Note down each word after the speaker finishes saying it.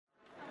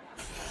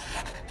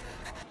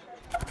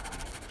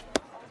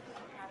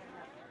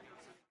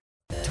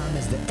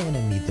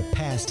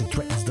best. It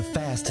threatens the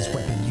fastest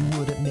weapon. You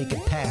wouldn't make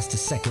it past a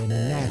second,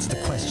 and that's the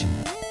question.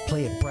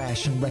 Play it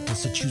brash and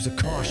reckless, or choose a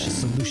cautious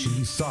solution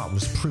you thought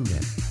was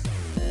prudent.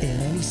 In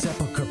any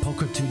sepulcher,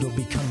 pulchritude will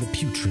become the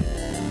putrid.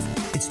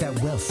 It's that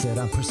wealth that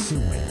I'm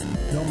pursuing.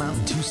 No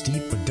mountain too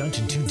steep or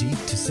dungeon too deep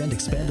to send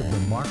expendable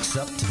marks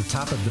up to the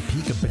top of the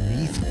peak of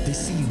beneath. They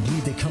see you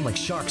bleed, they come like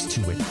sharks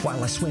to it,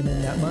 while I swim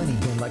in that money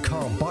bin like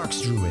Carl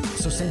Barks drew it.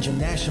 So send your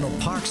national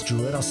parks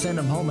druid, I'll send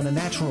them home in a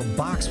natural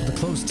box with a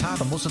closed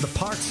top and most of the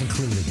parts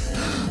included.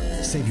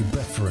 Save your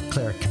breath for a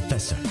cleric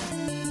confessor.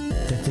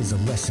 Death is a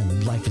lesson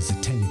and life is a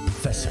tenured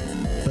professor.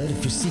 But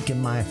if you're seeking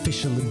my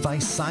official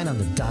advice, sign on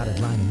the dotted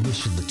line and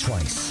initial it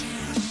twice.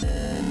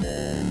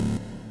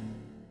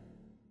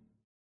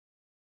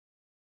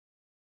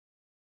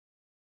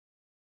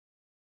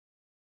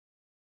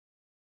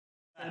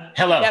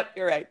 Hello. Yep,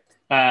 you're right.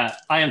 I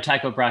am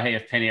Tycho Brahe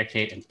of Penny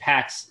Arcade and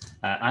PAX.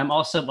 I'm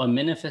also a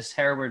Minifus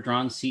Hereward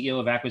Drawn CEO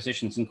of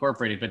Acquisitions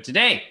Incorporated. But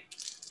today,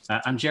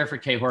 I'm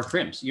Jerford K.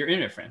 Hork-Rims, your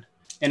internet friend.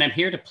 And I'm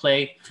here to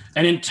play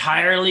an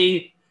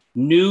entirely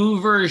new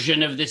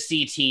version of the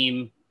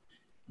C-Team.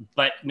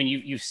 But I mean,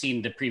 you've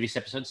seen the previous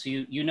episodes, so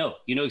you know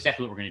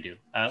exactly what we're going to do.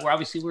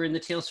 We're in the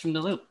Tales from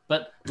the Loop.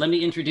 But let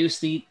me introduce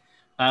the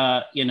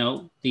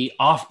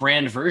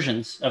off-brand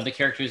versions of the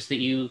characters that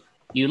you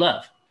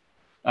love.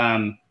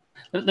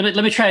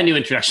 Let me try a new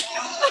introduction.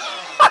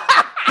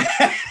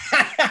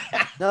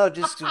 No,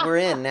 just we're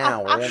in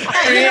now. We're in. You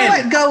know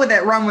what? Go with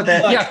it. Run with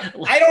it. Look, Yeah,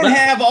 I don't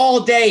have all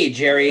day,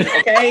 Jerry.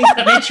 Okay.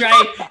 Let me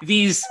try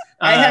these.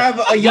 I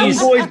have a young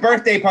boy's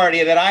birthday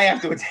party that I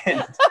have to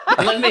attend.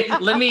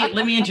 let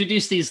me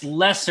introduce these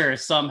lesser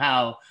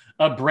somehow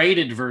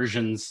abraded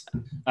versions.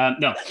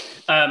 To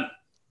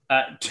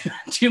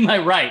my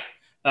right,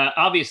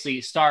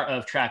 obviously star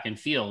of track and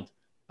field,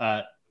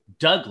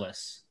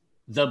 Douglas,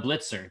 the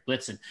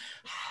Blitzen.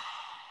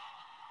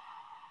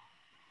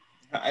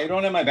 I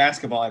don't have my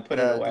basketball. I put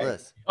it away.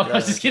 I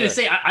was just going to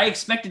say, I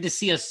expected to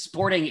see a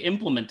sporting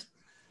implement.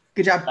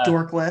 Good job,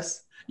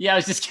 dorkless. Yeah, I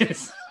was just going to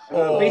say.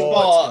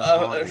 Baseball,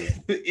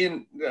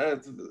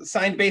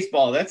 signed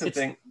baseball. That's a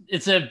thing.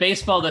 It's a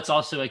baseball that's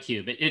also a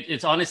cube.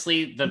 It's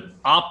honestly the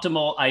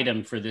optimal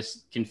item for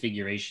this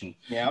configuration.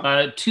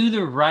 Yeah. To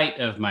the right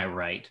of my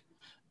right,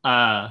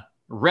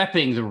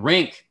 repping the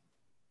rink,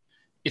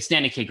 it's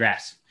Danny K.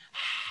 Grass.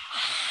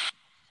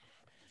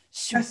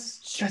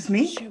 Just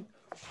me?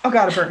 Oh,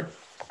 God, a bird.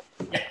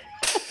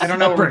 I don't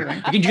know what we're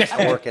doing. You guys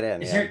work it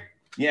in. Is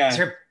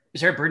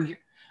there a bird in here?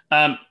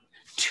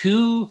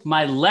 To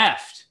my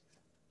left,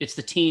 it's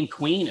the teen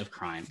queen of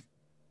crime,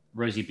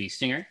 Rosie B.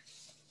 Stinger.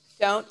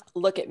 Don't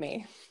look at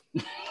me.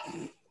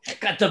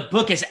 God, the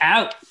book is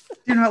out.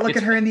 Do not look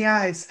at her in the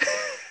eyes.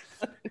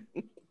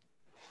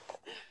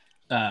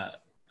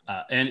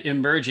 And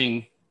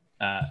emerging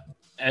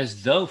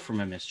as though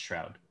from a mist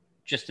shroud,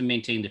 just to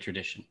maintain the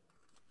tradition.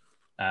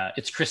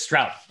 It's Chris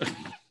Stroud,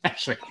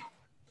 actually.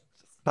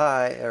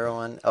 Hi,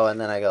 everyone. Oh, and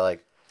then I go I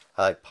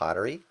like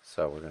pottery,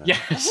 so we're gonna. Yeah,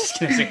 I was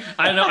just gonna say.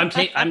 I don't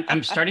know.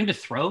 I'm starting to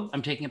throw.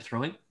 I'm taking up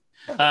throwing.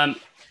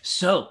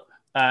 So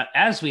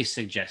as we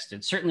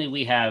suggested, certainly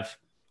we have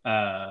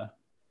cut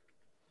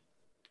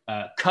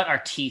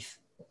our teeth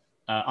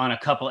on a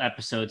couple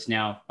episodes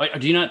now.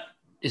 Do you not?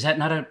 Is that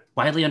not a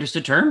widely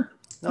understood term?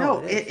 No,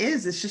 it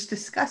is. It's just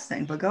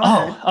disgusting. But go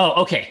ahead.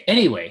 Oh, okay.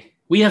 Anyway,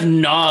 we have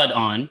gnawed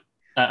on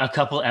a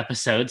couple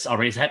episodes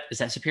already. Is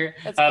that superior?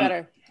 That's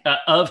better.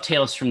 Of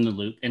Tales from the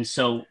Loop. And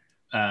so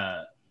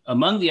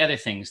among the other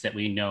things that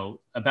we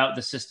know about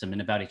the system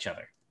and about each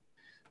other,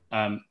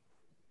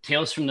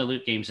 Tales from the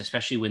Loop games,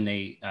 especially when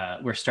they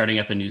were starting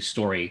up a new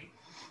story,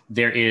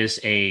 there is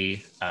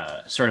a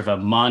sort of a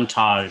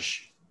montage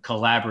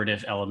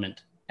collaborative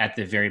element at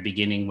the very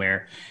beginning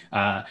where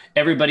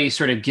everybody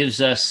sort of gives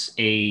us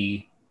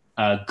a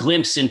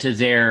glimpse into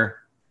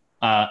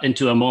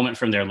into a moment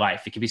from their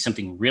life. It could be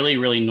something really,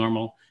 really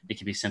normal. It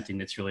could be something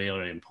that's really,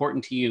 really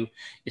important to you.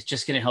 It's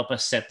just going to help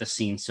us set the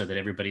scene so that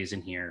everybody's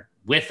in here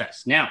with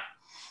us. Now,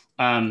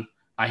 I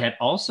had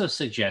also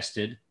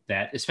suggested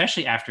that,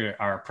 especially after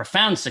our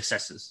profound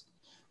successes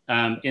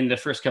in the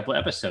first couple of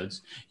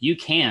episodes, you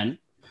can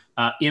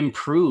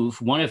improve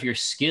one of your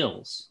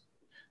skills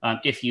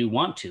if you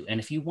want to. And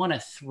if you want to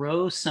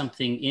throw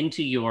something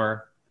into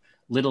your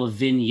little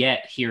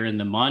vignette here in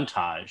the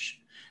montage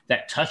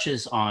that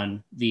touches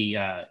on the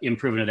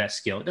improvement of that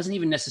skill, it doesn't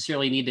even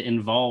necessarily need to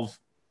involve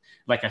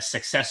like a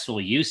successful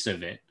use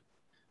of it.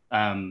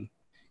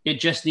 It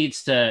just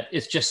needs to,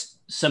 it's just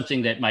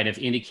something that might have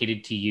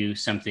indicated to you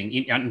something.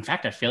 In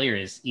fact, a failure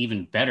is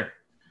even better,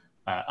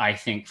 I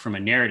think, from a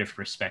narrative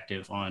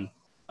perspective on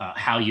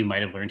how you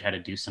might have learned how to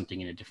do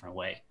something in a different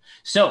way.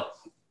 So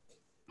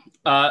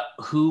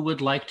who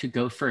would like to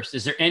go first? Are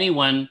there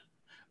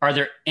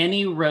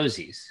any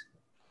Rosies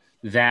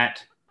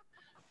that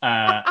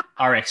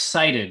are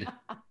excited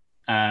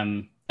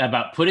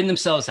about putting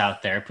themselves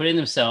out there, putting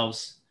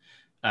themselves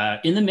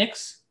in the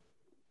mix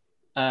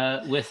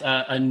with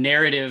a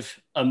narrative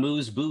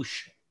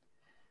amuse-bouche?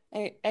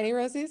 Any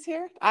Rosies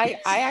here? I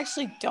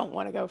actually don't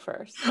want to go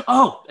first.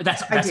 Oh,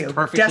 that's do,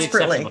 perfectly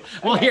desperately. acceptable.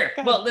 Well, Okay, here.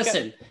 go Well, ahead,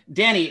 listen,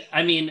 Danny.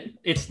 I mean,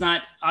 it's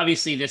not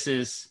obviously this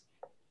is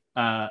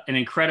an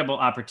incredible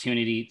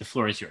opportunity. The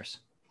floor is yours.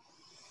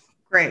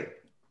 Great.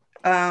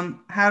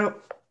 How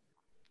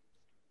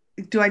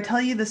do I tell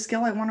you the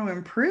skill I want to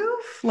improve?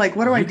 Like,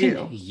 what do I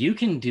do? You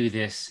can do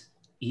this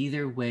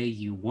either way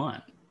you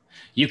want.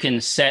 You can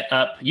just set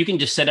up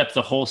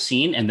the whole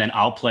scene, and then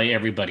I'll play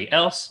everybody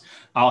else.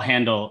 I'll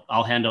handle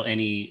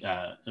any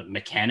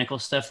mechanical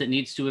stuff that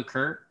needs to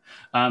occur.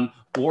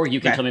 Or you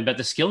can tell me about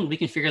the skill, and we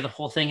can figure the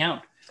whole thing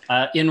out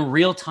in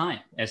real time,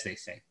 as they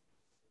say.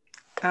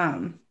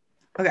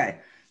 Okay.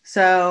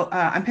 So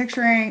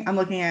I'm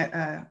looking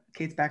at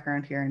Kate's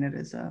background here, and it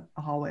is a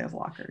hallway of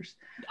lockers.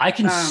 I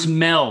can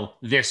smell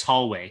this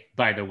hallway,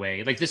 by the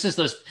way. Like there's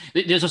those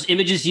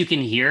images you can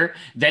hear.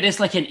 That is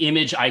like an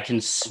image I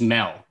can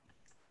smell.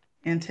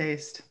 And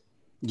taste.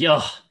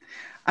 Yeah.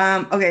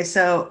 Okay,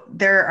 so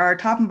there are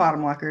top and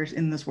bottom lockers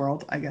in this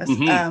world, I guess,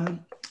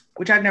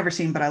 which I've never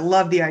seen, but I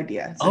love the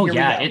idea. So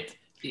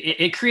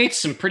it creates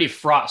some pretty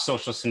fraught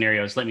social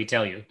scenarios, let me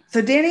tell you.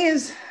 So Danny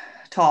is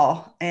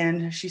tall,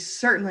 and she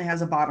certainly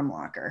has a bottom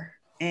locker.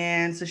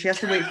 And so she has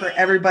to wait for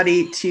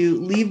everybody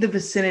to leave the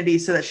vicinity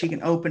so that she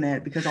can open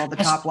it, because all the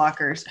top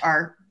lockers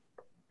are.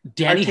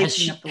 Danny,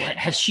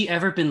 has she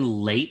ever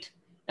been late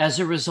as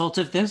a result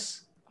of this?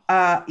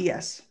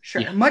 Yes,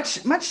 sure. Yeah.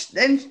 Much,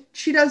 and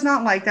she does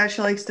not like that.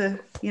 She likes to,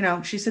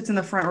 she sits in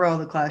the front row of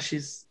the class.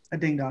 She's a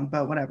ding dong,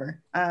 but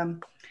whatever.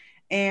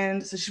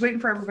 And so she's waiting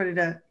for everybody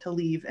to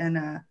leave,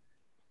 and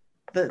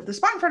the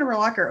spot in front of her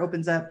locker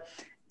opens up,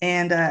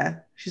 and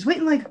she's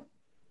waiting like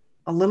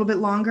a little bit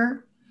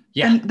longer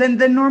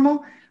than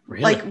normal.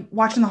 Really? Like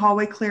watching the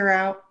hallway clear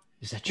out.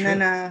 Is that true? And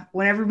then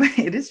when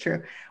everybody, it is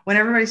true. When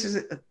everybody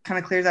kind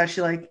of clears out,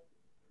 she like,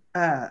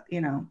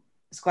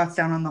 squats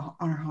down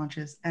on her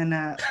haunches and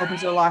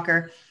opens her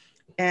locker,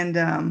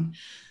 and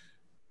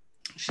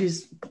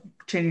she's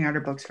changing out her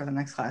books for the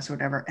next class or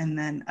whatever. And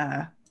then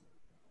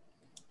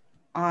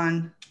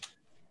on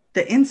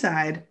the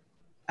inside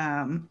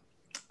of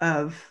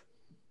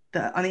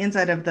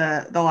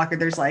the locker,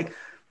 there's like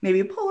maybe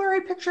a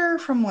Polaroid picture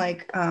from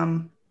like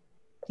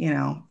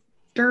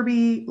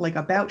Derby, like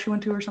a bout she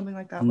went to or something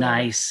like that. Whatever.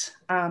 Nice.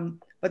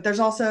 But there's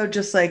also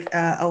just like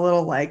a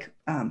little like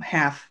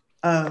half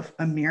of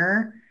a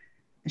mirror.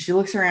 And she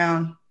looks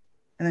around,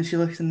 and then she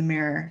looks in the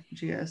mirror, and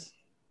she goes,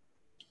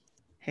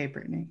 "Hey,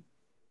 Brittany."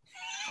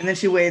 And then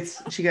she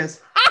waits, and she goes,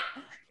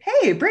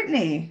 "Hey,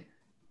 Brittany.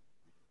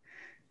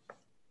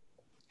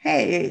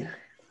 Hey,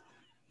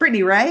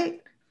 Brittany, right?"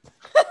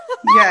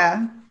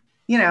 Yeah.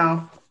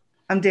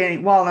 I'm Danny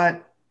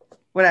Walnut,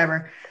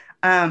 whatever.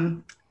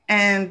 And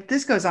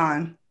this goes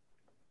on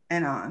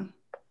and on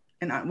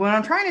and on. What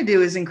I'm trying to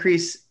do is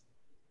increase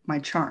my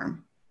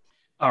charm.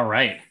 All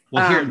right.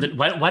 Well, here,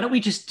 why don't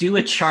we just do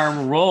a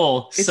charm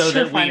roll so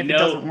that we know it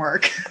doesn't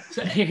work.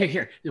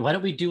 Here. Why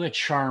don't we do a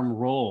charm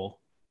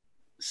roll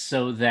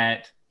so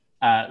that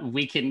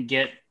we can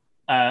get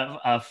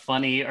a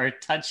funny or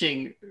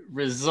touching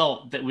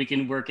result that we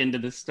can work into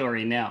the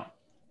story now?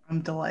 I'm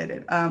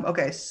delighted.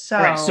 Okay, so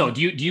all right. So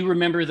do you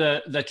remember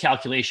the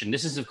calculation?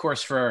 This is, of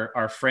course, for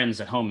our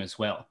friends at home as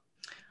well.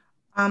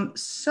 From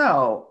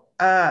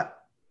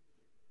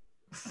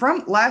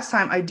last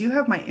time, I do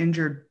have my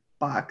injured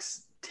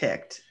box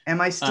ticked.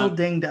 Am I still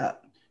dinged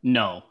up?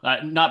 No,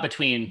 not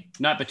between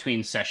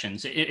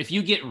sessions. If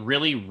you get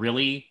really,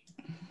 really,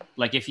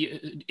 like if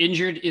you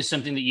injured is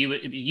something that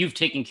you've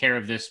taken care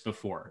of this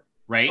before,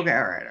 right? Okay,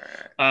 all right.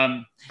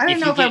 I didn't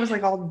know if I was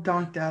like all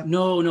dunked up.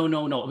 No.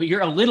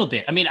 You're a little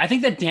bit. I mean, I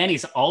think that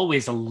Danny's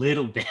always a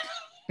little bit,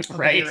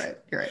 right? Okay,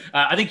 you're right.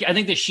 I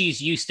think that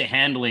she's used to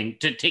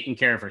taking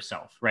care of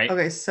herself, right?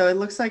 Okay, so it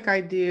looks like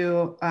I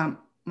do.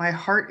 My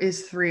heart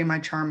is 3 and my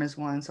charm is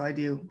 1, so I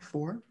do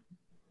 4.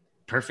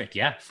 Perfect.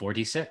 Yeah,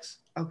 4d6.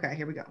 Okay,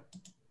 here we go.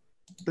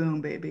 Boom,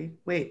 baby.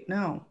 Wait,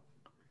 no.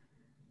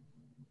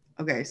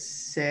 Okay,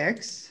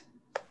 6.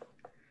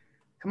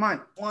 Come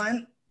on,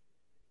 1.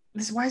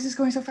 Why is this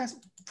going so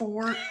fast?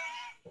 4.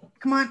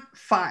 Come on,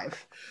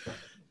 5.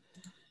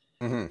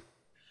 Mm-hmm.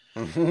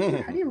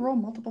 How do you roll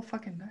multiple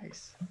fucking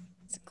dice?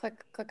 Just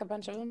click a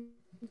bunch of them.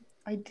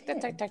 I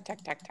did.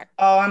 Tack.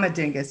 Oh, I'm a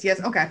dingus.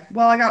 Yes. Okay.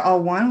 Well, I got a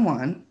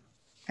 1,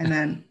 and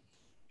then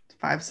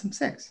 5, some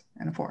 6,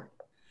 and a 4.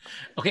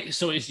 Okay,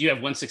 so you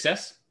have 1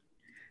 success?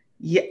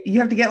 Yeah, you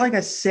have to get like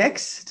a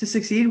 6 to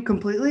succeed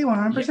completely,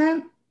 100%?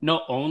 Yeah.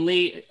 No,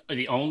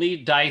 the only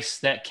dice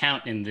that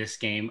count in this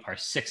game are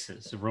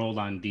 6s rolled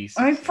on d6.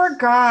 I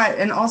forgot.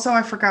 And also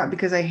I forgot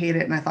because I hate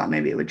it and I thought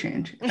maybe it would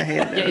change. I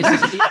hated it.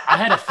 I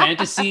had a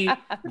fantasy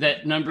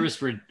that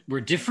numbers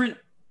were different,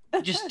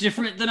 just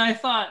different than I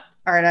thought.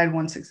 All right, I had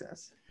 1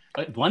 success.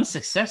 1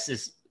 success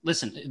is,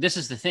 listen, this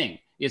is the thing,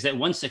 is that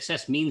 1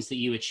 success means that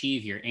you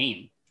achieve your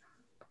aim.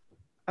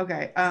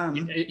 Okay.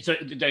 So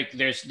like,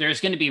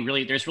 there's going to be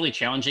really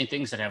challenging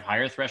things that have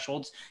higher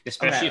thresholds,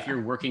 especially if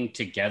you're working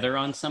together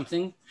on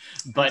something.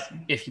 But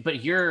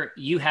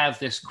you have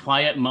this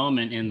quiet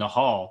moment in the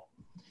hall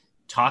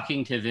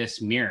talking to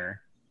this mirror.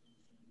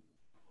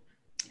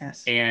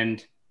 Yes.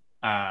 And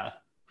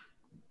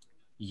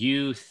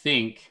you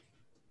think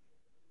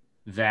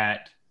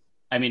that,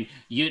 I mean,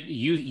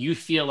 you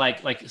feel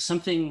like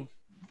something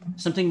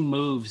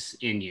moves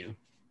in you.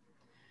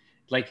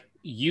 Like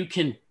you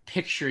can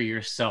picture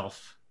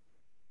yourself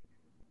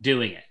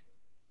doing it.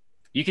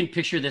 You can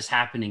picture this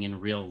happening in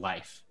real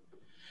life.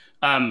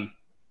 And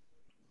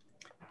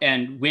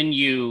when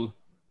you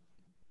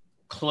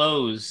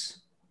close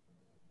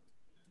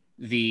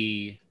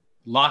the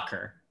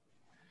locker,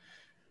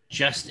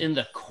 just in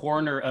the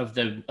corner of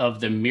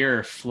the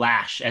mirror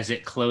flash as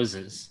it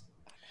closes,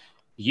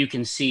 you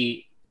can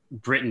see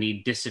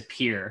Brittany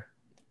disappear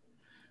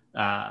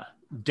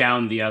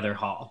down the other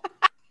hall.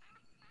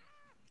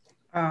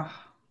 Oh.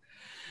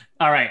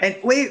 All right.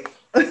 And wait.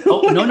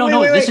 Oh, no.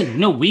 Wait. Listen,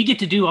 no, we get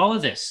to do all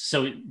of this.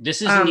 So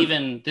this isn't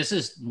even, this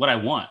is what I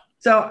want.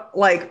 So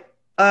like,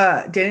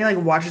 Danny like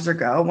watches her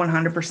go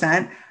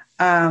 100%.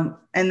 And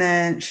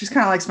then she's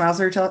kind of like smiles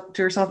to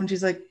herself and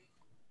she's like,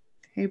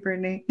 hey,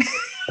 Brittany.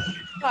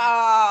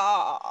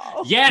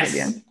 Oh.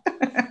 Yes,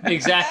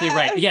 exactly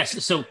right.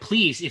 Yes. So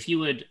please, if you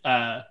would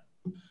add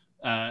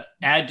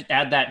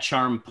that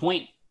charm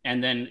point,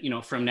 and then, you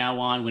know, from now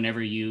on,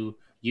 whenever you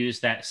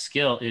use that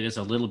skill, it is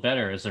a little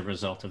better as a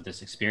result of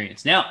this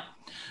experience. Now,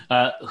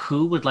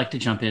 who would like to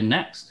jump in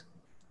next?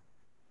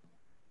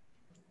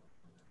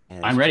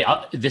 I'm ready.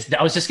 I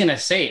was just going to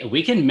say,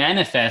 we can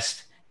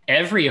manifest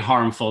every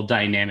harmful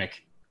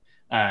dynamic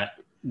that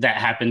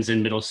happens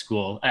in middle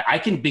school. I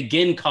can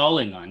begin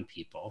calling on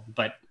people,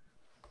 but,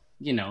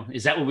 you know,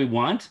 is that what we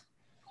want?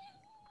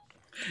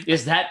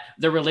 Is that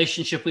the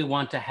relationship we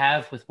want to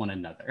have with one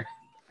another?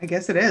 I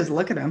guess it is.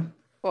 Look at him.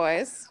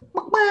 Boys.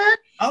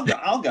 I'll go.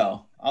 I'll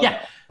go.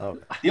 Oh,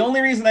 The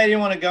only reason I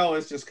didn't want to go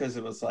is just because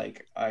it was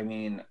like, I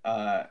mean,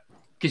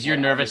 Because you're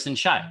nervous and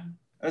shy.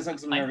 I was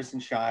like, I'm nervous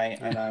and shy,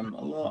 and I'm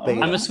a little.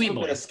 I'm a sweet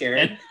boy.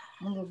 Scared.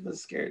 I'm a little bit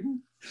scared.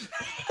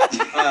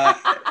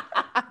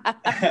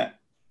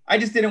 I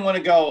just didn't want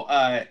to go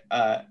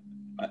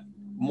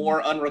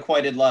more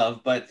unrequited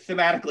love, but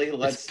thematically,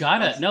 let's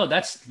no.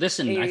 That's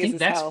listen. I think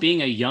that's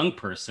being a young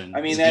person.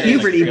 I mean, that is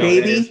puberty,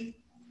 baby.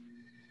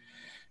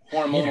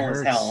 Hormonal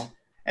as hell,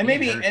 and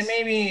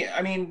maybe,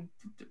 I mean,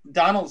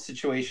 Donald's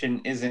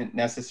situation isn't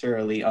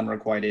necessarily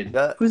unrequited.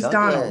 Who's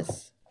Donald?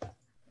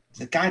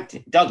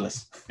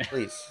 Douglas.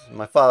 Please,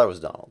 my father was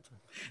Donald.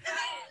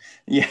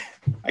 Yeah,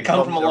 I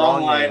come from a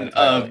long line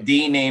of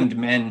D-named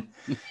men.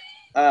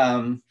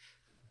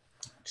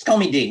 Just call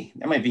me D.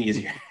 That might be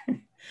easier.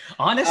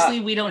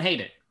 Honestly, we don't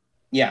hate it.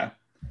 Yeah.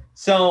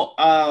 So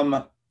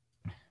I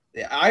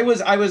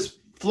was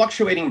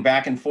fluctuating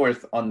back and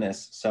forth on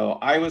this. So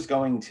I was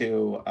going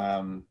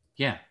to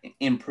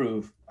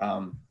improve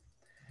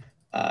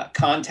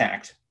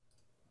contact.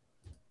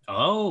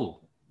 Oh,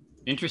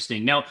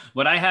 interesting. Now,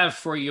 what I have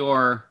for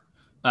your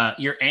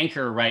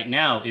anchor right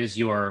now is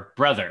your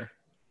brother.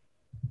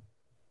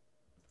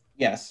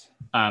 Yes.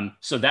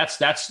 So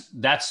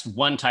that's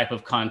one type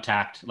of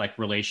contact, like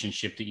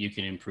relationship, that you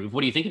can improve.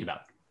 What are you thinking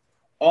about?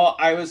 Well,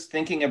 I was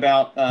thinking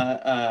about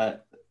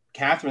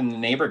Catherine, the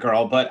neighbor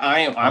girl, but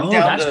I'm down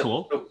that's to,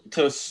 cool.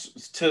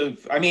 to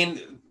I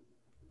mean,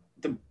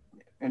 the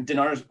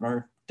Dinar's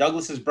or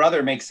Douglas's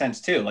brother makes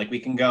sense too. Like we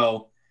can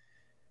go.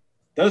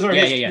 Those are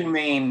his two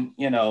main,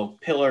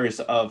 pillars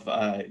of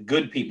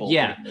good people.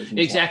 Yeah,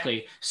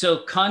 exactly. So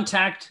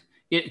contact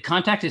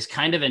is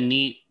kind of a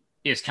neat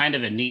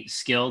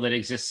skill that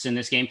exists in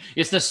this game.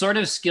 It's the sort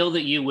of skill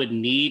that you would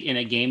need in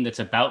a game that's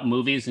about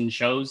movies and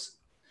shows,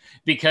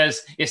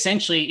 because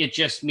essentially it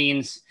just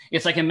means,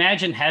 it's like,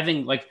 imagine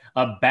having like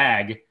a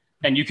bag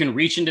and you can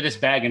reach into this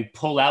bag and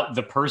pull out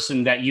the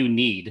person that you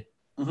need,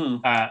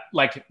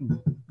 like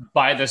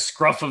by the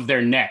scruff of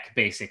their neck,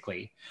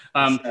 basically.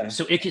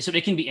 So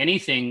it can be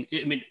anything.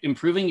 I mean,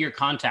 improving your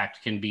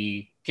contact can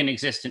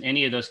exist in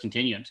any of those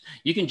continuums.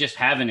 You can just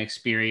have an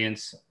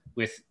experience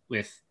with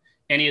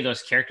any of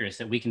those characters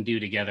that we can do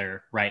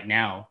together right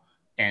now,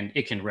 and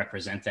it can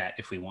represent that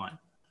if we want.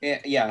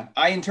 Yeah.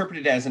 I interpret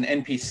it as an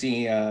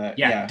NPC.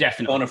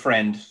 Definitely. Phone a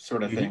friend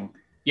sort of thing.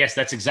 Yes,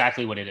 that's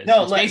exactly what it is.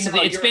 No,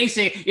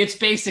 it's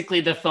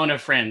basically the phone a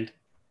friend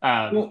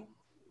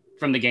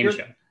from the game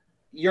show.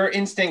 Your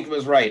instinct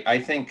was right. I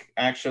think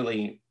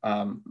actually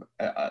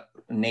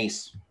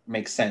Nace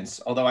makes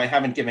sense, although I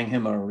haven't given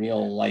him a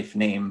real life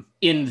name.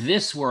 In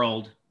this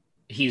world,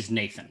 he's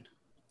Nathan.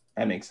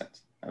 That makes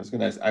sense. I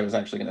was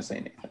actually gonna say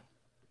Nathan.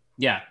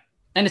 Yeah,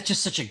 and it's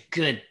just a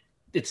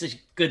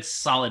good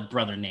solid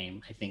brother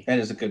name. I think that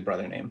is a good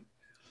brother name.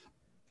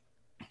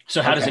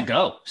 So how does it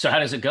go?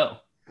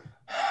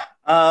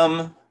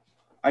 I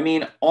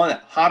mean,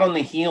 hot on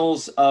the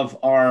heels of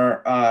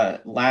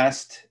our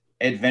last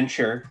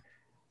adventure,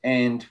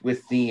 and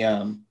with the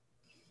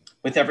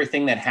with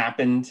everything that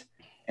happened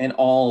and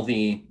all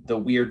the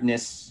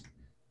weirdness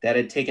that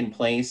had taken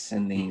place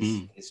and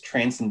these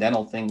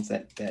transcendental things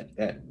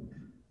that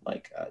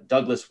like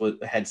Douglas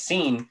had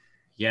seen.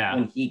 Yeah.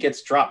 When he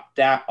gets dropped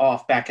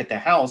off back at the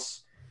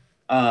house,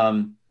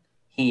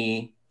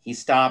 he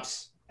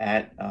stops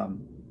at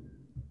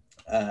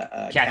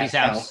Kathy's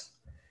house.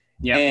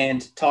 Yeah,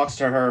 and talks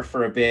to her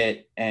for a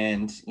bit,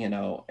 and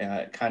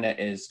kind of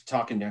is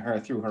talking to her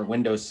through her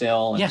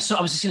windowsill. And, yeah. So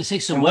I was just gonna say,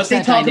 so and what's what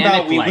they that talk dynamic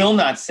about, we like? will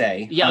not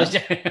say. Yeah,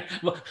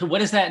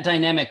 what is that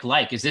dynamic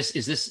like? Is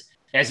this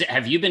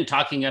have you been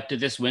talking up to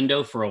this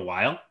window for a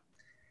while?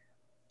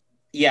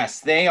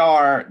 Yes, they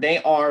have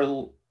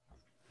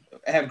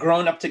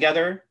grown up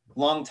together,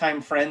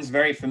 longtime friends,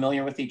 very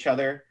familiar with each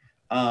other.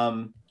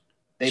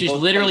 She's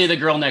literally the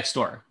girl next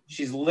door.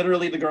 She's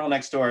literally the girl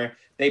next door.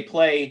 They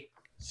play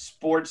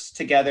sports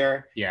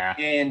together. Yeah.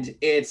 And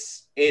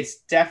it's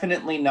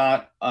definitely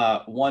not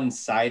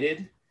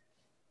one-sided.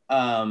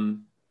 No.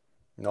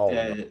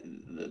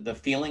 The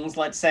feelings,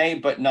 let's say,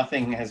 but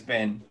nothing has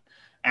been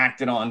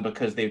acted on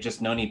because they've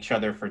just known each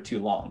other for too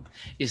long.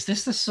 Is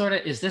this the sort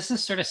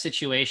of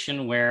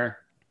situation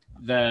where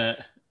the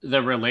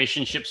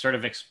relationship sort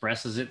of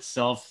expresses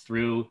itself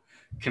through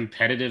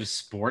competitive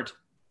sport?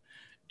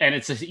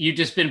 And you've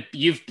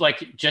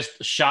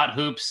just shot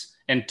hoops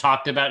and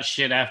talked about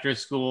shit after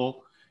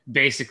school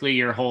basically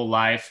your whole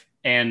life,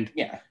 and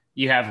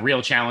you have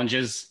real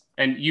challenges,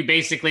 and you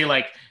basically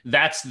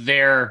that's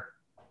their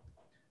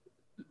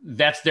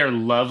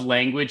love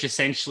language,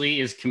 essentially,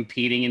 is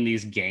competing in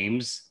these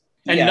games.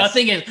 And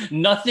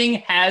nothing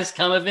has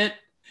come of it.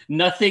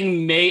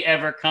 Nothing may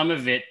ever come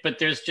of it, but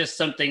there's just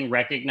something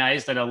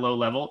recognized at a low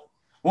level.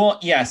 Well,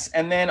 yes.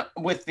 And then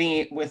with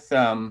the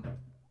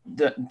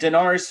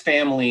Dinar's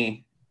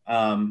family,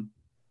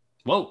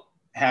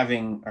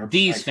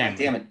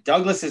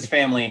 Douglas's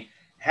family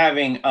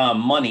having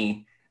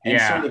money and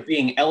sort of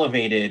being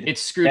elevated. It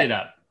screwed it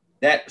up.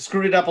 That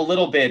screwed it up a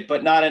little bit,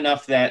 but not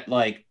enough that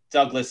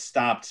Douglas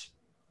stopped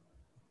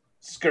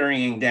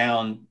scurrying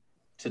down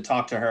to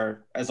talk to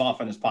her as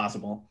often as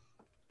possible.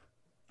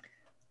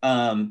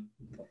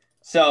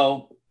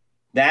 So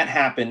that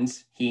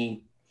happens.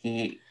 He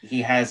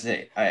has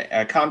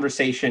a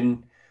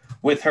conversation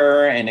with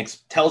her and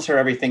tells her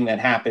everything that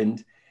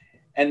happened,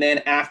 and then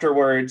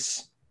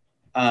afterwards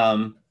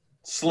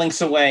slinks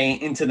away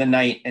into the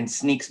night and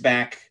sneaks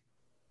back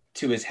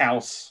to his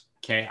house.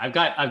 Okay, I've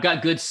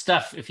got good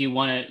stuff if you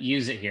want to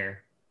use it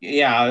here.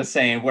 Yeah, I was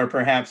saying where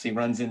perhaps he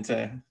runs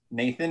into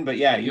Nathan, but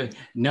yeah,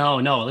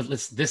 no.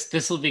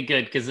 This will be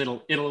good because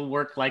it'll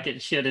work like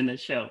it should in the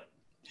show.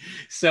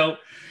 So,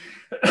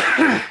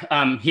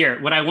 here,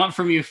 what I want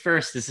from you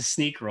first is a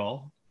sneak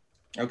roll.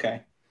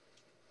 Okay.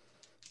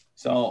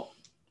 So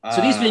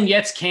these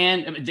vignettes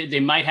they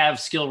might have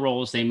skill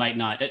rolls, they might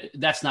not.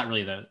 That's not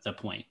really the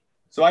point.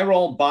 So I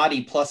roll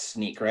body plus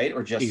sneak, right?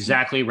 Or just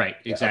exactly sneak? Right.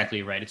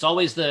 Exactly right. It's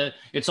always the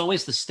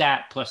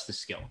stat plus the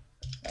skill.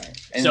 All right.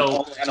 And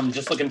I'm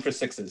just looking for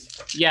sixes.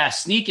 Yeah,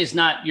 sneak is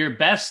not your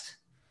best.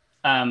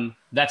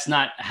 That's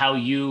not how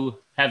you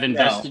have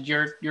invested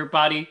your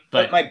body.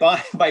 But my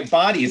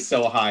body is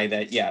so high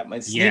that my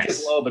sneak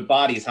is low, but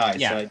body's high.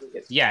 Yeah.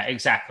 So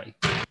exactly.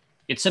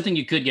 It's something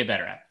you could get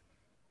better at.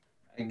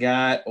 I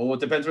got. It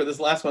depends where this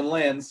last one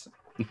lands.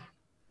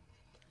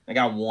 I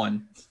got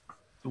 1.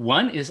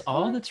 1 is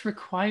all that's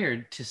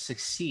required to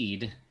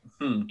succeed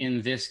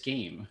in this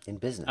game. In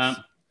business.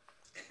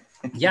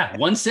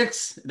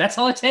 1-6. That's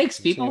all it takes,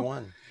 people.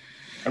 1.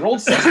 I rolled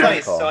 6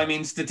 dice, so I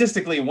mean,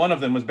 statistically, one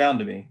of them was bound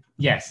to be.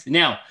 Yes.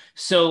 Now,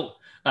 so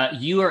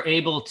you are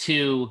able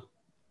to,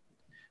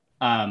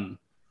 the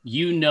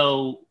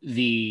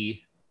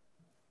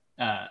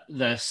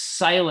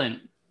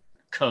silent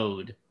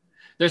code.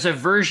 There's a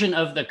version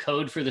of the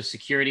code for the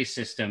security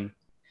system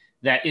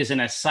that is in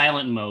a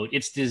silent mode.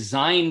 It's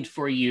designed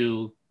for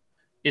you.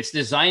 It's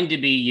designed to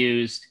be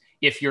used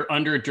if you're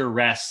under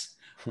duress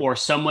or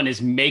someone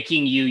is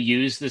making you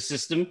use the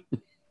system.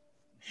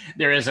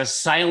 There is a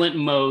silent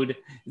mode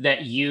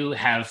that you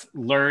have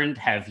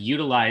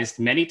utilized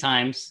many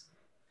times.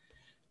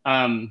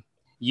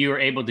 You are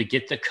able to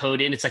get the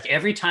code in. It's like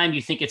every time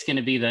you think it's going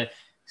to be the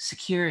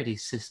security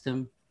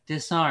system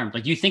disarmed,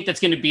 like you think that's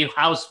going to be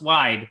house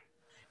wide,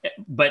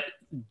 but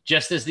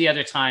just as the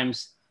other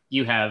times,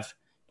 you have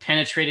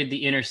penetrated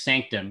the inner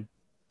sanctum,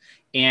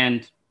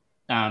 and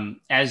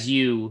as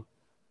you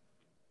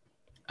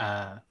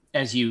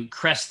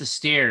crest the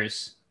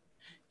stairs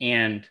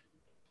and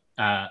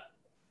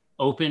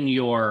open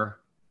your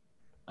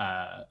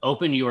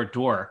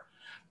door,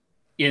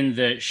 in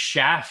the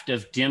shaft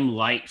of dim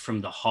light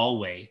from the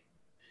hallway,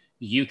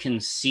 you can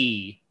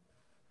see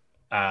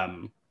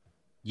an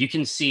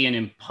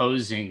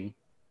imposing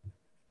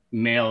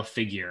male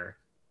figure.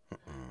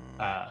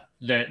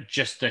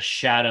 The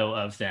shadow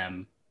of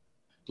them,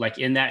 like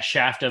in that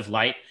shaft of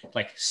light,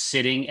 like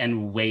sitting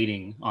and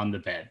waiting on the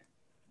bed.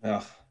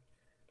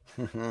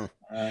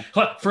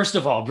 First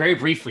of all, very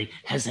briefly,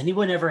 has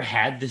anyone ever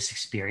had this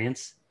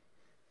experience?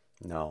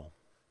 No.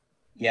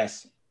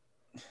 Yes.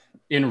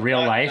 In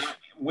real life? Not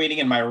waiting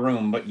in my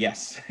room, but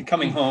yes.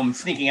 Coming home,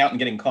 sneaking out and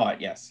getting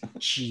caught, yes.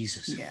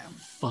 Jesus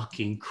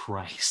fucking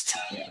Christ.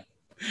 Yeah.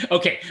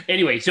 Okay,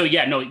 anyway, so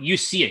you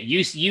see it.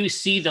 You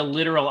see the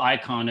literal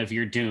icon of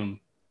your doom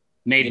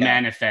made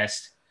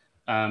manifest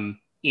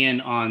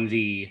in on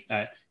the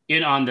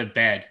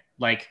bed.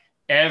 Like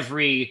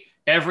every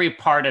every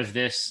part of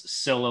this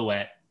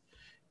silhouette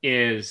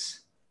is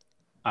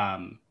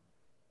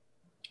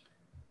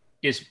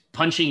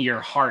punching your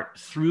heart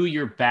through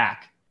your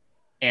back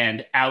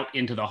and out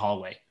into the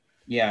hallway.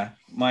 Yeah,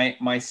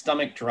 my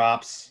stomach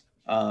drops.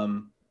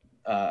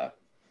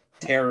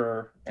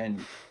 Terror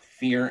and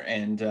fear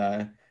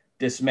and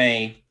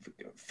dismay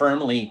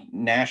firmly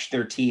gnash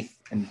their teeth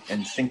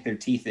and sink their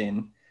teeth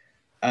in.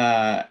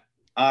 I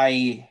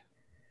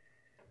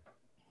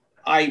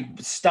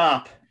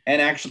stop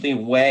and actually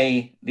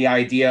weigh the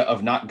idea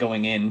of not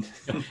going in.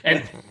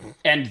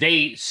 and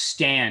they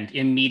stand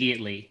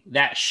immediately.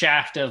 That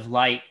shaft of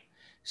light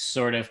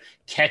sort of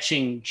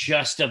catching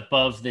just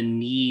above the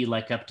knee,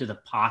 like up to the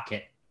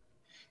pocket,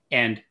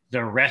 and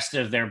the rest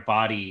of their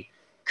body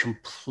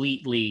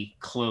completely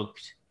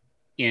cloaked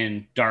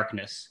in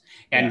darkness,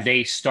 and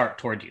they start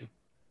toward you.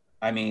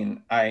 I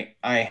mean, I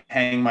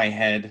hang my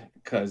head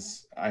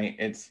because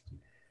it's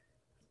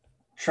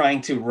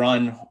trying to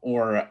run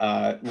or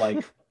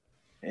like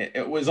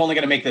it was only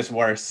going to make this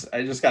worse.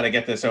 I just got to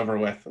get this over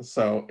with.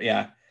 So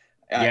I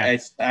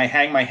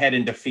hang my head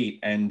in defeat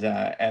and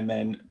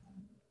then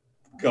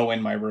go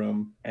in my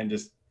room and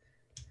just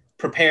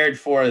prepared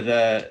for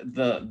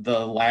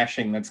the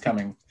lashing that's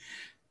coming.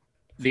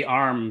 The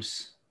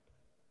arms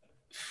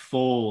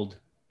fold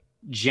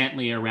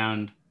gently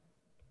around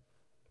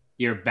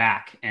your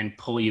back and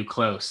pull you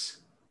close.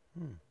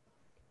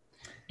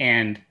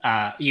 And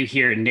you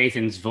hear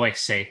Nathan's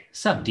voice say,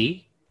 "Sup,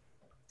 D?"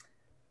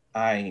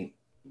 I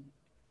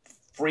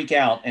freak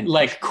out and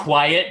like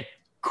quiet.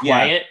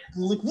 Like,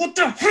 what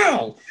the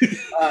hell?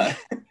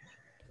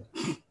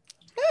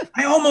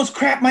 I almost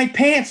crapped my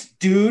pants,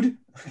 dude.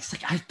 It's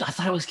like I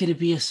thought it was going to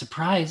be a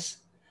surprise.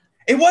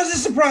 It was a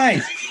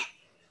surprise.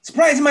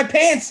 Surprise in my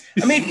pants.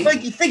 I made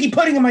figgy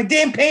pudding in my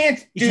damn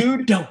pants,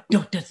 dude. No.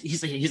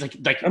 He's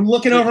like. I'm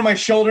looking over my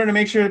shoulder to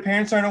make sure the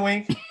parents aren't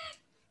awake.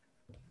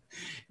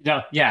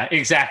 No, yeah,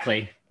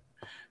 exactly.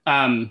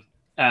 So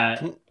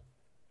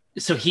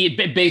he's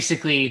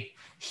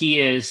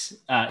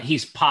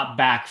popped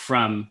back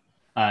from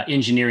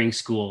engineering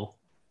school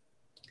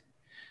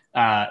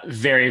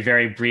very,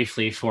 very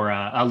briefly for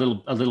a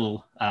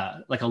little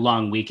like a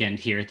long weekend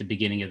here at the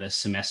beginning of the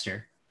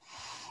semester.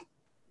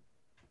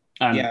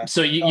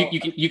 So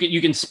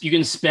you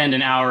can spend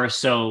an hour or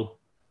so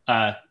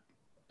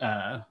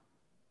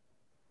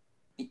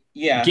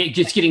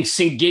just getting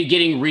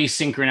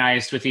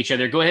resynchronized with each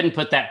other. Go ahead and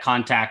put that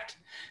contact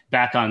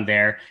back on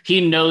there.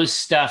 He knows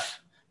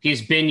stuff.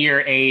 He's been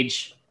your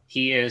age.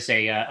 He is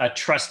a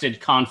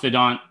trusted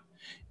confidant,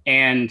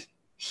 and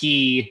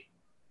he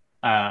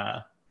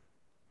often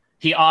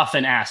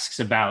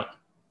asks about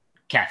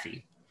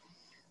Kathy.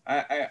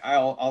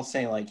 I'll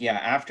say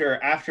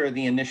after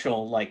the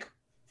initial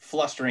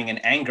flustering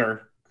and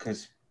anger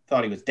because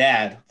thought he was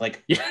dad,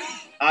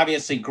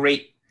 obviously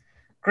great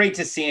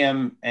to see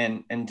him,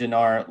 and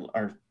Dinar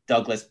or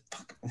Douglas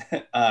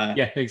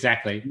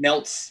exactly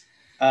melts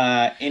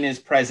in his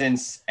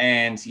presence,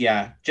 and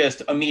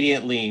just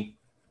immediately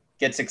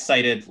gets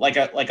excited like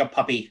a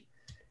puppy,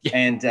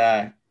 and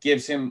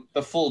gives him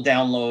the full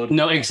download.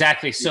 No,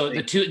 exactly. So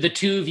the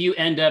two of you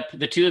end up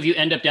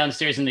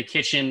downstairs in the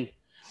kitchen,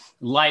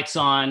 lights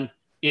on.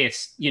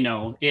 It's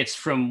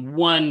from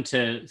 1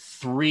 to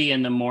 3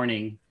 in the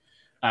morning.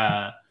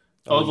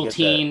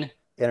 Ovaltine,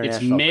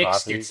 it's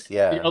mixed.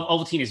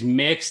 Ovaltine is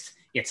mixed.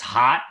 It's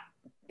hot.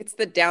 It's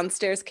the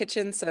downstairs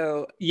kitchen,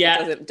 so it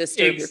doesn't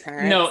disturb your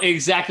parents. No,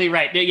 exactly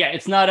right. Yeah,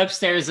 it's not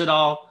upstairs at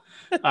all.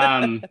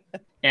 Basically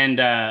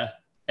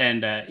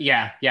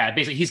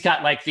he's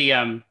got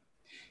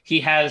he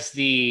has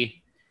the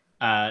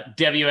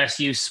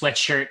WSU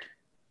sweatshirt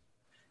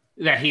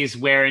that he's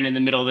wearing in the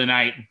middle of the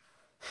night.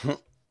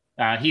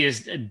 He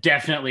is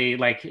definitely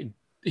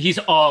he's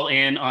all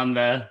in on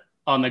the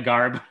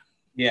garb.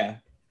 Yeah.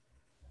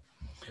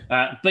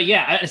 But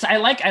yeah, I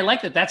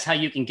like that. That's how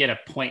you can get a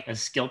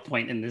skill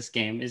point in this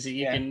game, is that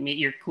you can meet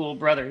your cool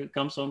brother who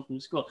comes home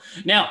from school.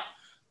 Now,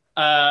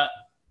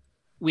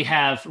 we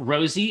have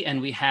Rosie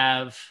and we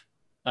have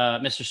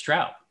Mr.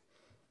 Stroud.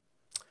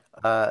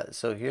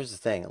 So here's the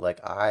thing.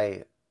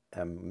 I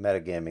am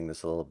metagaming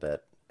this a little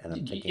bit, and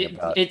I'm thinking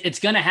about it's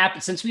going to happen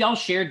since we all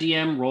share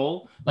DM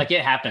role.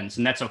 It happens,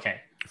 and that's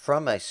okay.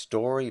 From a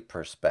story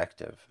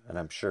perspective, and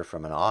I'm sure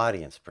from an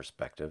audience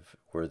perspective,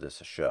 were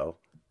this a show,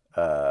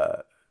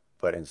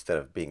 but instead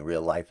of being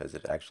real life as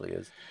it actually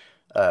is,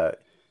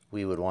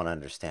 we would want to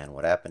understand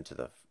what happened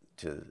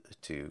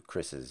to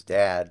Chris's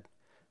dad,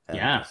 and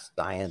the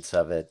science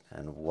of it,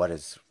 and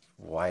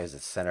why is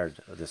it centered,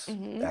 this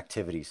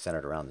activity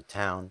centered around the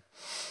town,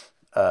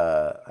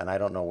 and I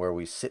don't know where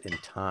we sit in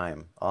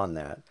time on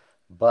that,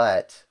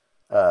 but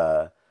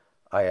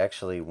I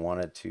actually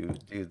wanted to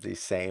do the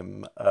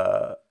same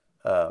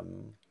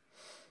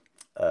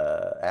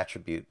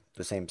attribute,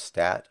 the same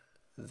stat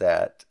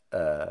that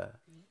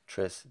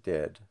Triss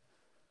did.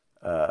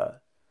 For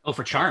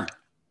charm.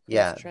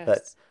 Yeah,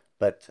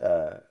 but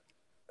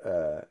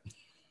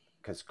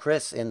because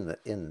Chris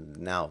in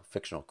now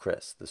fictional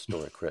Chris, the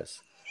story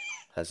Chris,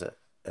 has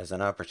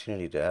an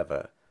opportunity to have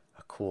a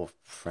cool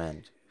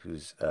friend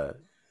who's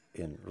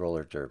in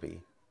roller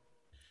derby.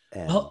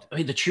 And Well, I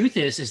mean, the truth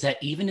is that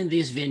even in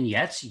these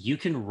vignettes, you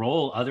can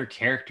roll other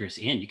characters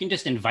in. You can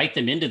just invite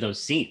them into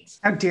those scenes.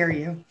 How dare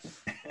you?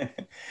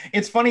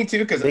 It's funny too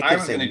because They I could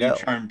was say going to no.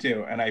 do charm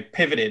too, and I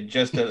pivoted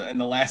just in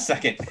the last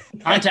second.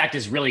 Contact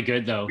is really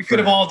good though. We could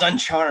have all done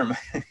charm.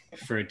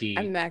 for a D.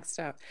 I'm maxed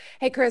out.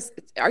 Hey, Chris,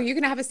 are you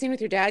going to have a scene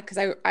with your dad? Because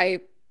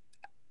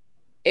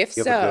if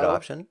you so, have a good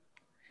option.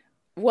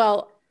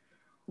 well,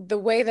 the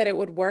way that it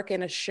would work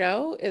in a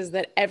show is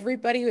that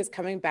everybody who is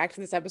coming back to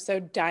this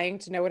episode dying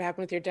to know what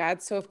happened with your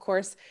dad. So of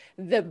course,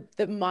 the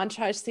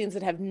montage scenes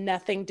that have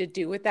nothing to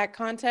do with that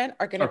content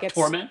are going to get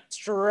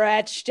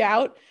stretched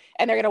out,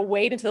 and they're going to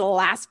wait until the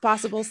last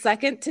possible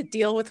second to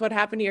deal with what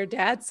happened to your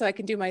dad. So I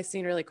can do my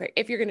scene really quick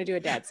if you're going to do a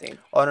dad scene.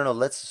 Oh no,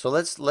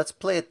 let's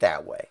play it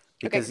that way,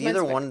 because Okay,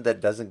 either let's one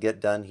that doesn't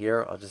get done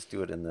here, I'll just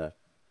do it in the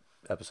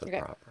episode Okay.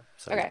 proper.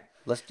 So Okay.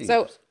 let's do So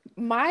yours.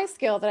 my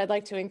skill that I'd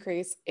like to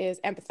increase is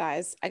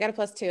empathize. I got a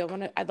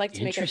 +2. I'd like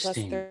to make it a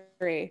Interesting.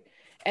 +3.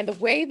 And the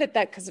way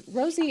because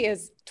Rosie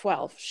is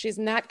 12, she's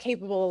not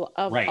capable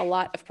of Right. a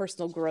lot of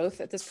personal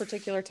growth at this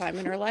particular time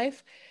in her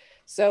life.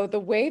 So the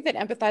way that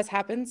empathize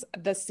happens,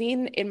 the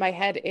scene in my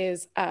head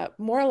is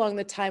more along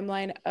the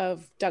timeline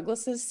of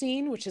Douglas's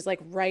scene, which is like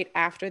right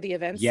after the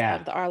events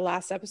of our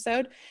last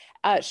episode.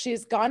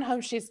 She's gone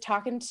home. She's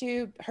talking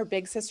to her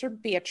big sister,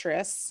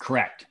 Beatrice.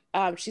 Correct.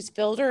 She's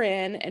filled her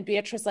in, and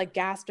Beatrice like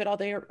gasped at all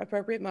the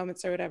appropriate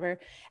moments or whatever.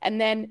 And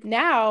then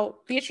now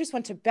Beatrice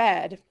went to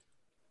bed,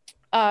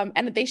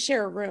 and they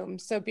share a room.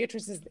 So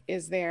Beatrice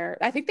is there.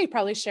 I think they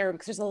probably share a room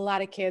because there's a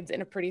lot of kids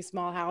in a pretty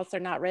small house. They're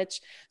not rich.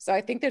 So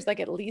I think there's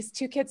like at least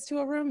 2 kids to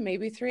a room,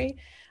 maybe 3.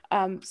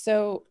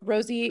 So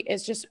Rosie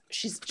is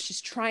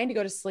she's trying to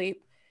go to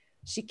sleep.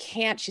 She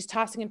can't. She's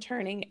tossing and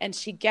turning, and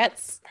she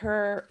gets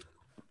her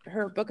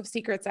book of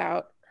secrets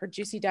out, her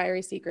juicy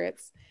diary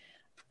secrets.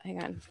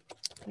 Hang on.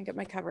 Let me get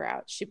my cover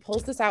out. She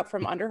pulls this out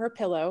from under her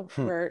pillow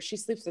where she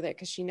sleeps with it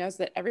because she knows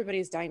that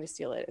everybody's dying to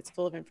steal it. It's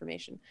full of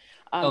information.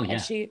 And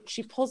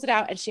she pulls it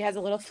out, and she has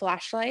a little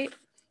flashlight.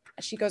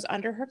 She goes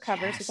under her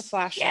covers with a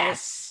flashlight,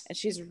 and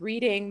she's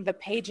reading the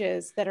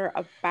pages that are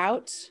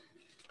about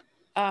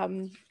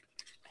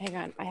hang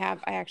on. I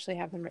actually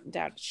have them written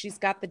down. She's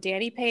got the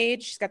Danny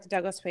page, she's got the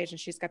Douglas page, and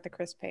she's got the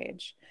Chris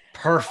page.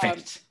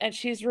 Perfect. And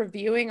she's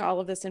reviewing all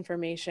of this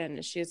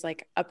information. She's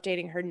like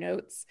updating her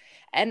notes.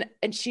 And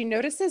she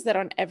notices that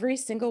on every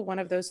single one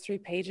of those 3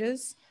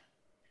 pages,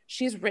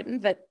 she's written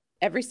that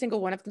every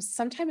single one of them,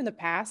 sometime in the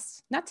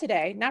past, not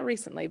today, not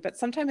recently, but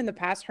sometime in the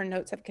past, her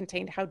notes have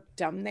contained how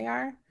dumb they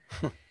are.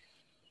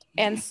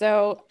 And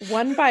so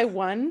one by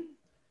one,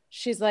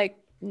 she's like,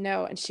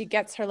 no. And she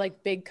gets her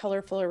like big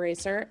colorful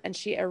eraser, and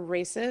she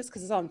erases,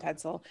 because it's all in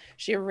pencil,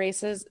 she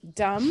erases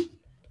dumb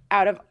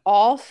out of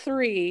all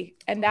 3.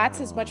 And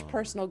that's as much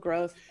personal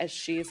growth as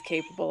she is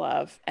capable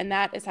of. And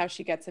that is how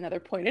she gets another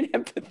point in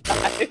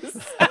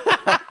empathize.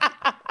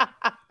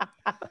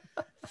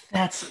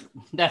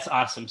 That's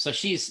awesome. So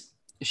she's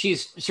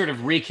sort of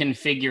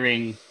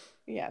reconfiguring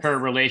her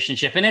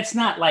relationship, and it's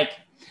not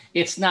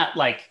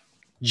like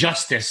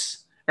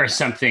justice or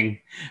something,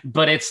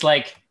 but it's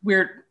like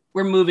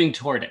we're moving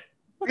toward it.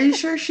 Are you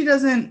sure she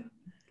doesn't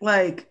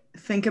like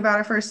think about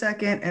it for a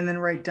second and then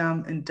write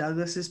down in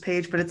Douglas's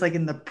page, but it's like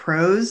in the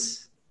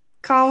prose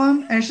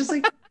column, and it's just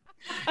like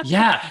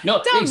yeah, no,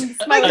 like that's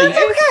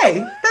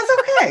okay. That's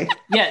okay.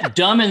 Yeah,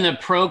 dumb in the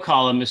pro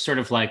column is sort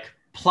of like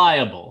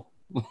pliable.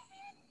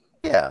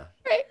 Yeah.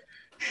 Right.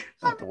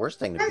 Not the worst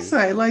thing to be.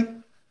 Right, like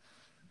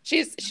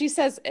she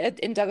says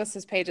in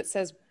Douglas's page, it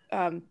says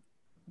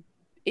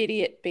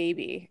idiot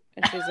baby.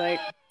 And she's like,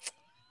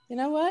 you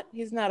know what?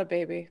 He's not a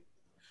baby.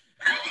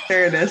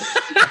 There it is.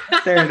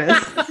 There it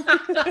is.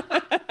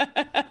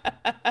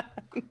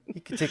 He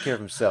can take care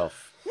of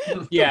himself.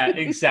 Yeah,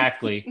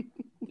 exactly.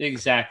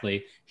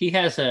 Exactly. He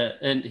has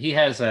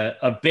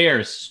a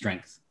bear's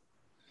strength.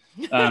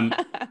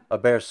 A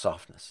bear's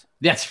softness.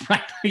 That's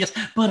right. Yes,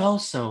 but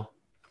also,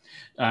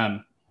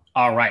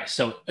 all right.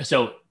 So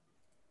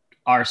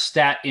our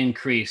stat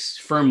increase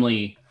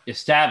firmly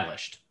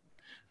established.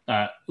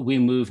 We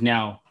move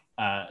now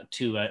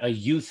to a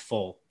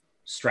youthful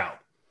Stroud.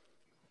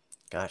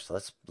 Gosh,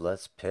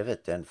 let's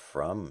pivot then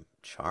from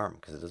charm,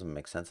 because it doesn't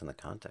make sense in the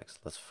context.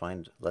 Let's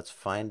find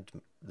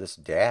this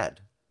dad.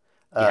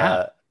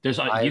 Yeah,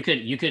 you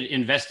could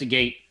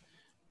investigate.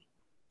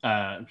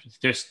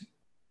 There's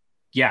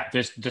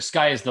the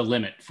sky is the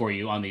limit for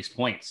you on these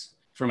points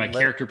from a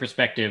character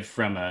perspective,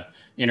 from a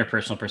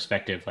interpersonal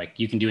perspective. Like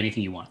you can do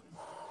anything you want.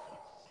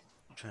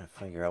 I'm trying to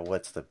figure out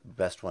what's the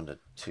best one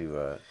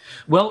to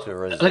resolve.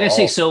 Like I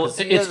say, so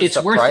it's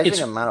worth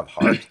surprising amount of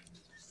heart.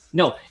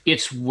 No,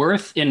 it's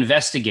worth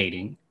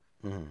investigating.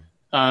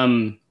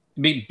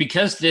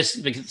 Because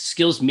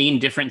skills mean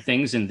different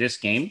things in this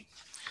game.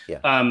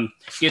 Yeah.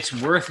 It's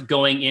worth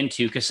going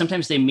into, because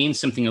sometimes they mean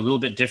something a little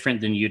bit different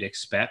than you'd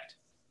expect.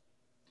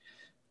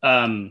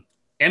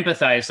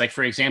 Empathize, like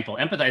for example,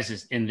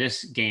 empathize in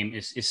this game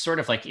is sort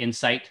of like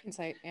insight.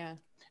 Insight, yeah.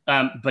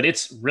 But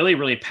it's really,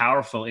 really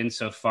powerful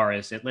insofar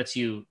as it lets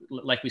you,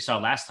 like we saw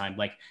last time,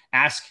 like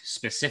ask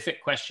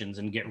specific questions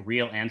and get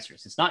real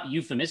answers. It's not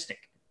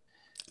euphemistic.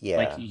 Yeah.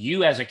 Like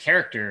you as a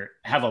character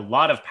have a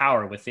lot of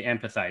power with the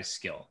empathize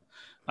skill.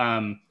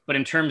 But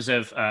in terms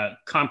of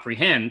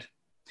comprehend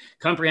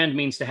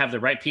means to have the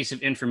right piece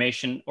of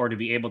information or to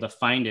be able to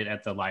find it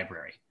at the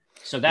library.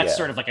 So that's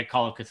sort of like a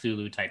Call of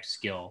Cthulhu type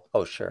skill.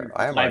 Oh, sure.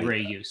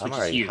 Library use, which I'm is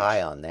already huge.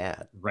 high on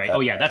that. Right.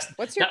 Oh, yeah.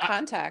 What's your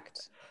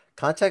contact?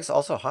 Contact's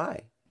also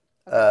high.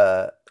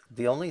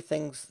 The only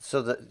things,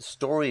 so the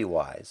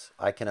story-wise,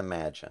 I can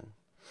imagine,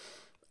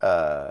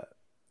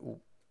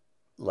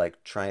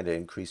 like trying to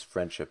increase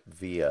friendship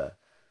via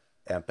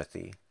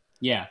empathy.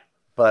 Yeah.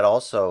 But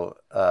also,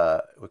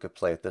 we could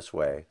play it this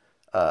way.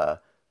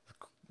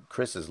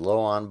 Chris is low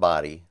on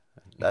body.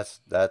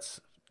 That's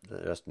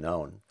just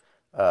known.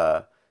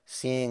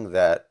 Seeing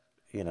that,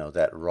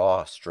 that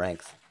raw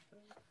strength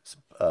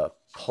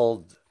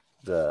pulled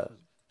the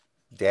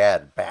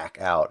dad back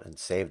out and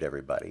saved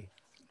everybody.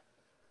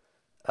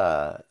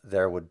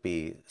 There would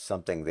be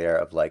something there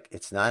of like,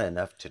 it's not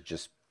enough to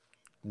just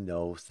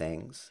know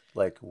things.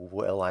 Like,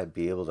 will I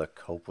be able to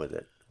cope with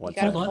it? Hold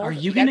on. Are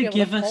you gonna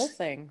give us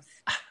things?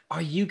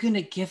 Are you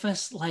gonna give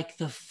us like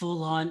the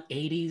full-on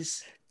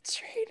 80s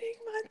training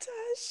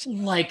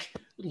montage? Like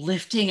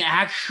lifting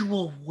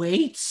actual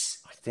weights?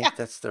 I think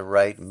that's the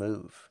right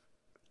move.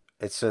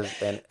 It says,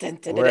 and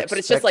but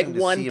it's just like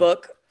one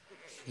book.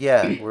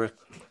 Yeah,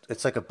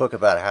 it's like a book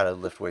about how to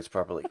lift weights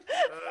properly.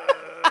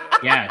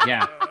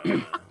 Yeah.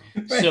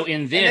 So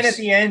in this, and then at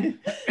the end,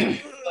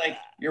 like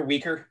you're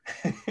weaker.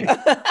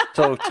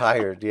 So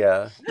tired.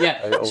 Yeah.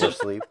 I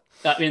oversleep.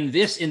 So, in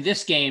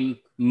this game,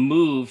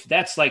 move.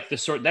 That's the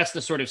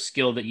sort of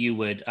skill that you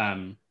would.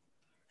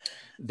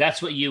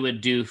 That's what you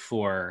would do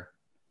for,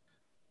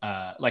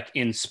 like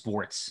in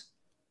sports,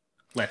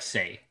 let's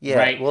say. Yeah.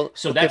 Right. Well,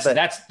 so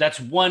that's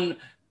one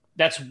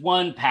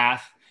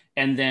path,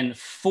 and then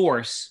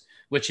force,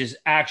 which is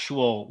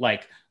actual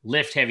like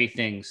lift heavy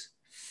things,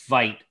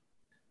 fight.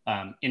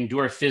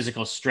 Endure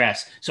physical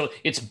stress. So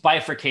it's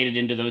bifurcated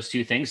into those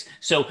two things.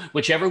 So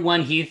whichever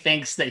one he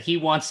thinks that he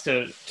wants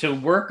to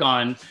work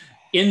on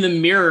in the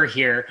mirror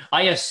here,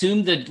 I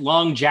assume the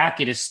long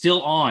jacket is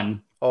still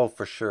on. Oh,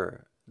 for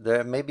sure.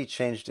 There may be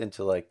changed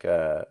into like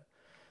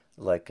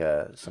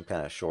some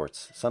kind of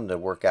shorts, something to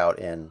work out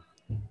in,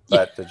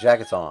 but the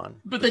jacket's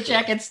on. But the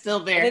jacket's still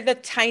there. Are they the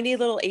tiny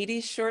little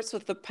 80s shorts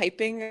with the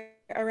piping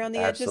around the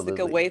edges that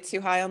go way too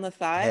high on the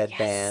thigh?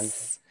 Headband.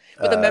 Yes.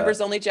 But the members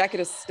only jacket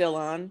is still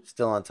on.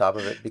 Still on top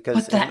of it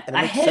because a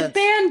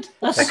headband,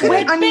 sense. A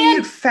sweatband.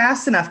 Unmute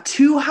fast enough.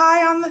 Too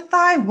high on the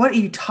thigh? What are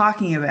you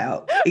talking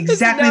about?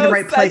 Exactly the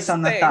right place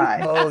on the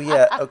thigh. Oh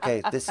yeah.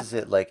 Okay. This is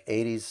it. Like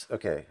 80s.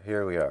 Okay.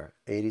 Here we are.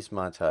 80s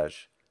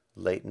montage.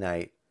 Late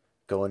night.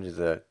 Go into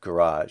the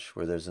garage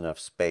where there's enough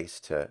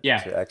space to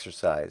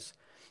exercise.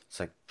 It's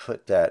like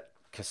put that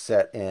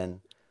cassette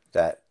in,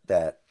 that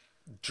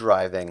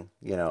driving,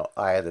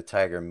 Eye of the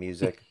Tiger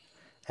music,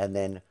 and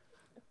then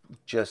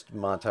just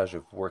montage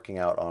of working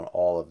out on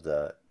all of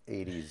the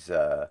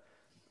 80s,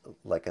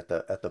 like at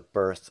the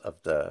birth of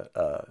the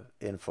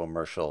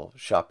infomercial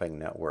shopping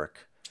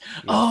network.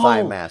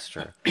 Thigh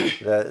Master,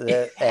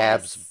 the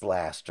abs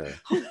blaster.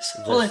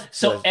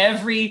 So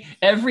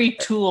every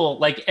tool,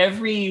 like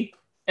every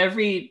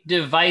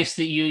device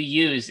that you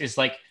use is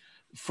like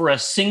for a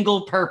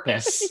single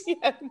purpose.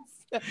 Yes.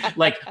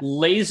 Like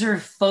laser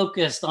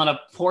focused on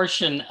a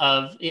portion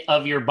of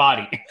your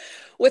body.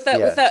 With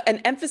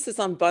an emphasis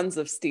on buns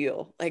of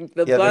steel, like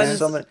the buns.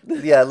 So many,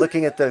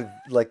 looking at the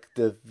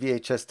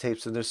VHS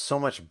tapes, and there's so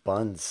much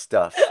bun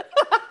stuff.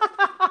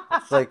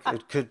 It's like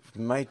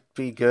might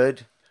be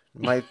good,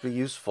 might be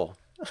useful.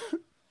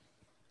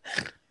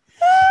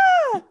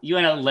 You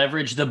want to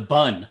leverage the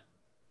bun.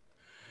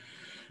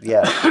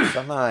 Yeah,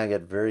 somehow I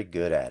get very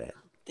good at it.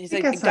 He's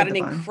like got an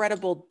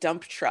incredible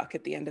dump truck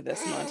at the end of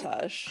this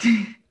montage.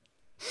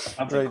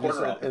 Right,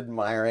 just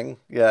admiring,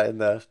 in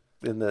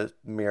the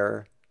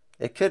mirror.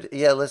 It could,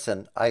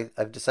 listen,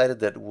 I've decided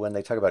that when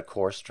they talk about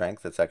core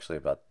strength, it's actually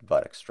about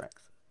buttock strength.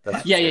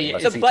 That's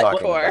the butt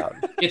core. About.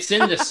 It's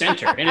in the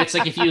center. And it's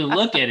like, if you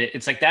look at it,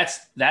 it's like,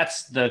 that's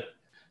the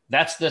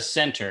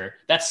center.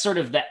 That's sort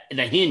of the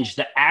hinge,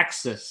 the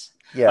axis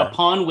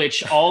upon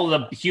which all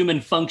the human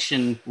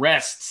function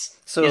rests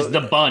is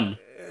the bun.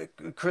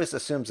 Chris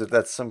assumes that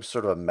that's some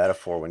sort of a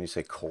metaphor when you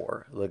say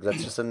core. Like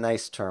that's just a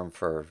nice term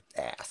for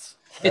ass.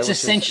 It's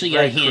essentially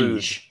a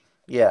hinge.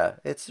 Crude. Yeah,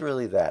 it's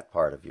really that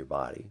part of your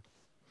body.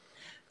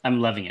 I'm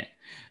loving it.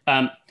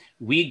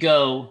 We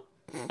go.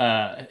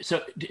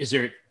 So, is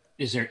there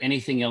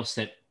anything else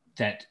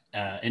that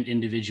an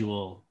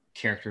individual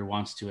character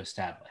wants to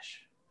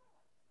establish?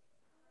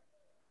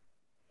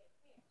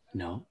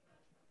 No.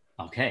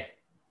 Okay.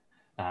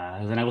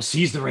 Then I will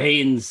seize the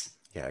reins.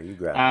 Yeah, you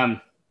grab.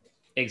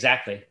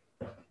 Exactly.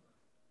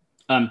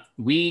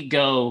 We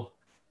go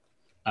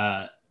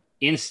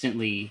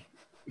instantly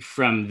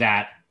from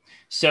that.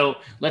 So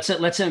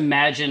let's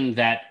imagine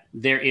that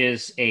there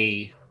is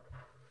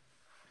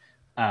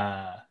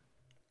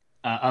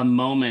a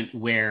moment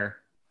where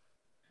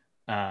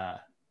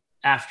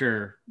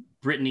after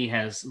Brittany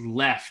has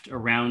left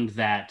around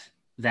that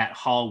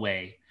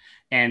hallway,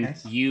 and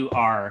Yes. you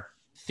are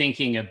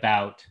thinking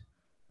about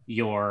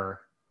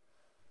your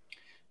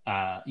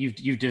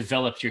you've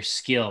developed your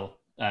skill,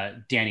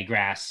 Danny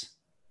Grass,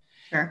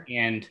 Sure.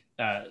 and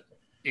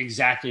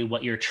exactly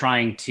what you're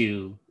trying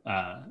to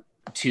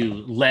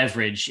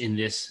leverage in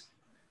this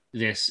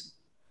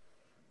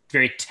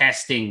very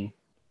testing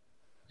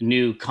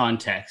new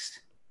context.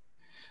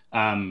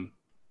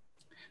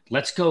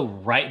 Let's go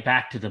right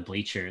back to the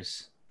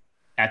bleachers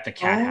at the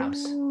cat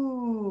house.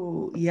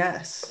 Oh,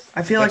 yes.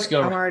 I feel Let's like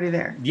go. I'm already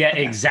there. Yeah,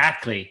 Okay.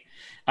 exactly.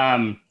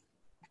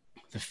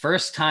 The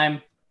first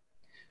time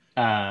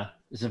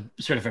is a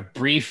sort of a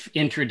brief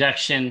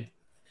introduction.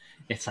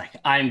 It's like,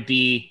 I'm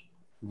B,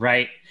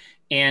 right?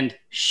 And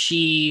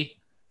she,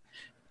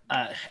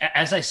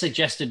 as I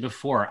suggested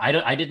before,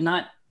 I did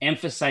not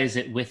emphasize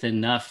it with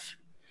enough.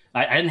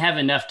 I didn't have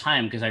enough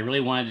time because I really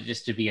wanted it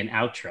just to be an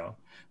outro.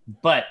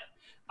 But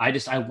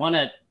I want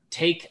to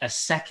take a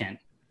second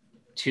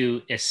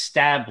to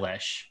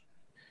establish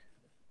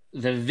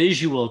the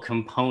visual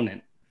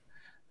component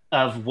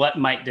of what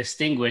might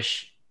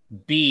distinguish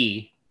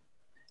B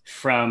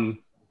from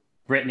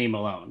Brittany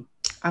Malone.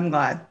 I'm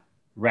glad.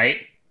 Right?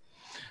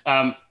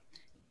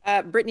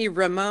 Brittany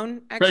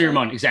Ramone, actually. Brittany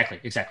Ramone,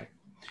 exactly.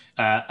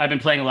 I've been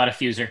playing a lot of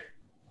Fuser,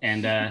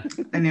 and I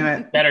knew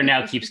it. Better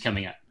Now keeps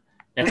coming up.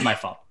 That's my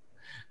fault.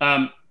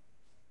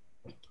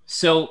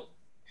 So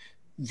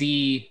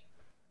the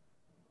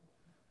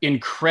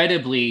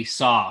incredibly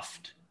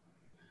soft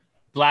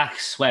black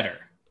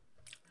sweater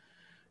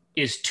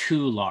is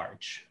too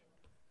large.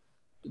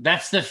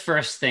 That's the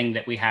first thing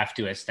that we have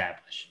to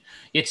establish.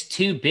 It's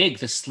too big.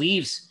 The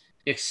sleeves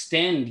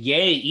extend,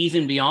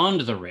 even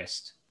beyond the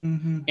wrist.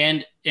 Mm-hmm.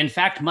 And in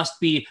fact, must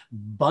be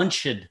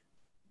bunched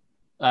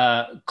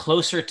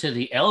closer to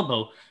the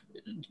elbow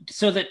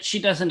so that she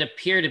doesn't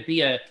appear to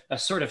be a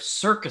sort of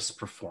circus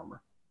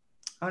performer.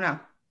 Oh, no.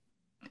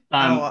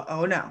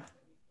 Oh, no.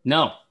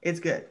 No. It's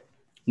good.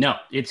 No,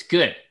 it's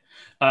good.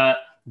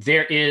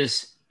 There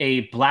is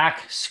a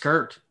black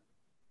skirt.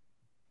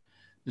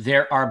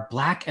 There are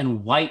black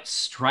and white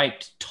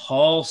striped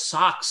tall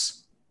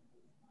socks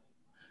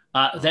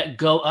that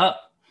go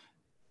up.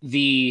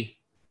 The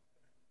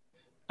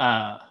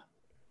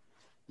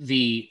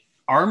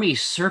army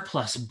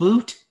surplus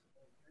boot,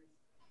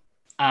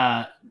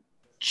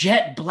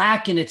 jet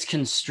black in its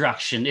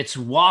construction. It's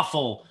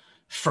waffle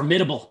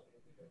formidable.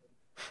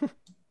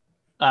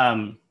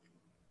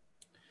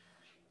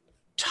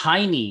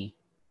 Tiny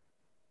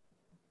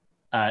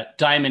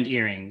diamond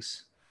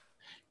earrings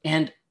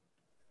and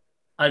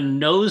a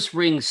nose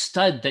ring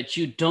stud that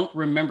you don't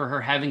remember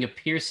her having a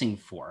piercing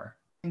for.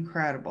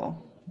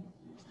 Incredible.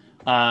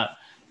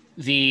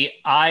 The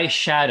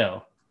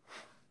eyeshadow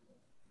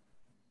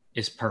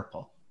is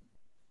purple.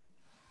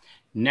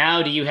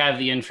 Now do you have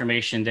the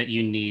information that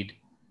you need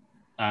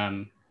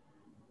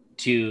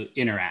to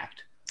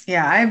interact?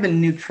 Yeah, I've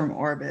been nuked from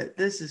orbit.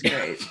 This is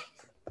great.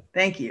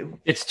 Thank you.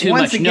 It's too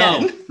Once much.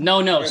 again.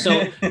 No.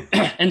 So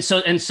and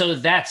so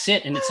that's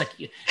it. And it's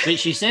like, but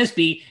she says,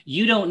 B,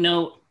 you don't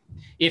know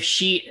if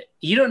she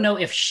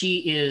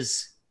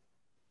is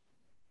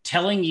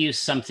telling you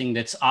something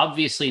that's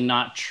obviously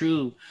not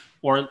true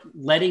or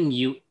letting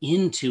you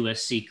into a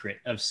secret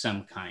of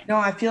some kind. No,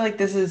 I feel like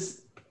this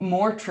is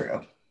more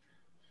true.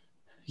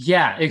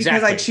 Yeah, exactly.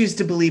 Because I choose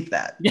to believe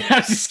that. Yeah, I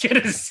was just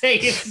gonna say,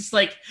 it's just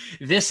like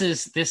this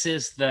is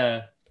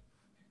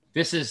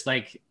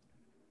like,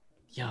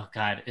 oh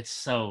God, it's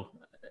so.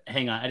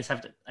 Hang on, I just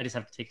have to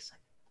take a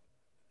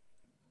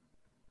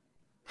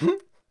second.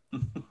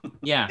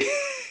 Yeah,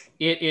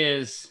 it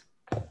is.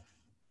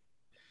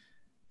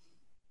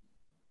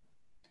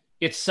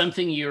 It's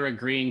something you're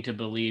agreeing to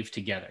believe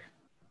together.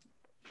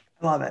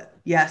 Love it.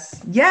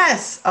 Yes.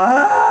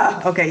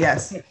 Okay.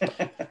 Yes.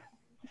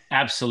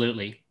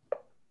 Absolutely.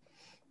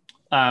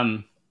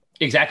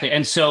 Exactly.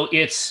 And so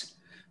it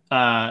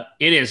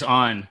is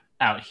on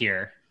out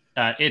here.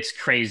 It's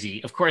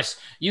crazy. Of course,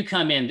 you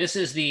come in. This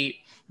is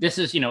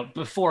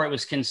before it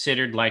was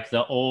considered like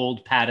the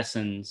old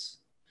Patterson's,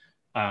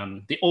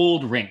 the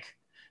old rink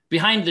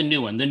behind the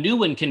new one. The new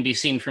one can be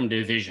seen from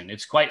Division.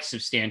 It's quite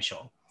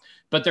substantial,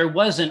 but there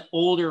was an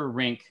older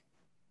rink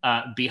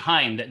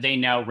behind that they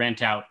now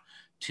rent out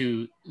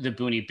to the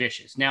Booney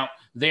Bitches. Now,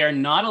 they are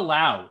not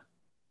allowed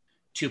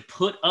to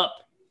put up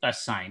a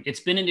sign. It's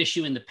been an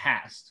issue in the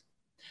past.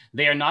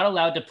 They are not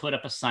allowed to put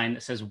up a sign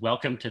that says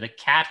 "Welcome to the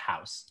Cat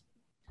House."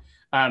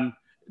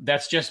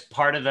 That's just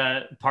part of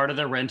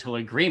the rental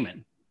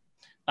agreement.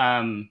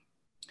 The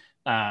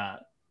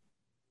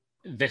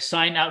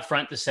sign out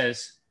front that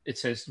says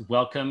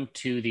 "Welcome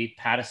to the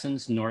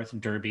Patterson's North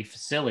Derby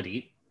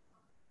facility."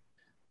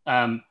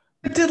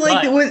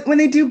 When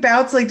they do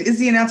bouts, like, is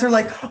the announcer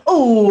like,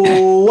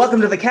 "Oh,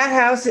 welcome to the cat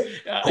house"?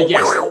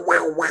 Yes.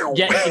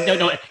 Yeah,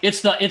 no.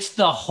 It's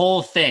the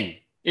whole thing.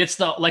 It's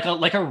like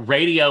a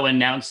radio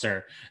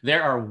announcer.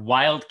 There are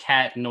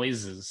wildcat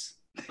noises,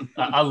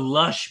 a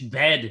lush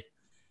bed,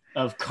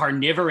 of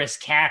carnivorous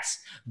cats,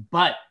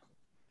 but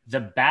the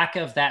back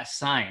of that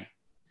sign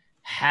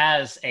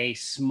has a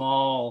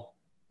small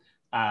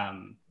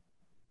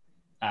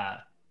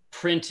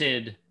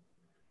printed,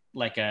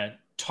 like a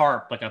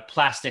tarp, like a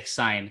plastic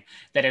sign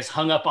that is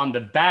hung up on the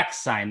back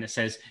sign that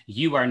says,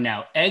 "You are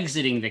now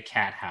exiting the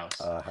cat house."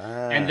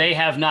 And they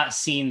have not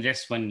seen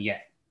this one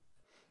yet.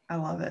 I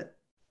love it.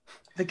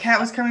 The cat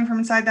was coming from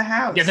inside the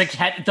house. Yeah, the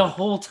cat the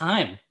whole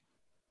time.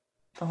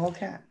 The whole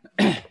cat.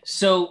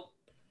 So,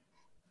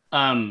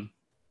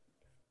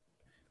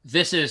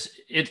 this is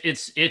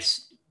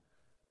it's.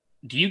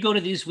 Do you go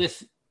to these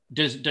with?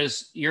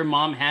 Does your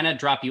mom Hannah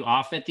drop you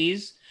off at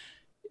these?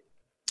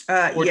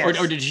 Yes.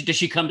 Or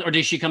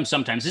does she come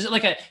sometimes? Is it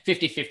like a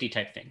 50-50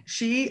 type thing?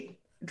 She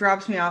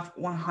drops me off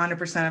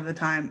 100% of the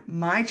time.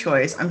 My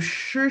choice. I'm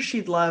sure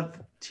she'd love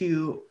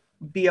to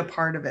be a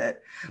part of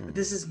it. But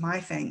this is my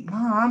thing.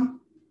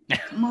 Mom,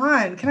 come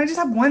on. Can I just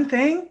have one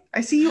thing?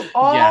 I see you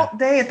all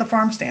day at the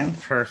farm stand.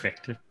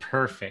 Perfect.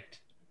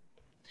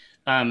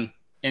 And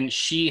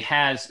she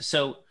has,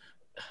 so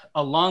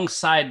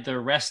alongside the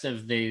rest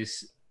of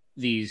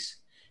these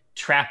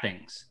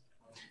trappings,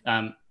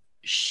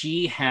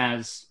 she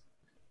has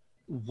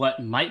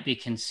what might be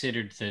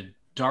considered the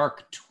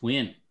dark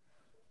twin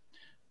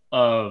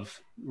of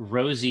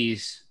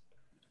Rosie's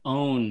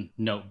own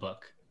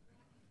notebook,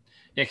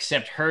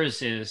 except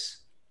hers is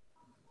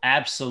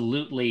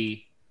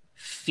absolutely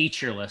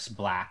featureless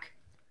black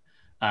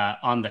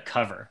on the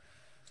cover,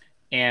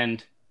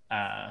 and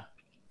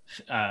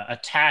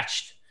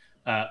attached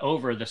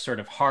over the sort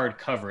of hard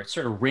cover, it's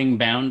sort of ring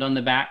bound on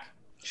the back.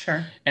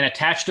 Sure. And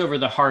attached over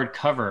the hard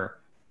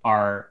cover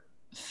are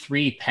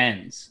 3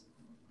 pens.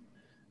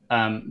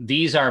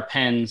 These are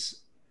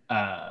pens.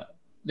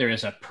 There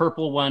is a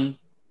purple one,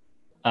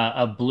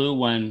 a blue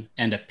one,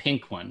 and a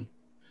pink one.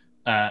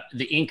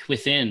 The ink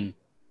within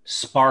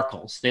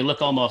sparkles. They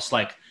look almost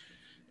like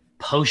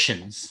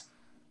potions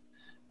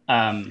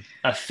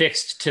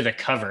affixed to the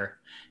cover.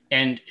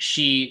 And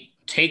she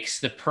takes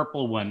the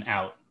purple one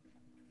out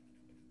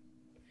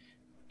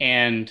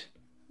and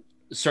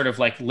sort of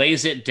like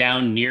lays it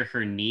down near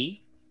her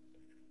knee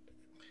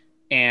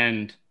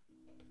and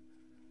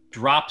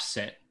drops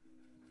it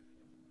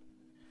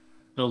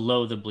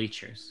below the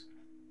bleachers.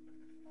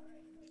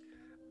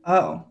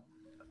 Oh,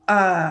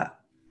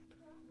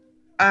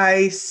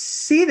 I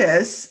see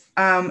this,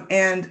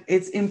 and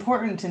it's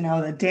important to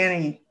know that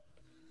Danny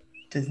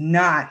does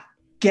not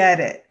get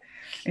it.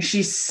 And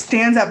she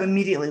stands up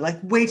immediately, like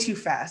way too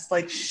fast,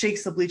 like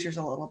shakes the bleachers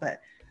a little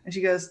bit. And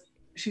she goes,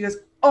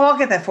 "Oh, I'll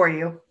get that for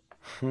you."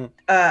 And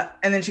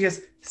then she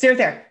goes, "Stay right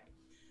there.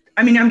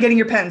 I mean, I'm getting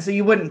your pen, so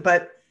you wouldn't,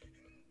 but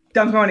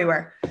don't go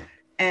anywhere."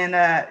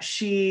 And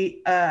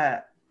she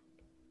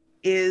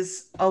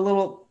is a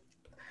little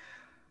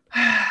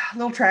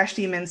trash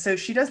demon. So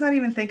she does not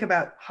even think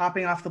about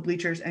hopping off the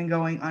bleachers and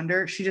going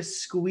under. She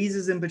just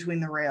squeezes in between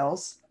the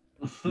rails.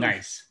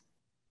 Nice.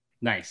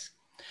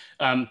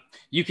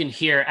 You can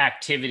hear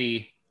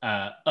activity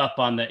up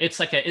on the. It's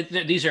like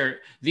these are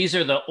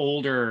the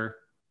older.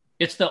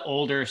 It's the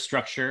older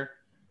structure.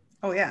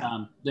 Oh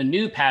yeah. The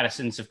new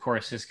Patterson's, of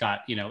course, has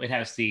got, it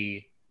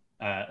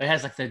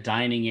has like the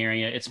dining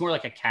area. It's more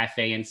like a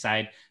cafe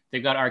inside.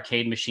 They've got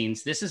arcade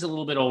machines. This is a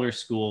little bit older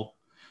school.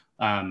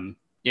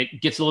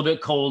 It gets a little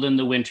bit cold in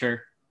the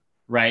winter,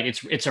 right?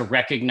 It's a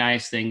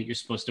recognized thing that you're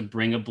supposed to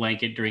bring a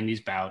blanket during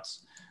these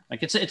bouts.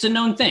 Like it's a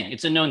known thing.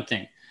 It's a known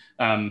thing.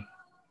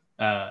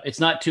 It's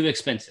not too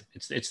expensive.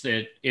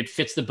 It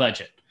fits the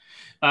budget.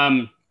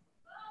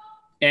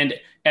 And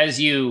as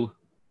you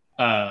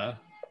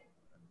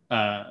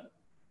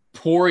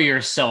pour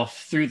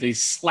yourself through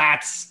these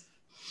slats,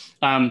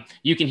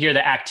 you can hear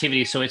the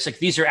activity. So it's like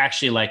these are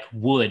actually like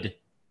wood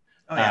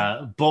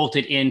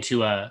bolted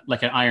into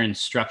like an iron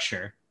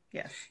structure.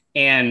 Yes.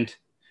 And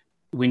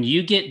when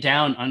you get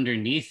down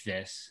underneath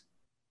this,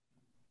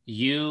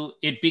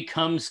 it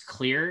becomes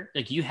clear.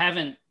 Like you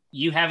haven't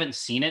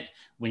seen it.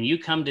 When you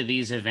come to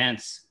these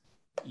events,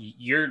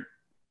 you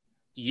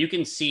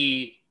can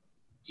see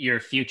your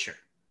future.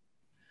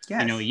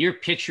 Yes. You're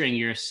picturing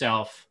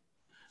yourself.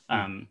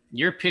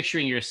 You're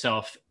picturing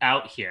yourself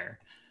out here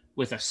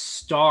with a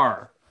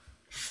star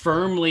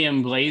firmly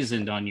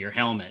emblazoned on your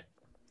helmet.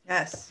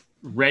 Yes.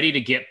 Ready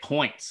to get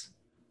points.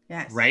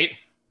 Yes. Right?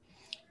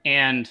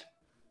 And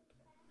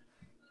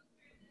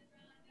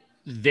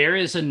there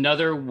is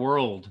another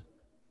world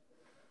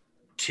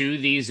to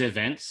these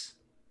events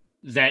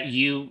that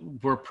you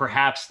were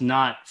perhaps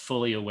not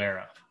fully aware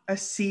of. A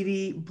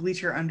seedy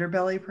bleacher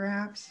underbelly,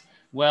 perhaps?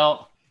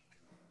 Well,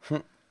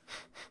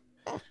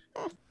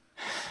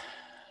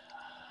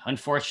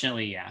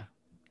 unfortunately, yeah.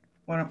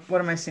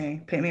 What am I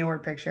seeing? Paint me a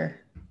word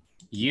picture.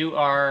 You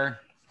are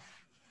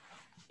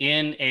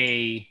in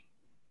a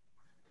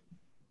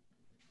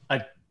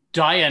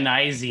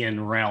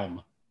Dionysian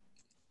realm.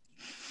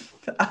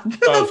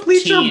 The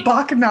bleacher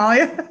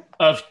bacchanalia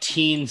of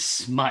teen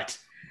smut.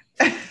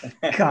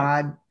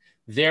 God.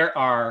 There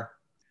are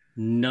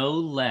no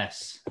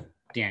less,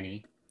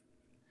 Danny,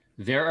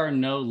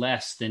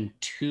 than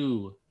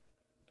 2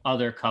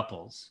 other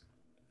couples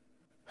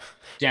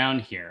down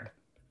here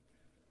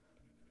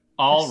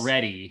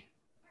already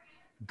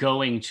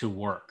going to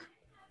work.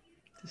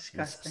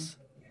 Disgusting.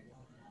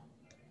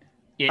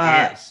 It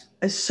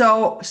is.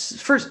 So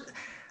first,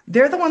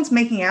 they're the ones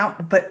making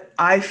out, but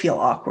I feel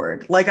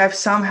awkward. Like I've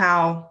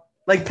somehow,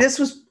 like this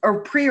was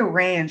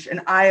prearranged, and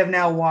I have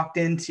now walked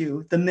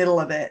into the middle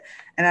of it,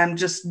 and I'm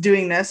just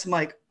doing this. I'm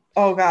like,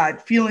 oh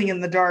God, feeling in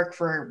the dark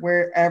for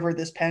wherever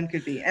this pen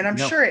could be. And I'm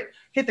sure it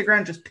hit the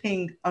ground, just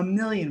pinged a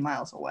million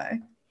miles away.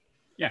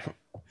 Yeah.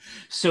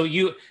 So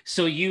you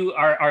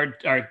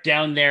are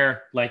down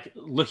there, like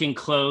looking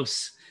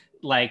close,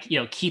 like, you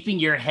know, keeping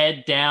your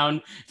head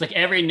down. It's like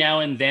every now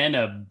and then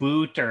a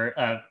boot or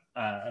a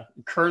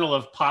kernel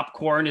of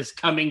popcorn is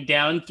coming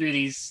down through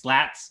these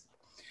slats.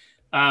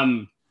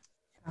 And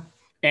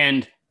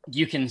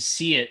you can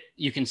see it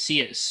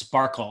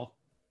sparkle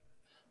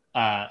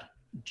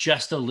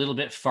just a little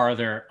bit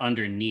farther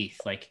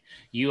underneath. Like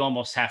you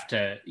almost have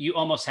to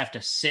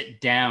sit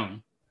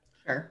down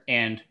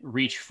and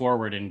reach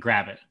forward and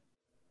grab it.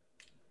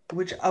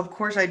 Which of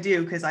course I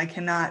do, because I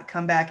cannot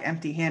come back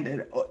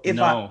empty-handed.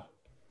 I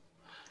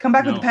come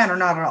back with the pen or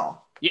not at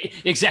all. Yeah,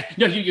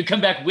 exactly. No, you come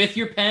back with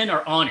your pen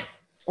or on it.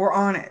 Or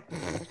on it.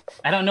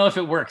 I don't know if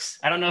it works.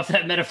 I don't know if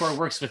that metaphor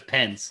works with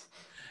pens.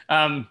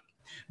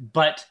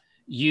 But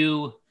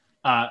you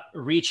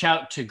reach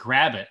out to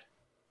grab it,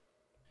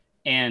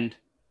 and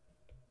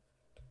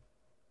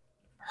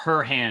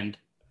her hand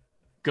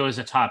goes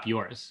atop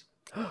yours.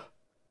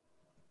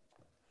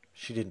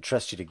 She didn't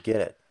trust you to get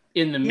it.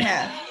 In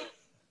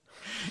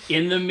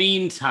the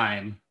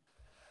meantime,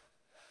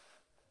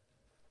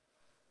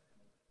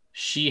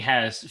 she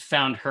has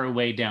found her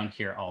way down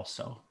here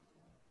also.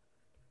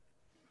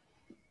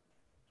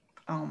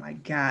 Oh my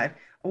God.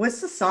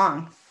 What's the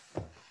song?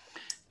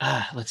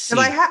 Let's see.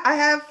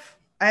 I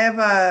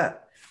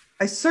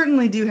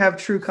certainly do have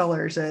True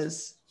Colors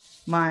as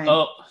mine.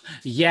 Oh,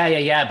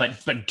 yeah.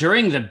 But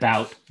during the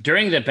bout,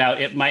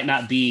 it might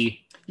not be.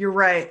 You're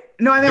right.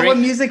 No, I mean, what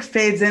music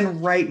fades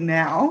in right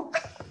now?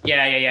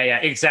 Yeah.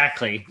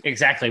 Exactly.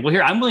 Well,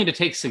 here, I'm willing to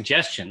take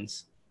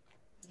suggestions.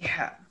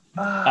 Yeah.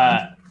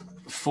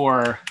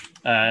 For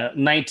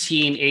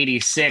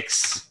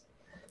 1986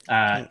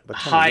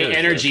 high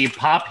energy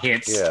pop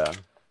hits.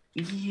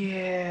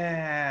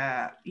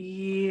 Yeah.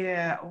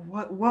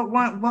 What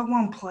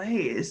one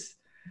plays?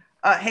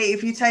 Hey,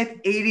 if you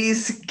type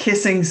 80s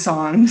kissing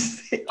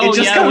songs, it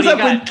just comes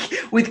up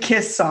with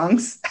kiss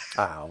songs.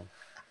 Ow.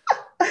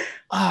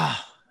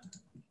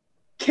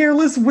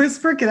 Careless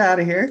Whisper, get out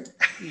of here.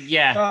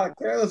 Yeah.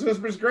 Careless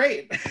Whisper's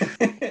great.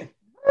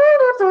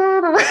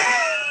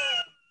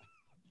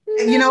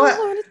 You know what?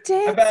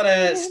 How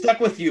about Stuck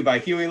With You by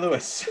Huey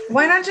Lewis?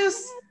 Why not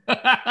just...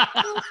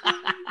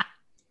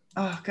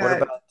 Oh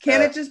God!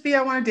 Can it just be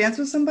 "I Want to Dance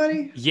with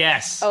Somebody"?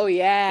 Yes. Oh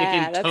yeah.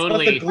 It can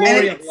totally. The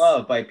Glory of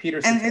Love by Peter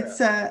And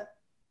Cetera.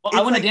 Well,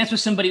 I Want to Dance with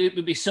Somebody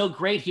would be so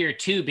great here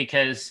too,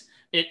 because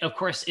it, of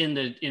course, in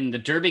the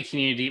Derby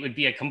community, it would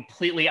be a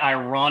completely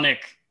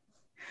ironic.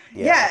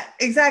 Yeah,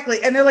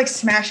 exactly. And they're like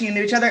smashing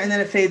into each other, and then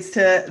it fades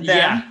to them.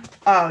 Yeah.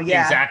 Oh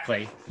yeah.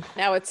 Exactly.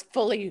 Now it's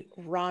fully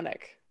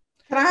Ronic.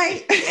 Can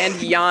I? And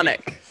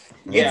Yannick.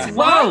 Yeah. It's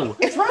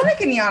Ronic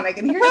and Yannick,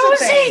 and here's the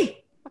thing.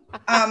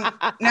 Now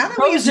that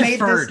we've made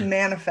this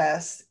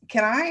manifest,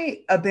 can I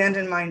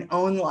abandon my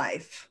own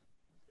life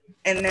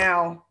and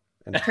now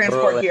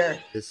transport here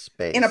this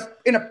space in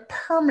a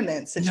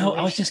permanent situation? No,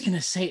 I was just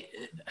gonna say,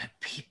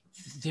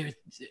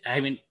 I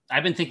mean,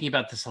 I've been thinking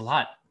about this a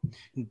lot.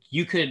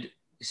 You could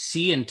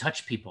see and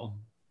touch people.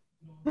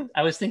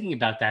 I was thinking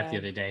about that the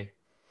other day.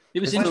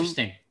 It was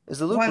interesting. Is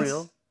the loop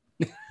real?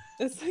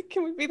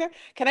 Can we be there?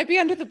 Can I be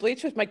under the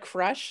bleach with my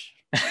crush?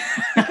 Can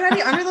I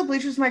be under the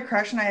bleachers with my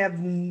crush and I have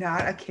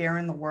not a care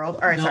in the world?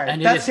 All right, sorry.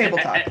 That's table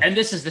talk. And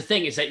this is the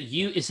thing: is that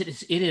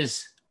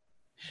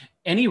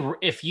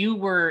if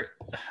you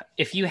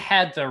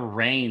had the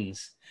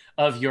reins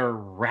of your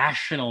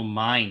rational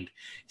mind,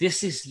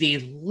 this is the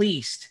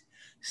least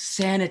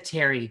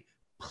sanitary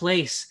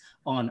place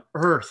on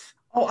earth.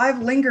 Oh,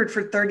 I've lingered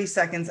for 30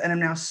 seconds and I'm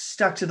now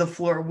stuck to the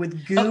floor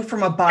with goo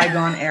from a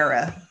bygone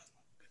era.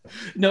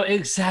 No,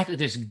 exactly.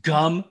 There's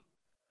gum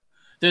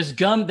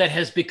that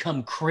has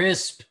become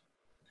crisp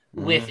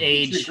with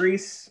age. The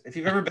grease. If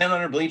you've ever been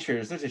under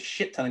bleachers, there's a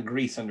shit ton of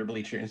grease under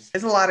bleachers.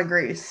 There's a lot of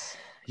grease.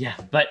 Yeah,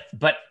 but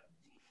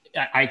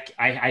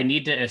I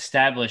need to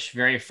establish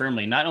very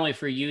firmly, not only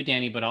for you,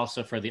 Danny, but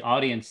also for the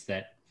audience,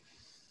 that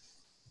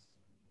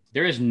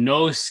there is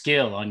no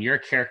skill on your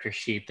character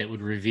sheet that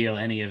would reveal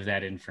any of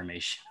that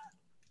information.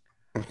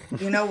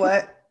 You know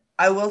what?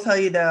 I will tell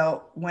you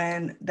though,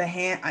 when the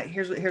hand,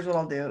 here's what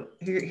I'll do.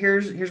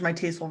 Here's my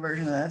tasteful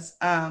version of this.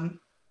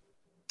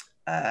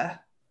 Her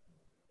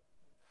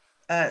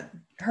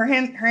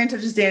hand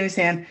touches Danny's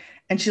hand,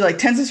 and she like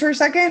tenses for a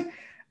second,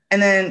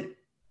 and then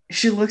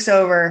she looks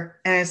over,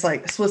 and it's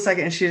like a split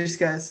second, and she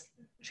goes,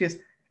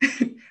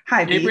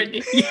 "Hi, Hey, B."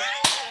 Brittany.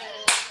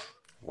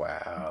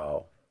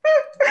 Wow.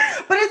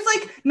 But it's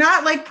like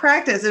not like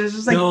practice. It was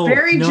just like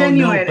very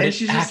genuine, and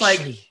she's just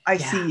like, "I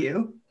see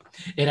you."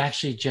 It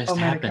actually just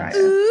happened. Mordecai.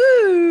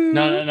 Ooh.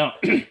 No.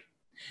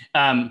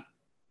 And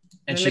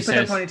And she they put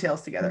their says,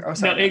 ponytails together. Oh, no,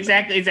 sorry.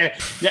 exactly.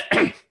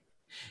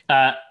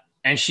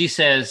 And she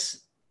says,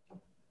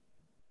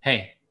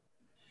 hey,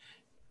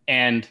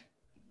 and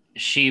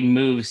she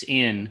moves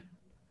in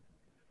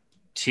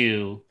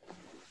to,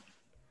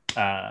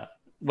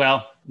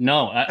 well,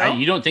 no, No?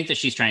 you don't think that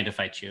she's trying to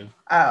fight you.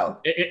 Oh.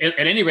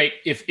 At any rate,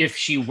 if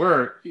she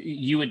were,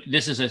 you would.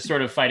 This is a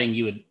sort of fighting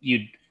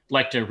you'd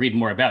like to read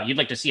more about. You'd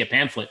like to see a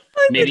pamphlet,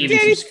 maybe even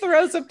Danny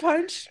throws a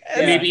punch. as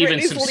maybe even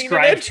Brittany's leaning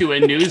subscribe in. to a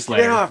Get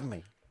newsletter. off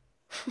me.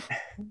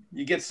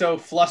 You get so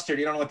flustered,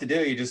 you don't know what to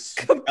do. You just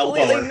elbow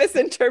Completely her.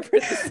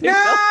 misinterpret the signal.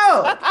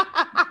 No.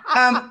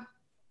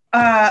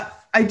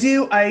 I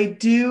do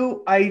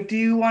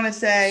want to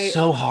say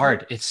So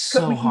hard. It's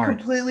so we can hard.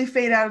 completely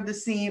fade out of the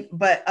scene,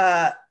 but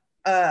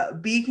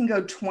B can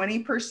go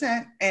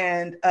 20%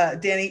 and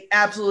Danny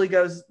absolutely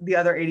goes the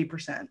other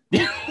 80%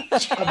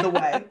 of the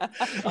way.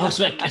 Oh,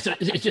 so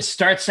it just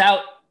starts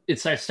out. It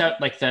starts out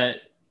like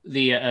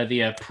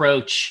the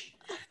approach,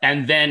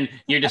 and then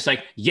you're just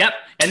like, yep,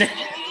 and then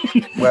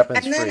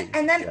Weapons And free.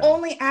 then Yeah.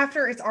 only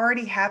after it's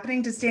already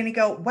happening does Danny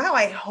go, wow,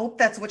 I hope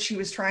that's what she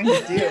was trying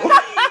to do.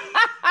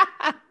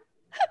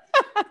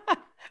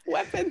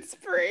 Weapons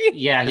free.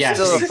 yeah. There's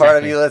still a part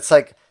of you that's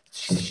like,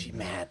 she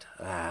mad.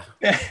 I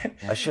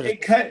should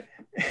It have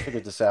cut.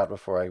 figured this out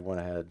before I went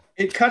ahead.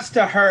 It cuts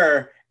to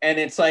her, and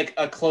it's like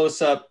a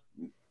close-up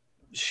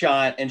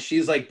shot, and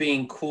she's like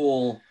being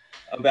cool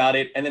about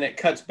it, and then it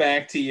cuts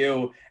back to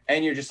you,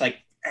 and you're just like,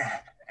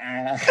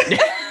 cuts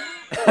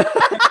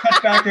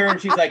back to her,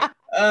 and she's like,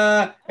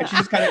 and she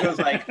just kind of goes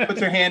like, puts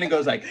her hand and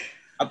goes like,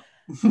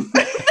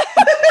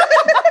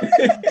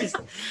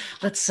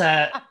 Let's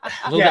a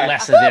little bit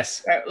less of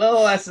this. a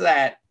little less of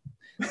that.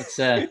 Let's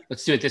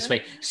do it this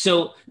way.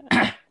 So,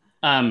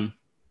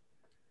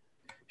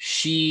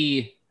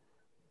 she,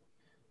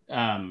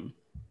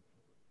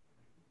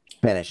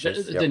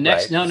 Finishes. the Yep,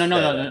 next,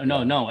 right.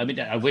 no. I mean,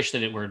 I wish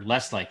that it were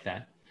less like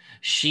that.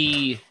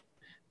 She,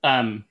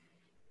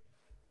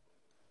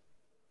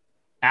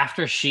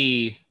 after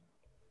she,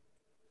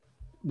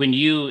 when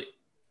you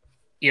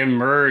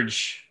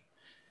emerge,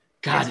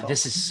 God,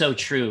 this is so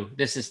true.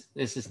 This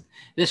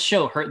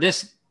show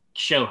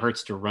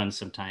hurts to run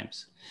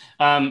sometimes.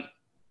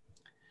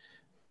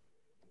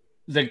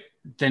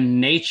 The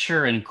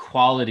nature and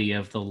quality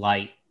of the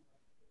light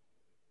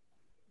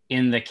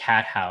in the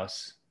cat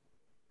house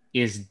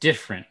is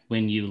different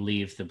when you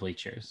leave the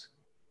bleachers.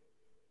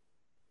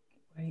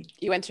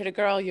 You entered a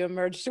girl, you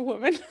emerged a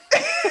woman.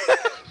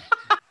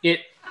 It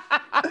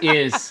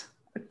is.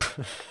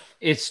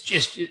 It's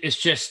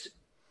just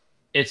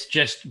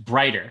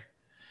brighter.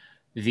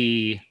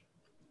 The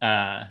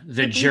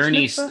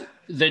journey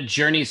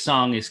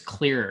song is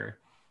clearer.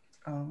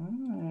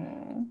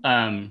 Oh.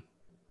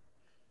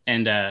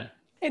 And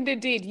And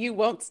indeed, you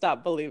won't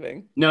stop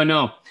believing. no.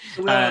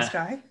 The Wheel of the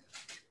Sky?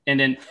 And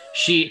then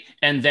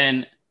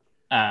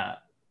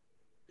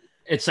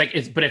it's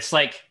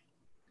like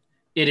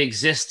it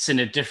exists in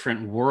a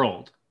different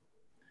world.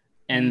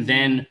 And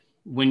then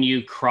when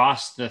you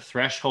cross the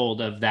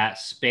threshold of that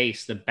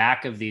space, the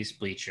back of these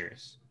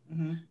bleachers,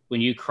 when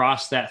you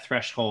cross that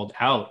threshold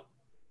out,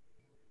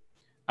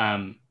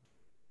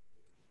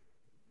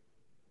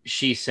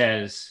 she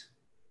says,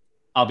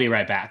 I'll be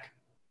right back.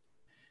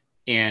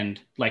 And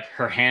like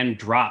her hand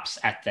drops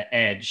at the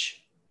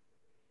edge,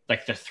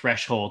 like the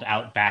threshold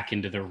out back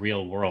into the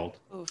real world.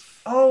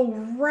 Oof. Oh,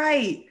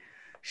 right.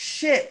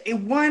 Shit.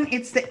 One,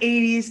 it's the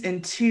 80s,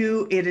 and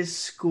two, it is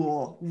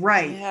school.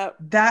 Right. Yep.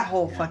 That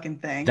whole fucking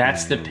thing.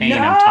 That's the pain No!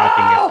 I'm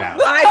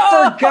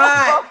talking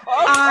about.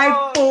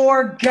 I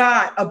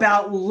forgot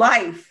about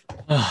life.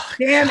 Ugh,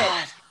 Damn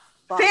it.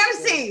 Fuck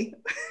Fantasy.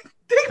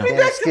 Take me Can't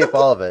back to escape the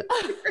all of it.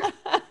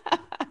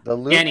 The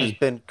loop Danny. has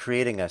been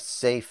creating a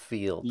safe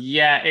field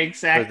yeah, for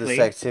exactly. this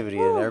activity,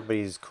 and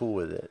everybody's cool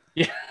with it.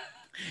 Yeah.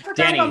 I forgot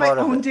Danny. about my Part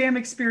of own it. damn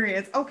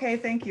experience. Okay,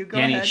 thank you. Go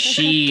Danny, ahead.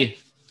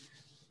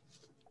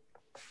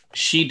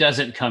 she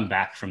doesn't come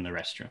back from the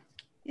restroom.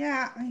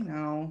 Yeah, I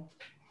know.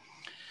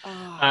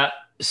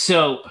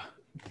 So,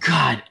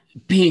 God,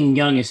 being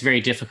young is very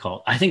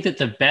difficult. I think that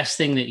the best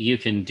thing that you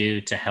can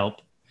do to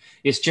help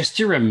is just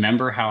to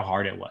remember how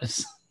hard it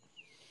was.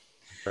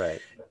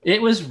 Right. It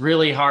was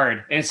really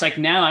hard. And it's like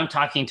now I'm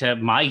talking to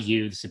my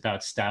youths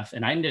about stuff,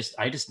 and I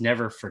just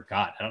never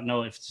forgot. I don't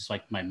know if it's just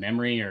like my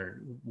memory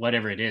or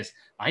whatever it is.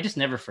 I just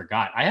never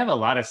forgot. I have a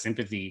lot of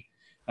sympathy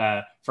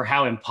for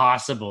how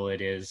impossible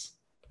it is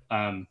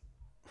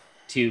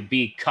to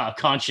be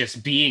conscious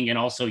being and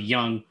also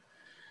young.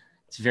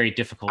 It's very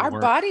difficult Our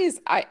work. bodies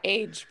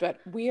age, but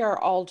we are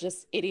all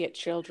just idiot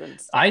children.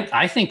 still.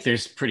 I think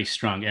there's pretty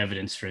strong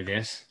evidence for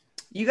this.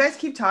 You guys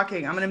keep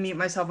talking. I'm going to mute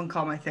myself and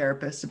call my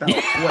therapist about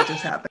what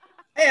just happened.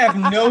 I have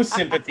no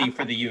sympathy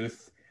for the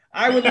youth.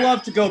 I would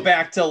love to go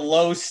back to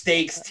low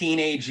stakes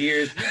teenage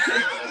years.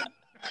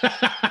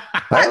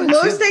 At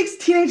low stakes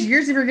teenage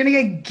years, if you're going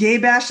to get gay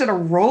bashed at a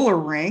roller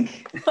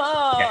rink.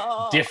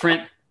 Oh.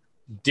 Yeah,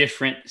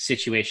 different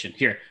situation.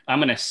 Here, I'm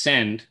going to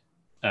send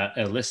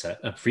Alyssa,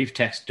 a brief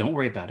text. Don't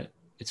worry about it.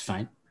 It's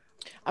fine.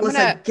 Get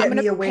I'm me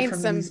gonna away paint from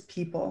some these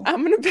people.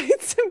 I'm gonna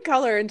paint some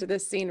color into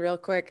this scene real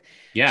quick.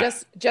 Yeah.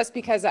 Just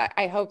because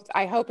I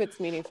hope it's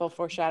meaningful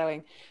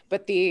foreshadowing.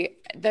 But the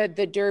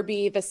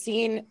derby, the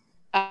scene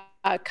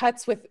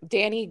cuts with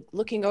Danny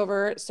looking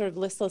over sort of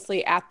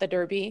listlessly at the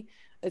derby.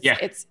 Yeah.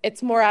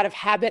 It's more out of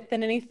habit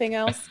than anything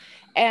else.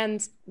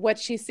 And what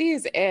she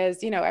sees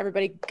is,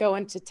 everybody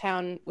going to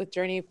town with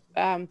Journey.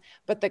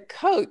 But the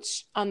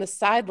coach on the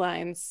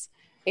sidelines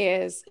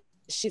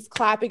she's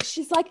clapping.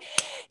 She's like,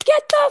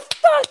 get the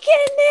fuck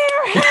in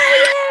there. Hell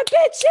yeah,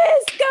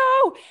 bitches,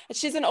 go. And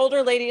she's an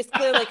older lady. It's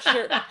clear like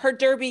her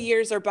derby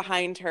years are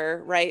behind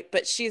her, right?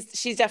 But she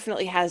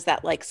definitely has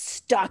that like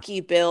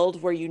stocky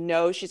build where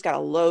she's got a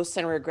low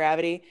center of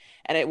gravity,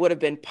 and it would have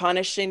been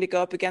punishing to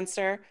go up against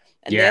her.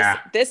 And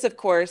this of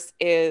course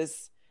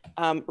is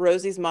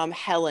Rosie's mom,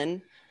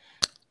 Helen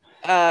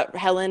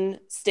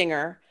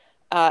Stinger,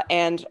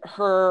 and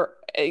her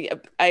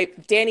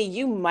Danny,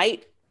 you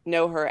might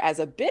know her as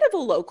a bit of a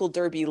local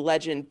derby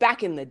legend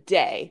back in the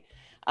day.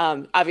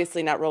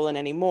 Obviously not rolling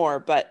anymore,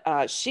 but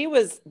she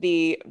was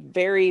the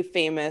very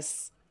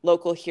famous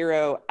local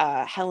hero,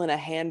 Helena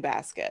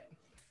Handbasket,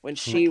 when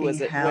she was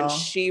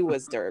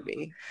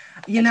derby.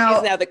 She's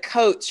now the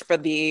coach for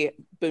the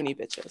Booney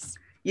Bitches.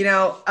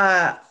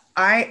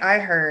 I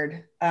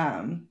heard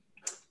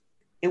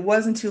it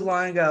wasn't too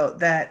long ago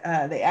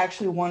that they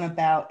actually won a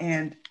bout,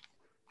 and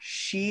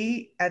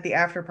she at the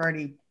after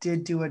party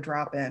did do a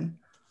drop in.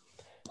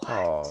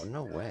 Oh,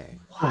 no way.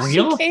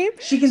 Real?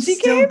 She can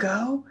still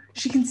go.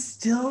 She can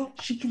still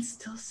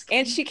skate.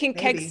 And she can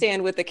keg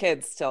stand with the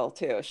kids still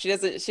too. She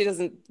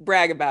doesn't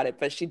brag about it,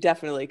 but she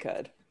definitely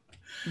could.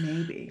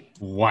 Maybe.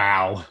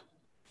 Wow.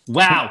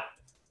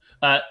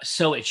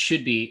 So it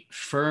should be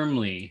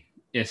firmly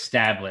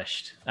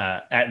established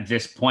at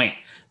this point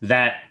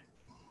that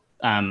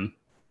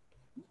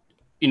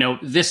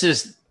this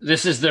is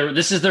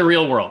the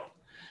real world.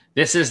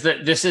 This is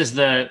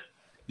the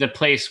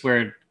place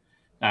where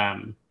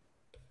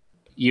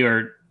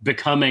you're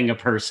becoming a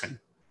person.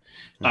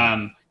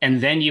 And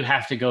then you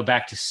have to go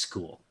back to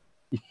school.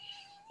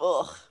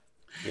 Ugh.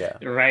 Yeah.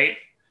 Right?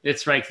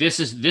 It's like this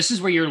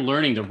is where you're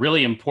learning the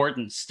really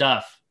important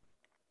stuff.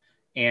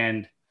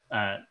 And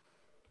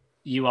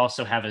you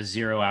also have a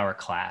 0-hour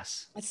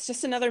class. It's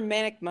just another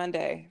manic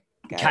Monday.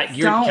 I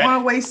don't want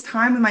to waste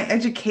time in my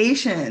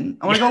education.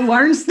 I want to go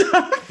learn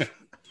stuff.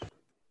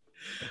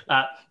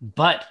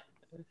 But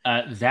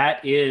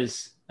that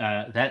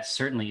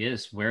certainly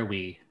is where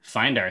we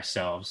find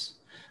ourselves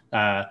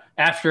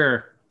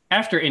after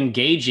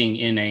engaging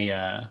in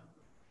a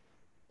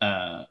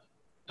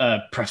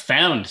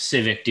profound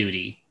civic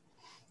duty,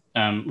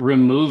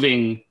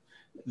 removing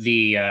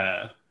the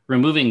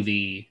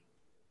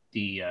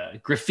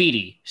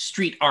graffiti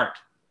street art.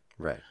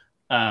 Right.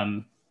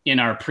 In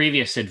our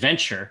previous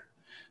adventure,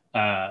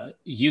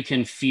 you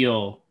can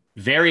feel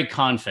very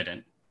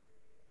confident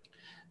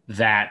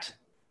that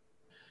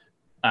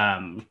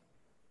the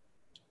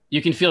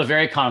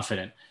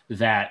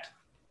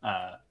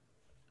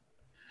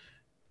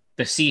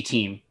C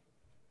team,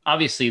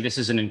 obviously this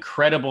is an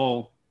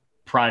incredible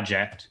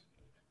project,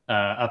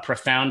 a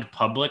profound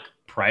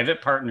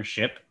public-private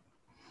partnership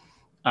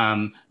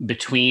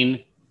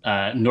between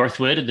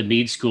Northwood and the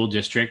Meade School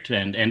District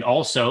and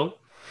also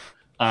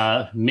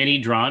Minnie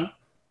Drawn,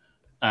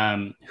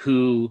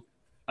 who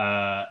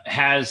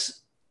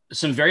has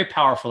some very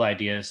powerful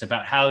ideas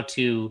about how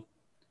to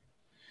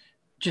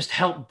just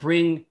help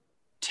bring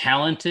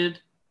talented,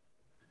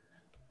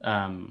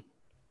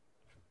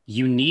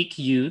 unique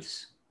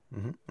youths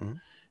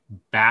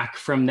back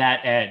from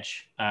that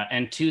edge.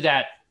 And toward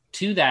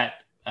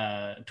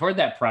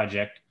that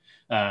project,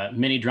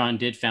 Minnie Drawn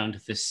did found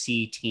the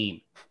C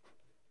team.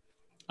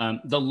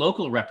 The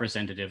local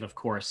representative, of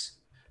course,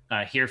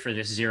 here for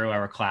this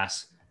 0-hour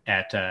class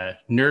at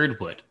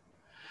Nerdwood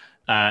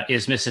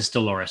is Mrs.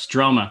 Dolores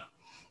Droma,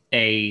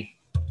 a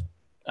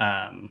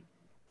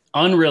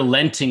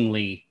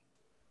unrelentingly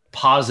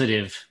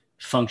positive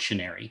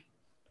functionary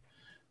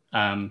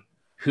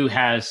who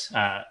has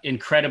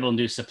incredible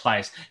new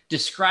supplies.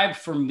 Describe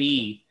for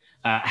me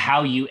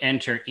how you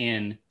enter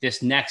in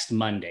this next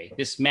Monday,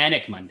 this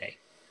manic Monday,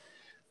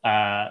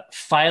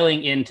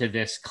 filing into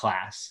this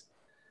class.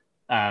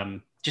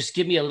 Just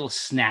give me a little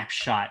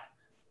snapshot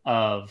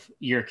of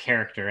your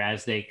character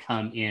as they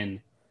come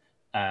in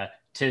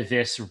to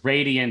this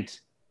radiant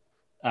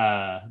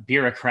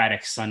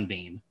bureaucratic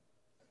sunbeam.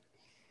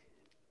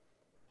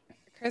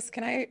 Chris,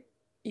 can I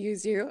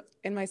use you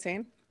in my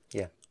scene?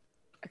 Yeah.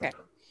 Okay.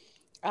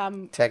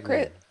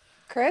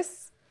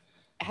 Chris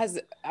has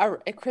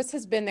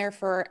been there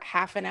for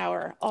half an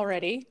hour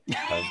already.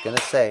 I was gonna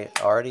say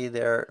already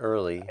there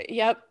early.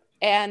 Yep.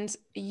 And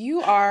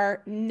you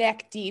are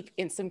neck deep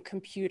in some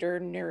computer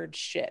nerd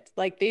shit.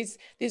 Like these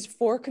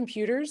 4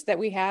 computers that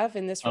we have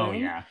in this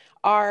room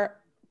are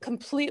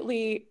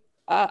completely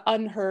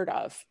unheard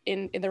of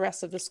in the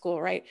rest of the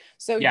school, right?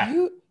 So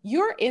Yeah.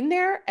 you're in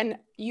there, and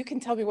you can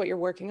tell me what you're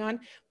working on,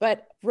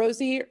 but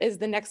Rosie is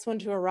the next one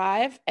to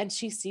arrive, and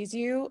she sees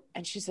you,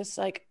 and she's just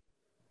like,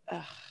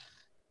 oh,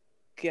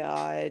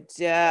 God,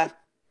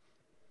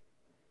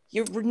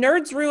 you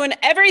nerds ruin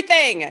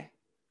everything. Did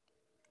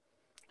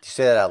you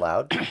say that out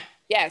loud?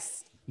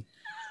 Yes.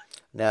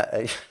 Now,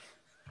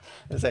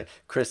 it's like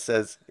Chris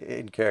says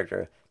in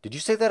character, "Did you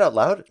say that out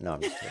loud?" No,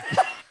 I'm just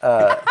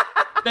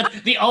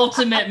kidding. The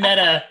ultimate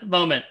meta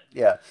moment.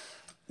 Yeah.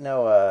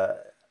 No,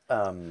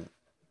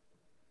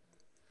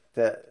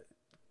 the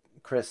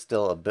Chris,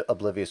 still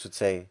oblivious, would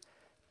say,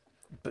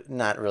 but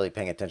not really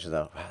paying attention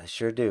though. Wow, they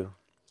sure do.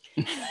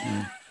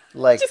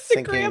 Like Just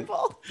thinking,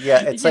 agreeable.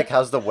 yeah, it's like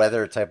how's the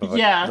weather type of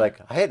Yeah. like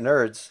I hate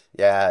nerds.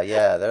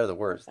 Yeah, they're the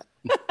worst.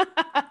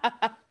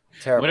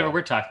 Terrible. Whatever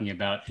we're talking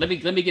about. Let me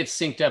get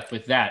synced up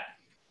with that.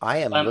 I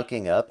am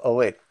looking up. Oh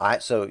wait,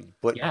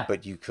 Yeah.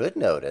 but you could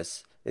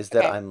notice is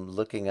that Okay. I'm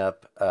looking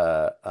up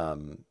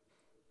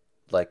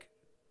like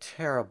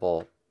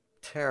terribly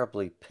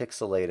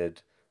pixelated,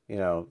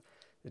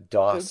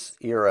 DOS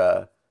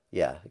era.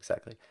 Yeah,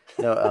 exactly.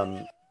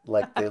 No,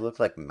 like they look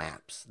like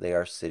maps. They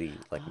are city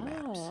like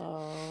maps.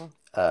 Oh.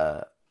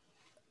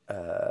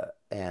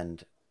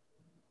 And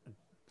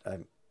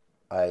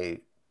I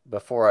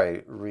before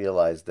I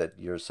realized that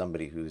you're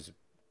somebody who's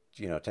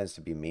tends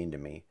to be mean to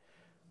me,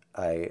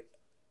 I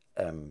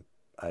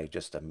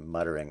just am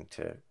muttering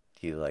to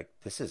you like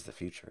this is the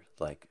future.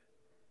 Like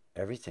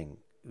everything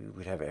we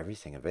would have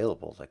everything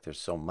available. Like there's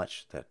so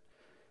much that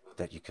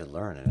you could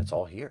learn and it's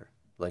all here.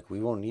 Like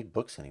we won't need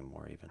books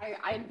anymore even.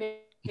 I invade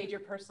your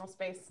personal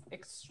space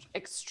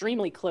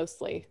extremely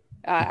closely.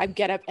 I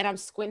get up and I'm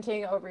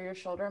squinting over your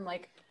shoulder. I'm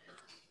like,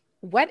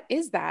 what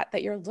is that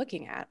you're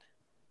looking at?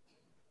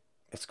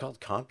 It's called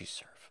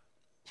CompuServe.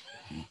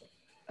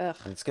 Ugh.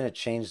 And it's going to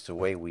change the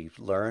way we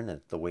learn and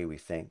the way we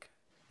think.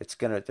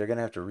 They're going to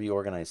have to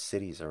reorganize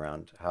cities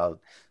around how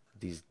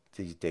these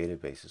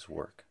databases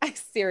work. I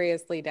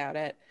seriously doubt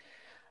it.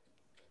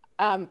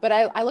 But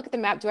I look at the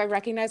map. Do I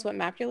recognize what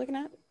map you're looking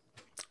at?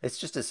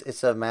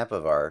 It's a map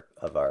of our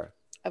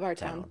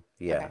town.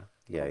 Yeah. Okay.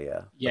 Yeah.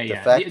 Yeah, But the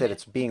yeah. fact that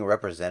it's being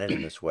represented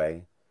in this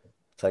way,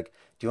 it's like,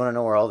 do you want to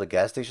know where all the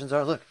gas stations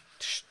are? Look.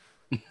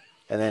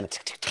 And then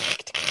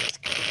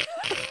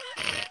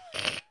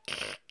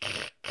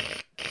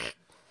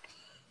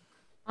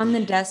on the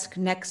desk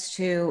next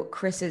to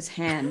Chris's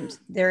hand,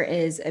 there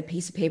is a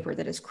piece of paper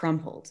that is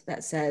crumpled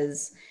that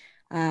says,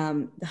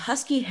 the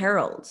Husky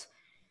Herald.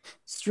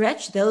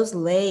 Stretch those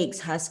legs,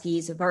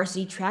 Huskies.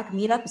 Varsity track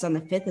meetup is on the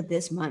 5th of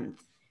this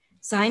month.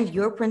 Signed,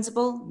 your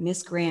principal,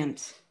 Miss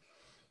Grant.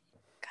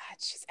 God,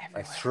 she's I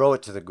everywhere. throw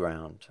it to the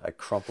ground. I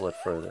crumple it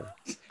further.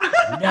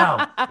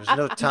 No. There's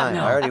no time.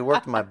 I already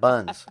worked my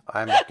buns.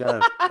 I'm going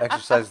to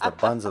exercise the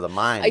buns of the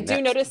mind. I do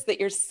next. notice that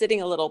you're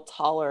sitting a little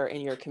taller in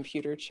your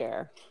computer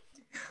chair.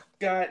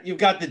 You've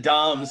got the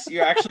DOMs.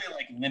 You're actually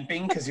like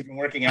limping because you've been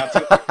working out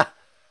too much.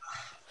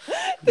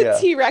 The Yeah.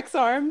 T-Rex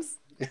arms.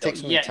 It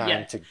takes me Yeah, time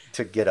yeah.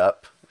 to get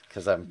up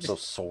because I'm so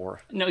sore.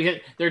 No,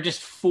 they're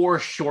just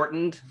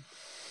foreshortened,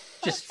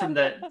 just from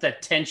the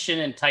tension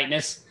and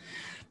tightness.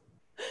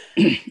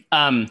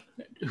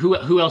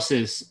 Who else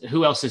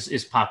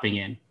is popping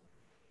in?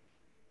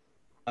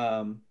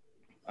 I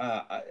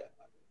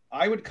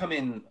would come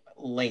in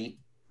late,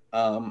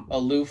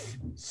 aloof,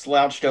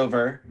 slouched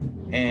over,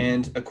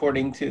 and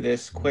according to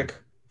this quick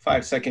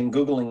 5-second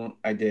Googling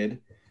I did,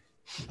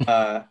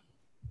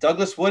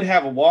 Douglas would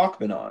have a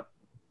Walkman on.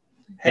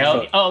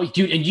 Oh,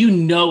 dude, and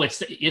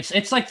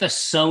it's like the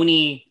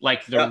Sony,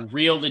 like the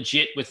real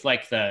legit with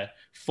like the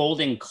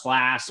folding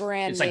clasp.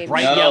 Brand it's like name.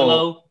 bright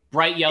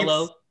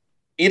yellow.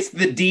 It's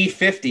the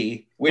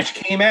D50, which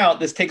came out.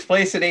 This takes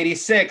place in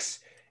 '86.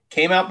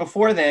 Came out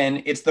before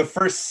then. It's the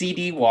first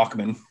CD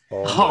Walkman.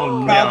 Oh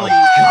no, Probably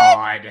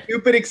God!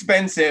 Stupid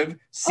expensive.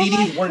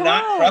 CDs were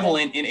not God.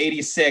 prevalent in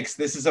 '86.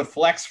 This is a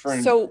flex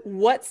for. So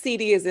what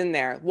CD is in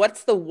there?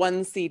 What's the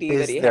one CD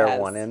Is that he there has?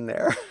 one in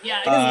there? Yeah,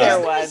 Is there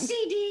one?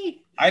 CD.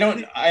 I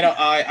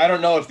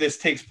don't know if this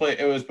takes place.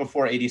 It was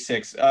before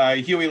 '86.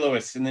 Huey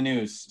Lewis in the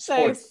news.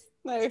 Sports.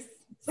 Nice.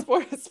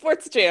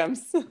 Sports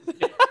jams.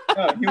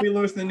 Huey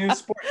Lewis in the news.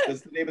 Sports.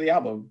 That's the name of the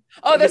album.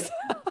 Oh, there's.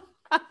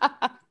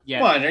 Yeah.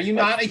 Come on, are you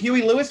not a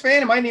Huey Lewis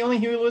fan? Am I the only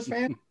Huey Lewis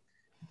fan?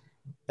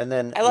 And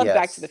then I love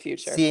Back to the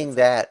Future. Seeing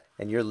that,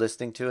 and you're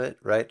listening to it,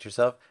 right,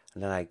 yourself,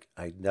 and then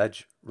I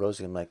nudge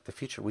Rosie. I'm like, the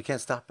future. We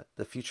can't stop it.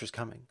 The future's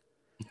coming.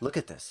 Look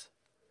at this.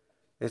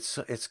 It's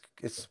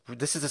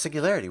this is a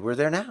singularity. We're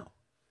there now.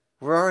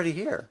 We're already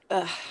here.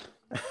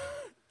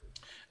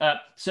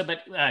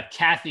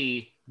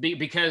 Kathy,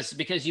 because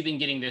you've been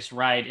getting this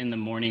ride in the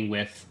morning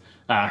with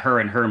her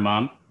and her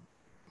mom,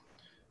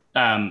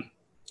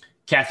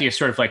 Kathy has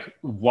sort of like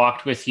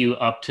walked with you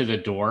up to the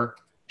door.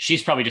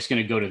 She's probably just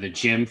going to go to the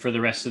gym for the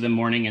rest of the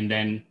morning and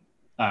then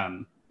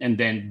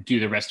do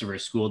the rest of her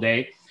school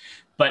day.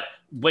 But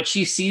what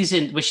she sees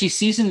in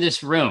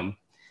this room,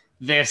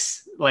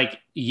 this like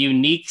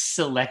unique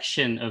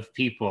selection of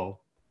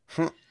people,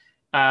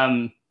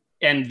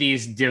 and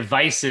these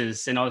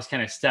devices and all this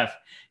kind of stuff.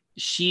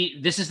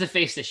 This is the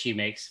face that she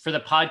makes for the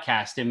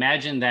podcast.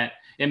 Imagine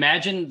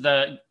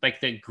the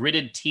the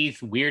gritted teeth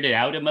weirded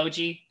out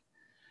emoji.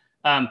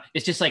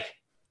 It's just like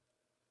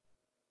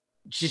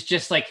she's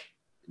just like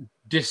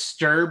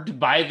disturbed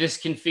by this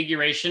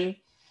configuration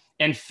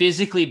and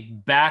physically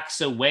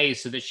backs away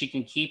so that she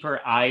can keep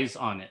her eyes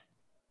on it.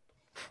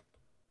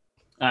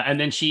 And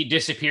then she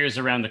disappears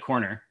around the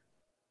corner.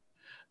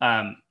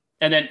 And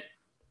then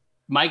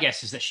my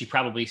guess is that she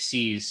probably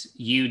sees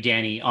you,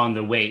 Danny, on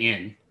the way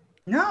in.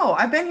 No,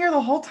 I've been here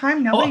the whole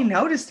time. Nobody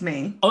noticed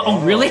me. Oh,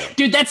 really?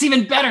 Dude, that's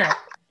even better.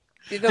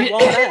 Even when they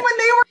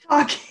were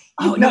talking.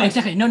 Oh, no,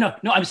 exactly. No.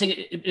 I'm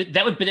saying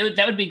that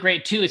would be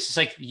great too. It's just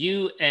like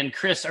you and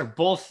Chris are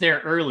both there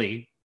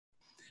early,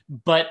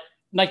 but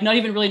like not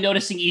even really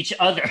noticing each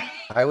other.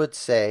 I would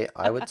say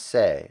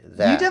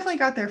that you definitely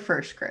got there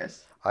first,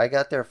 Chris. I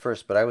got there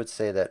first, but I would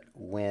say that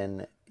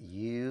when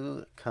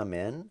you come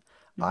in,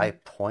 I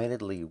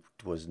pointedly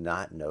was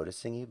not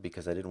noticing you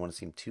because I didn't want to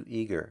seem too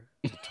eager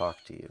to talk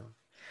to you.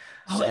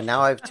 And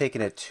now I've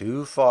taken it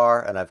too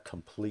far, and I've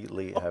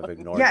completely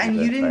ignored. Yeah, and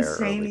you didn't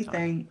say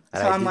anything,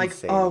 so I'm like,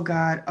 oh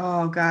God,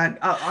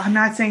 I'm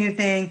not saying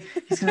anything.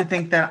 He's gonna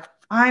think that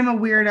I'm a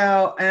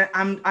weirdo,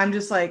 and I'm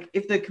just like,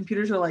 if the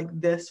computers are like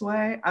this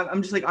way,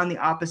 I'm just like on the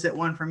opposite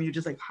one from you,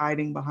 just like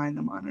hiding behind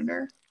the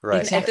monitor.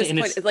 Right. Exactly. At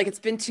this point, it's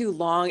been too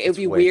long. It would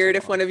be weird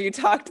if one of you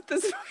talked at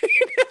this point.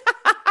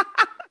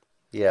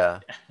 Yeah,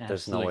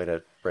 there's no way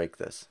to break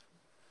this.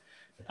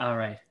 All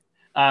right.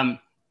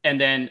 And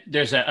then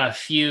there's a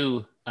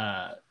few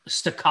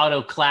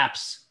staccato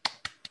claps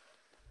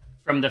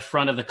from the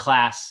front of the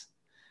class.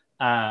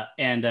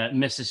 And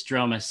Mrs.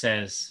 Droma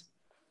says,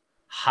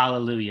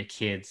 "Hallelujah,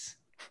 kids.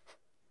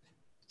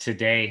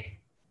 Today,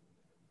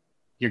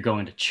 you're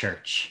going to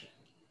church."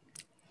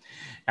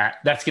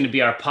 That's going to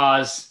be our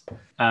pause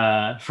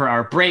for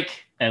our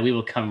break. We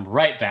will come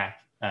right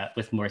back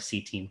with more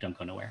C-Team. Don't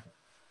go nowhere.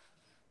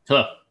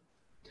 Hello,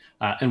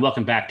 and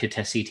welcome back to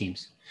Test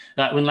C-Teams.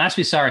 When last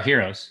we saw our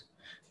heroes,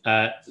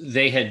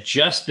 they had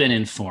just been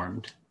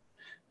informed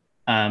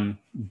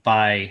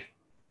by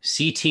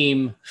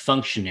C-Team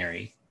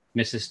functionary,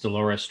 Mrs.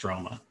 Dolores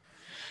Droma,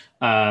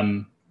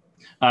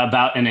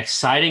 about an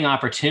exciting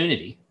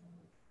opportunity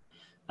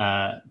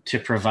to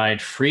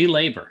provide free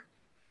labor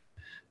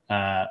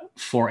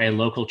for a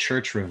local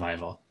church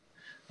revival.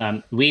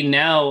 We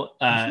now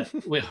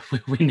we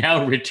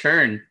now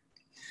return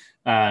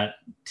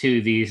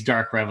to these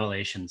dark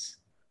revelations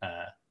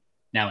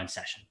now in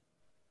session.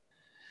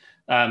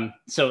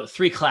 So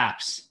 3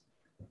 claps.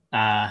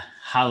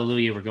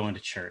 Hallelujah, we're going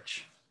to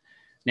church.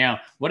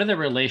 Now, what are the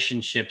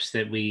relationships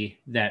that we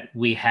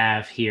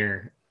have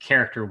here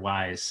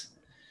character-wise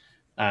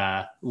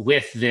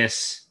with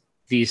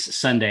these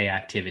Sunday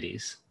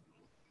activities?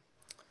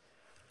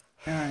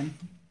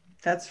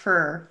 That's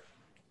for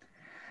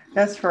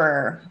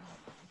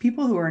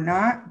people who are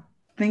not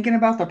thinking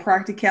about the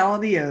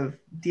practicality of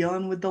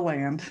dealing with the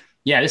land.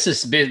 Yeah, this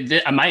is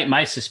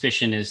my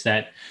suspicion is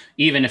that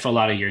even if a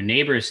lot of your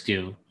neighbors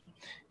do,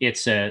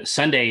 it's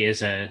Sunday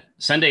is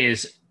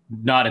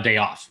not a day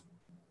off.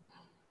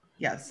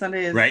 Yeah,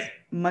 Sunday is right?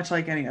 Much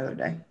like any other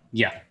day.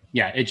 Yeah.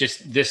 It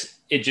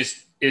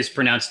just is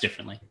pronounced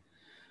differently.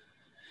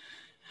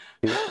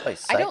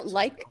 I don't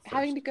like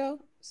having to go.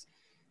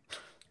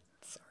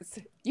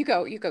 You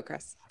go,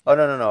 Chris. Oh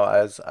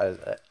no!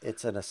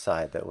 It's an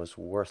aside that was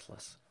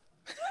worthless.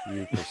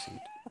 You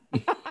proceed.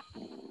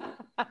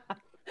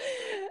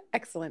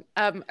 Excellent.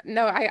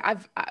 No,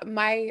 I've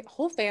my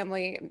whole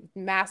family,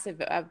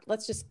 massive.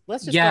 Let's just go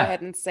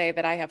ahead and say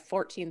that I have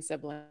 14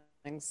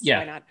 siblings. Yeah.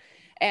 Why not?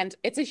 And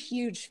it's a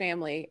huge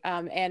family.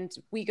 And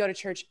we go to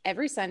church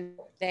every Sunday.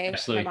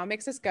 Absolutely. My mom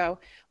makes us go.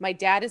 My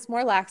dad is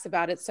more lax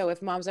about it. So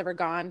if mom's ever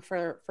gone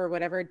for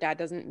whatever, dad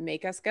doesn't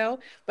make us go.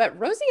 But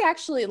Rosie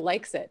actually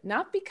likes it,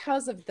 not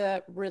because of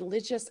the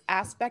religious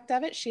aspect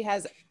of it.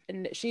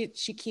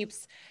 She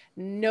keeps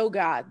no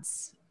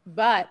gods,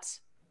 but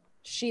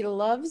she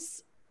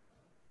loves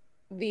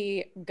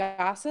the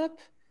gossip.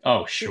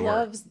 Oh, She sure.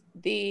 loves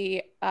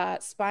the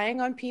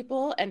spying on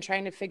people and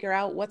trying to figure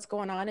out what's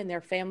going on in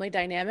their family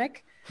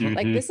dynamic. Mm-hmm.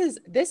 Like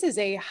this is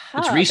a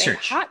hub, it's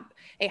research.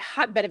 a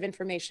hotbed of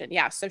information.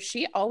 Yeah. So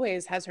she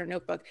always has her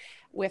notebook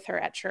with her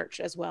at church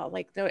as well.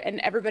 And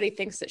everybody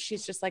thinks that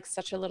she's just like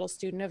such a little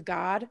student of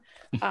God.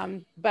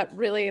 But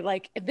really,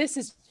 like this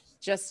is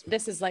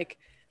like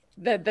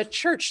the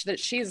church that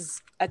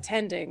she's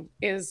attending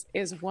is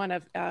one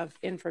of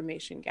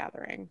information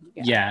gathering.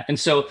 Yeah. And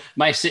so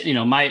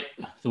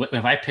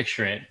if I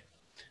picture it,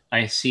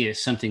 I see it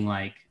something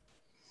like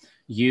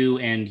you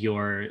and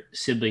your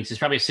siblings. It's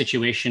probably a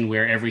situation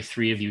where every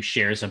 3 of you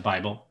shares a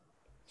Bible.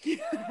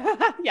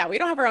 Yeah, we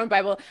don't have our own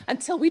Bible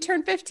until we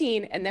turn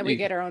 15, and then we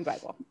get our own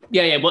Bible.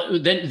 Yeah. Well,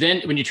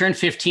 then when you turn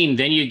 15,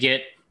 then you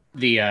get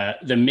the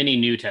mini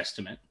New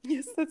Testament.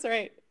 Yes, that's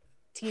right.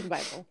 Teen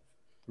Bible.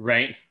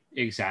 Right.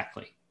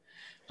 Exactly.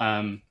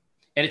 And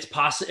it's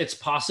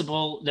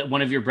possible that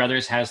one of your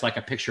brothers has like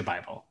a picture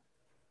Bible.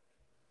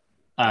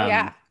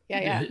 Yeah.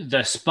 Yeah.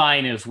 the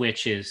spine of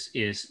which is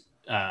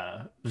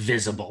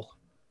visible,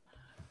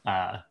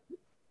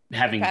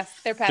 having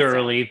they're passed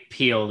thoroughly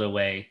peeled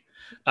away.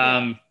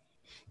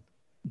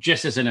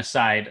 Just as an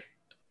aside,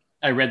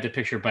 I read the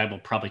Picture Bible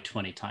probably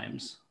 20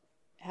 times.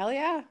 Hell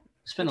yeah.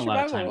 Spent a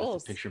lot of time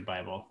with the Picture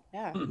Bible.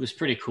 Yeah. It was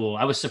pretty cool.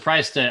 I was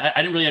surprised I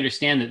didn't really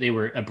understand that they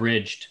were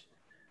abridged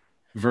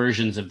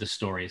versions of the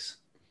stories.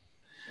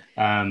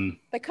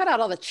 They cut out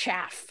all the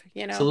chaff,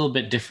 It's a little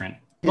bit different.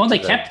 Get Well, to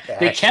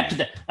they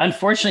kept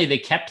unfortunately they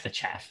kept the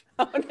chaff.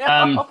 Oh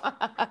no.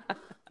 A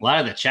lot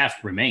of the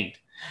chaff remained.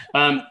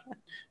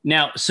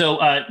 Now, so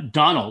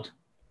Donald,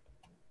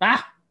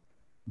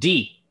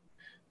 D.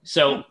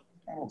 So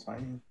Donald's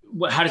fine.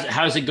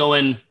 How's it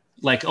going?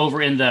 Like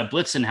over in the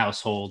Blitzen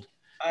household,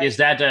 is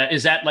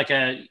that like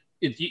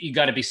you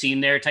got to be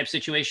seen there type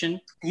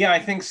situation? Yeah, I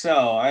think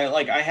so.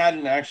 I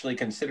hadn't actually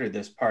considered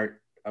this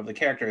part of the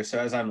character. So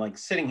as I'm like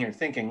sitting here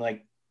thinking,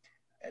 like,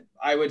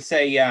 I would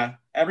say, yeah,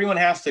 everyone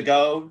has to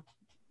go.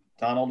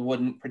 Donald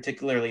wouldn't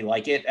particularly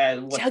like it.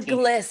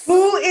 Douglas.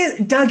 Who is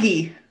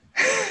Dougie?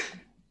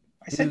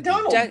 I said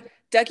Donald.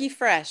 Dougie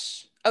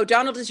Fresh. Oh,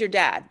 Donald is your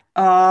dad.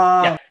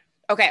 Yeah.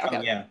 Okay.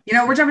 Oh, yeah. You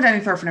know, we're jumping down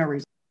your throat for no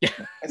reason. Yeah,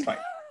 that's fine.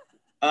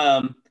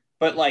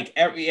 But like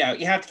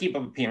you have to keep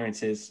up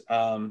appearances.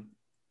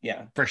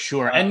 Yeah, for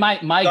sure. And my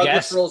Douglas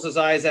guess rolls his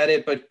eyes at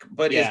it,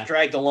 but yeah. is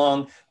dragged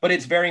along. But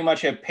it's very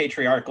much a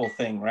patriarchal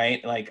thing,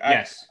 right? Like,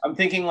 yes. I'm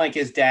thinking like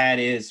his dad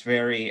is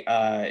very,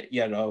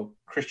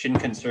 Christian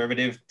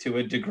conservative to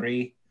a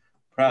degree.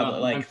 Probably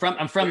like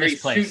I'm from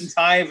this place. Suit and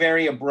tie,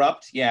 very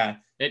abrupt. Yeah,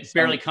 it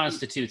barely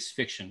constitutes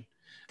fiction.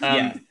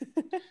 Yeah.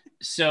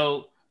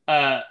 So,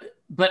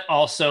 but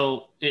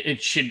also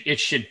it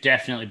should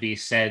definitely be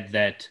said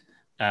that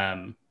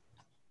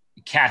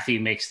Kathy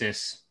makes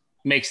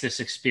this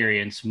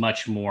experience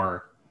much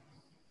more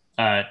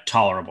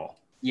tolerable.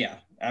 Yeah,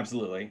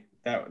 absolutely.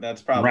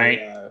 That's probably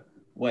right.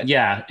 What?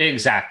 Yeah,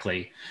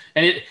 exactly.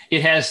 And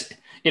it has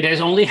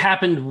only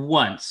happened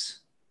once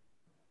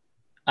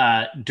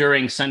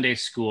during Sunday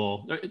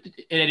school. At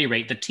any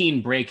rate, the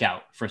teen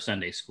breakout for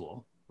Sunday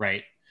school.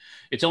 Right.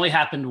 It's only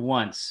happened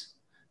once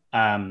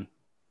that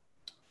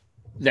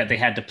they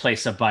had to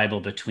place a Bible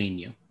between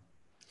you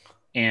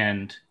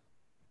and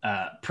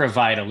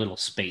provide a little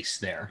space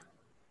there.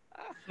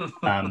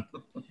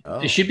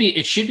 It should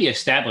be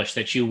established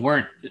that you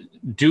weren't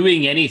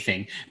doing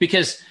anything,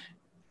 because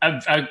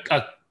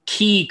a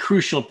key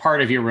crucial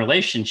part of your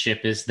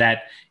relationship is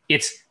that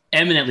it's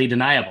eminently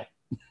deniable.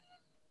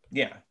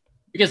 Yeah,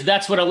 because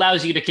that's what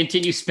allows you to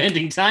continue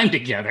spending time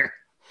together.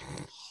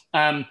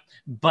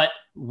 But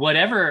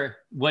whatever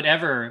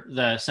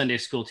the Sunday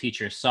school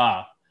teacher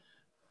saw,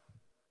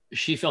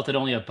 she felt that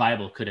only a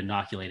Bible could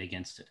inoculate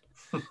against it.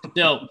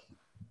 So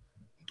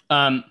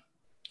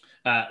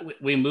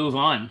we move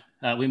on.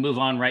 We move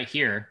on right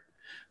here.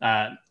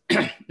 And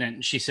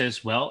she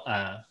says, well,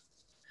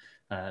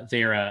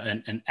 they're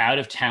an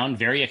out-of-town,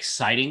 very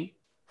exciting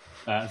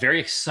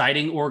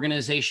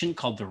organization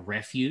called the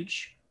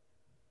Refuge.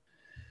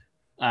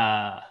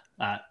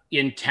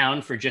 In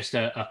town for just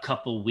a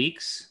couple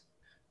weeks.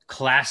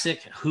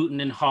 Classic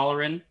hootin' and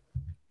hollerin',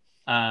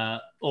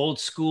 old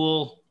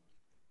school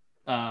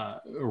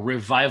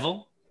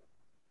revival.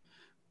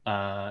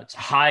 It's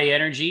high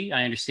energy.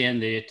 I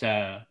understand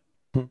that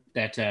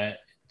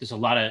there's a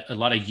lot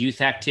of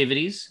youth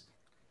activities,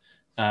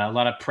 a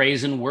lot of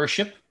praise and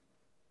worship,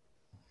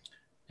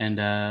 and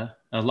a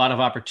lot of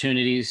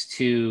opportunities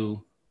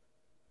to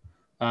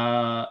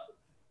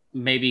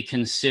maybe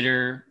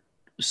consider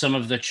some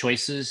of the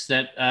choices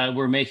that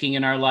we're making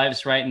in our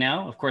lives right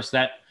now. Of course,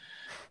 that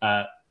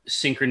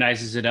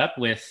synchronizes it up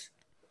with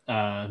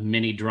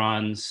Minnie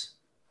Drawn's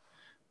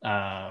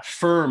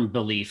firm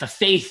belief, a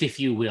faith, if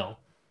you will,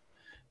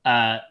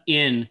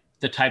 in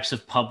the types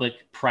of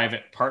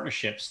public-private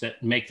partnerships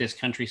that make this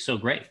country so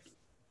great.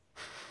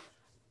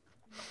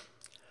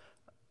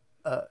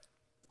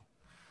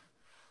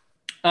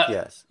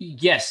 Yes.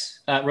 Yes,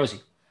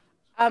 Rosie.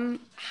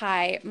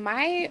 Hi,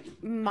 my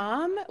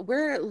mom,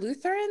 we're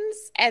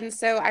Lutherans, and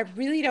so I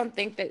really don't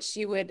think that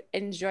she would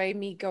enjoy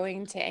me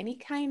going to any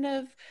kind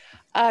of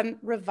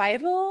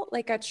revival,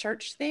 like a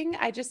church thing.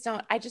 I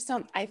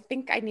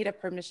think I need a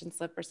permission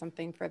slip or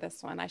something for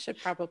this one. I should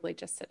probably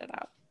just sit it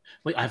out.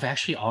 Wait, I've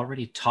actually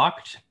already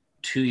talked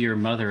to your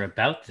mother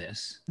about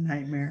this.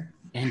 Nightmare.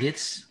 And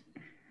it's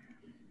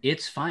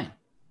fine.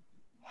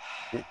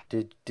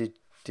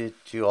 Did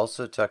you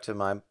also talk to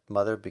my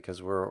mother,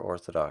 because we're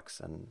Orthodox,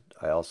 and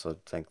I also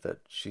think that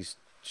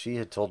she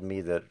had told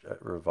me that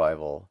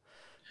revival,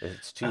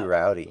 it's too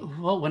rowdy.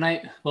 Well, when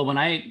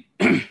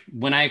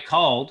I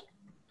called,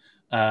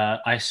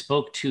 I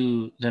spoke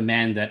to the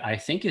man that I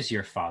think is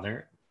your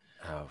father.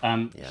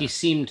 Yeah. He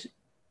seemed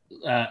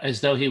as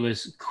though he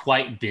was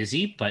quite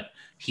busy, but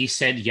he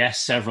said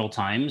yes several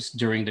times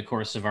during the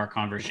course of our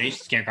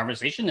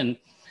conversation, and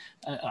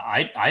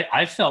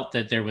I felt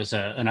that there was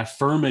an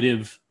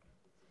affirmative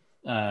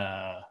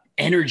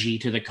energy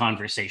to the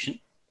conversation.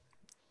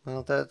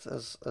 Well, that's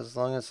as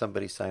long as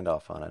somebody signed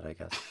off on it, I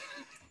guess.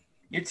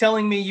 You're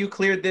telling me you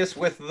cleared this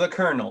with the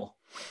Colonel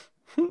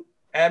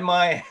at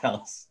my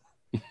house?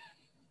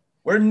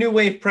 We're New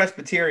Wave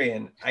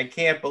Presbyterian. I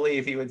can't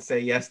believe he would say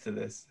yes to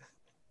this.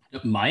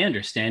 My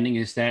understanding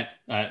is that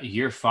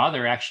your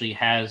father actually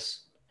has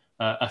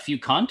a few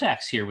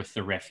contacts here with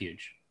the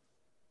refuge.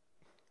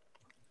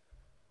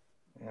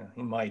 Yeah,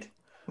 he might.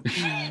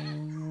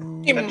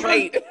 You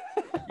might.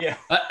 Yeah.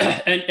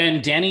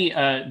 And Danny,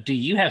 do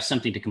you have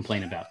something to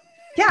complain about?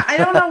 Yeah, I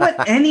don't know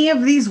what any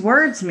of these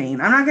words mean.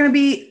 I'm not going to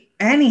be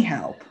any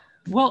help.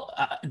 Well,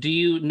 do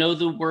you know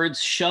the words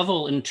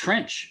shovel and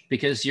trench?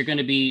 Because you're going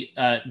to be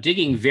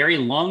digging very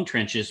long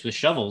trenches with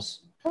shovels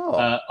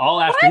all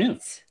afternoon.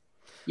 What?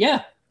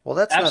 Yeah. Well,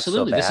 that's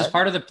absolutely. Not so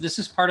bad. This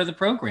is part of the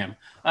program.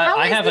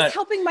 How is this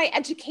helping my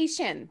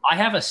education? I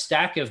have a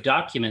stack of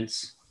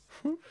documents.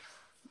 Hooting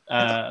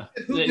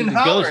and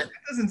hollering. That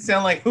doesn't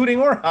sound like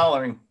hooting or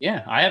hollering.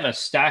 Yeah, I have a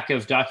stack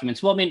of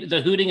documents. Well, I mean,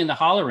 the hooting and the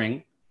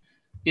hollering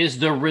is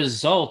the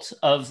result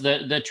of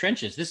the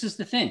trenches. This is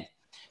the thing.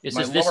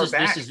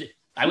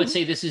 I would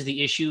say this is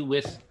the issue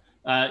with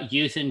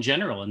youth in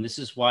general, and this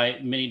is why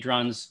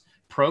Minidron's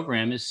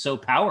program is so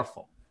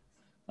powerful.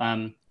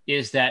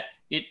 Is that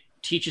it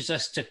teaches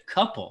us to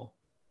couple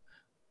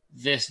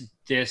this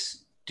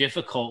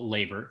difficult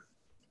labor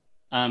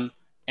and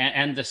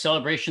the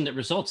celebration that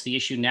results. The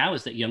issue now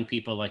is that young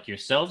people like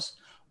yourselves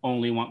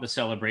only want the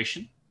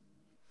celebration,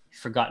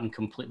 forgotten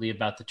completely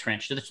about the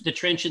trench. The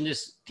trench in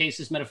this case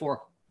is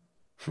metaphorical,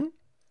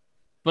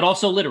 but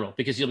also literal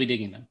because you'll be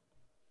digging them.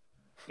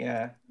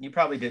 Yeah, you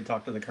probably did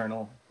talk to the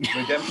Colonel.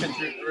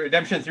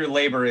 Redemption through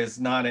labor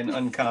is not an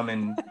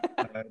uncommon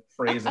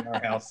phrase in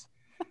our house.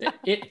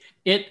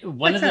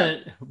 One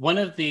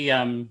of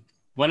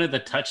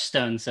the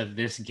touchstones of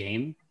this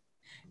game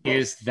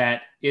is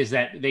that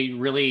they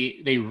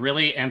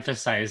really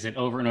emphasize it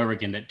over and over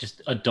again that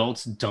just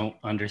adults don't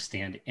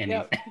understand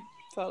anything. Yep,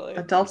 totally.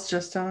 Adults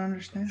just don't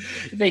understand.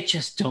 They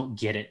just don't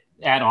get it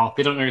at all.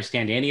 They don't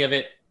understand any of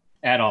it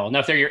at all. Now,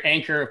 if they're your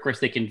anchor, of course,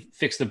 they can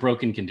fix the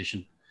broken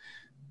condition.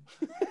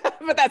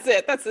 But that's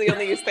it. That's the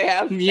only use they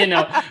have.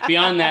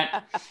 Beyond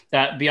that,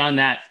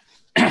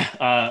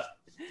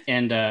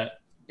 and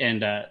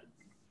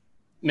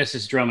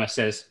Mrs. Droma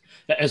says,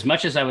 as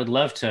much as I would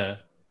love to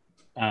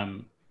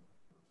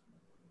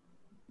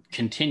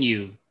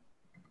continue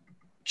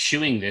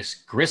chewing this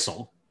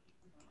gristle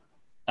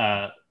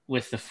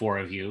with the four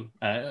of you,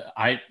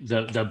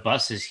 the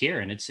bus is here,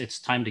 and it's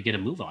time to get a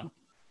move on.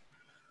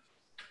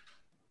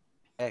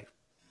 Hey,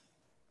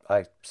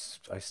 I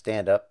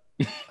stand up,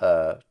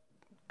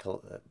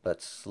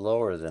 but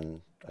slower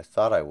than I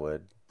thought I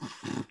would.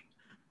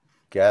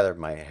 Gather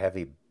my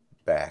heavy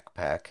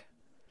backpack.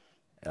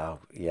 Oh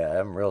yeah,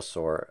 I'm real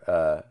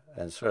sore,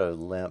 and sort of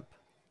limp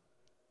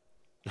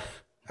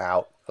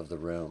out of the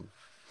room.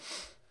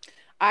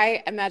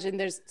 I imagine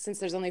since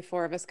there's only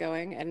 4 of us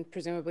going and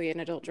presumably an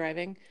adult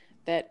driving,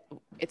 that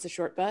it's a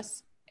short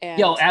bus. And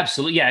Yo,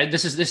 absolutely. Yeah,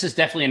 this is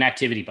definitely an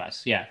activity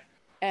bus. Yeah.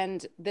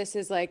 And this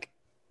is like,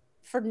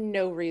 for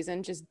no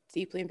reason, just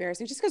deeply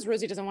embarrassing. Just because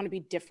Rosie doesn't want to be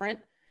different.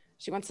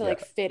 She wants to like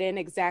fit in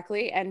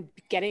exactly. And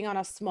getting on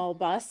a small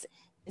bus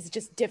is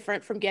just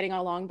different from getting on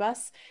a long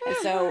bus. And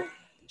so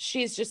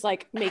she's just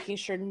like making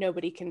sure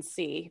nobody can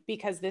see,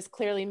 because this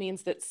clearly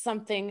means that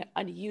something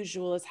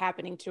unusual is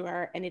happening to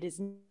her and it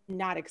is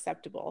not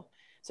acceptable.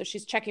 So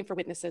she's checking for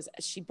witnesses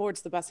as she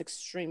boards the bus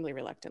extremely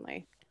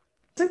reluctantly.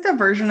 It's like the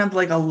version of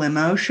like a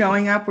limo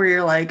showing up where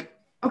you're like,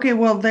 okay,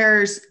 well,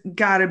 there's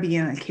gotta be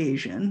an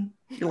occasion.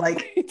 You're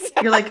like,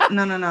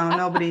 no,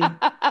 nobody,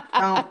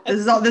 don't. This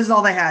is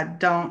all they had.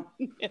 Don't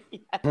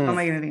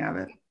make anything out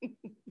of it.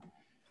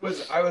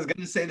 I was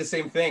gonna say the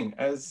same thing.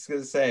 I was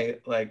gonna say,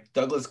 like,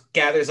 Douglas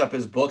gathers up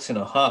his books in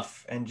a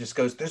huff and just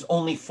goes, "There's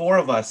only 4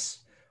 of us.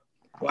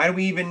 Why do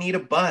we even need a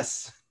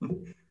bus?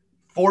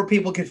 4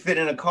 people could fit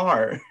in a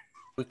car."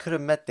 We could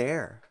have met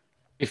there.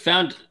 We've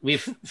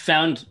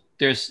found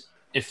there's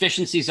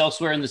efficiencies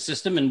elsewhere in the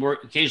system, and we're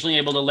occasionally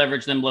able to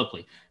leverage them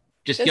locally.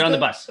 Just get on the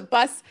bus.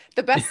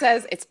 The bus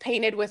says it's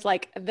painted with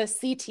like the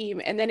C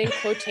team, and then in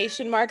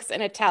quotation marks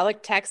and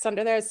italic text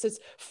under there, it says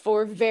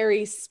 "for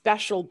very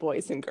special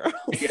boys and girls."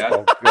 Yeah.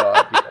 Oh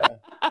God,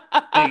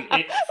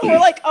 yeah. We're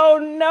like, oh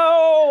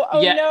no,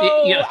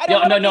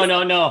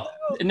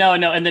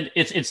 no. And then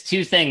it's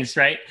 2 things,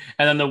 right?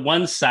 And then the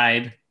one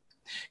side,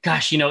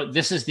 gosh,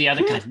 this is the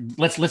other kind.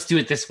 Let's do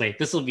it this way.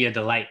 This will be a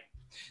delight.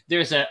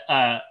 There's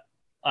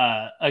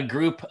a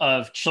group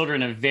of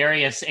children of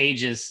various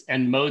ages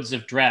and modes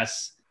of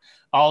dress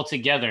all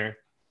together,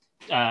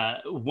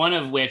 one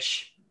of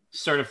which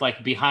sort of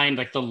like behind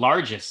like the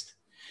largest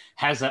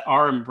has an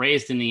arm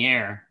raised in the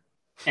air,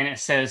 and it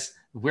says,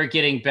 "We're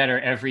getting better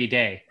every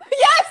day."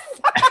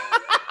 Yes.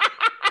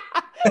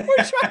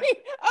 We're trying.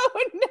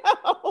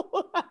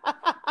 Oh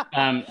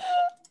no.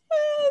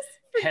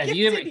 Have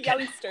you ever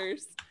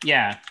youngsters?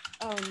 Yeah.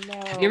 Oh no.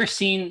 Have you ever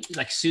seen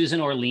like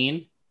Susan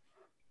Orlean?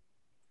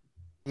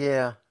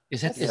 Yeah.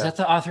 Is that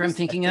the author I'm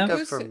thinking of?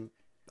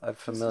 I'm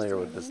familiar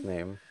with this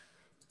name.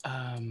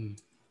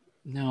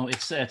 No,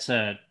 it's a. Is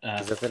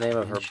that the name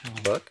of her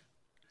book?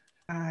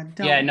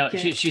 Don't Yeah, no,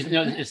 get- she's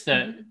no. It's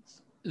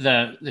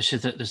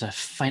there's a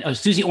fine. Oh,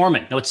 Susie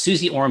Orman. No, it's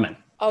Susie Orman.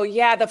 Oh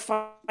yeah, the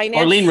finance.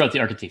 Orlean wrote the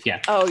Arctic Thief.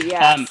 Yeah. Oh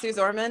yeah, Um, Suze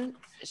Orman.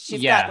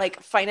 She's yeah. got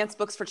like finance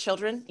books for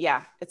children.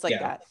 Yeah, it's like Yeah.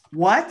 that.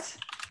 What?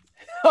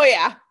 Oh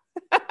yeah.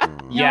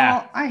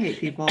 Yeah. Y'all, I hate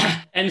people.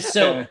 And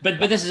so, but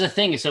this is the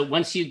thing. So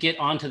once you get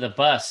onto the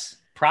bus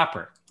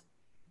proper,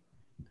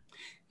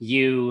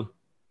 you,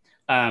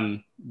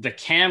 the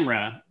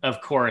camera,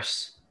 of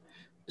course,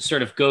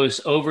 sort of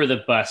goes over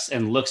the bus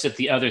and looks at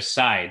the other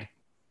side.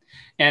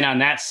 And on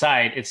that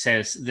side, it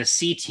says the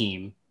C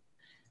Team,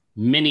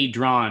 mini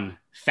drawn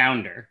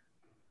founder.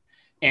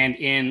 And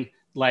in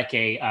like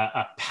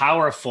a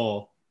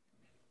powerful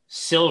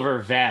silver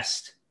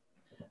vest,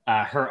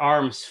 her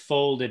arms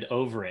folded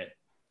over it,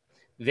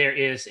 there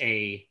is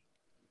a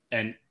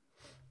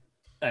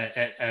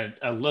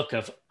look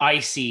of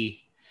icy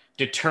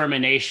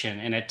determination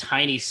and a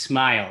tiny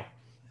smile,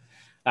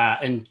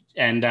 and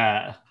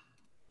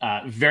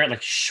very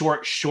like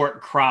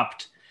short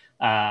cropped,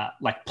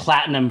 like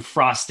platinum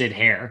frosted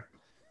hair.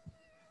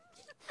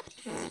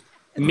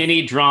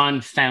 Mini drawn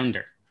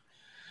founder.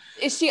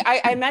 Is she?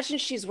 I imagine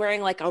she's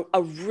wearing like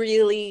a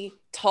really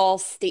tall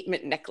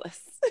statement necklace.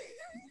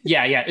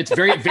 Yeah. It's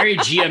very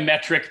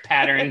geometric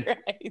pattern.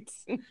 Right.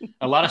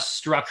 A lot of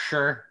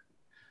structure.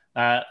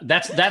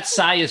 That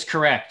sigh is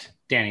correct,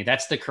 Danny.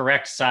 That's the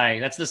correct sigh.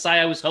 That's the sigh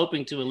I was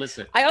hoping to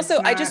elicit. I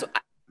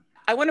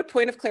want a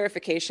point of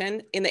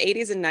clarification. In the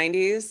 80s and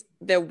 90s,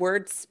 the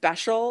word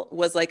special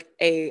was like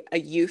a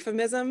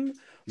euphemism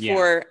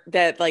for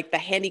that, like the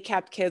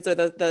handicapped kids or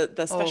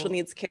the special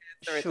needs kids.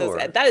 Or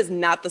sure. that is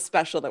not the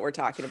special that we're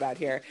talking about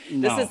here.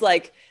 No.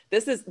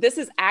 This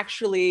is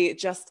actually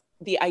just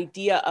the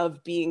idea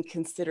of being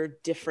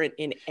considered different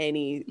in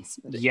any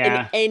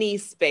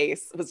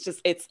space was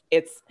just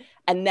it's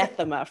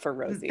anathema for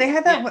Rosie. They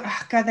had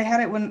that. God, they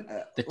had it when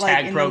the like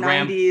tag in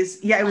program. the 90s.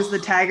 Yeah, it was the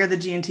tag or the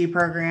G&T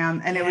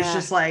program, and it was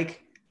just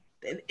like,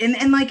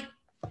 and like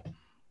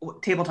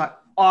table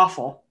talk,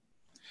 awful.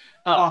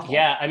 Awful.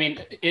 Yeah, I mean,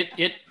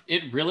 it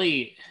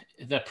really,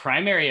 the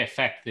primary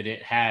effect that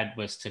it had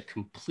was to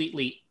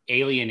completely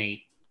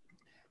alienate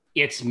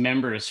its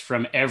members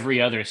from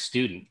every other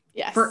student.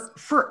 Yes. For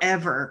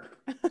forever.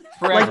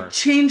 Forever. Like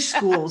change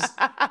schools.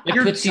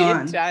 You're puts you-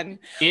 done. Done.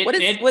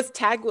 It Was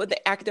tag with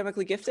the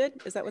academically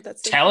gifted? Is that what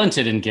that's?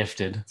 talented and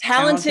gifted.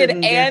 Talented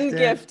and gifted.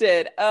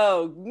 gifted.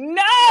 Oh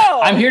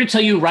no! I'm here to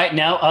tell you right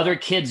now, other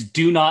kids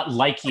do not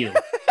like you.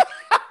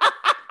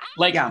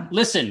 Like,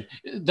 listen,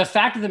 the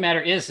fact of the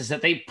matter is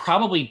that they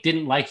probably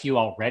didn't like you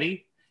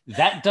already.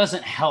 That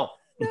doesn't help.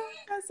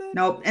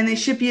 Nope. And they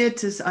ship you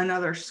to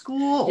another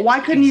school. Why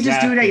couldn't you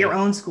just do it at your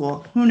own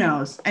school? Who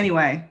knows?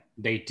 Anyway.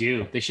 They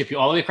do. They ship you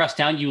all the way across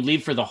town. You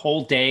leave for the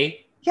whole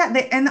day. Yeah.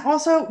 And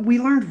also we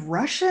learned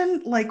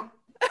Russian. Like,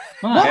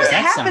 what was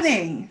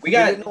happening? We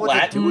got didn't know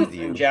what to do with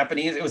Latin, you.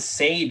 Japanese. It was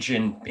Sage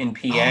in PA. Oh,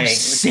 It was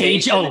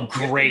Sage. Oh, and-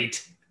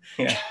 great.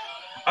 Yeah.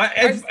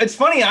 It's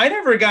funny. I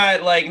never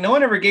got no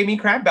one ever gave me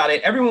crap about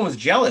it. Everyone was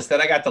jealous that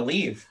I got to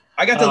leave.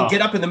 I got to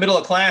get up in the middle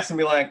of class and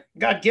be like,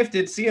 "Got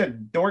gifted. See ya,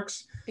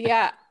 dorks."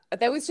 Yeah,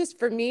 that was just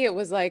for me. It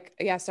was like,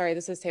 yeah, sorry,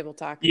 this is table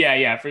talk.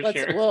 Yeah, for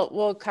sure.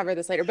 We'll cover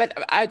this later. But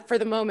for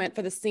the moment,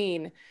 for the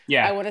scene,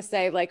 I want to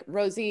say like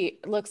Rosie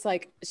looks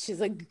like she's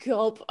like,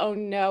 gulp. Oh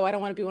no, I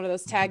don't want to be one of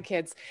those tag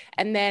kids.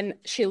 And then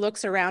she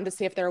looks around to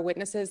see if there are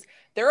witnesses.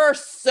 There are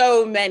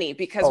so many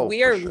because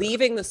we are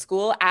leaving the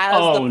school as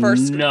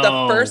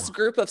the first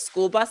group of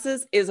school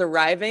buses is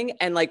arriving,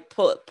 and like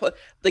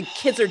the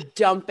kids are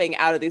dumping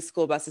out of these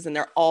school buses, and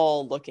they're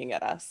all looking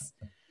at us.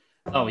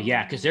 Oh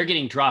yeah, because they're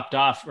getting dropped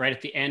off right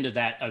at the end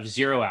of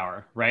 0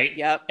 hour, right?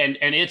 Yep. And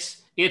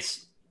it's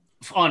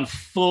on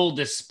full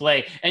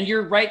display, and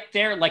you're right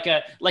there like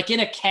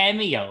in a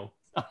cameo.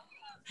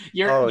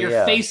 Your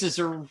faces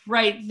are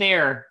right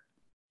there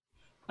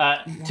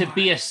to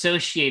be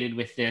associated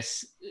with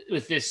this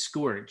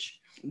scourge.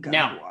 God,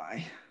 now,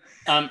 why?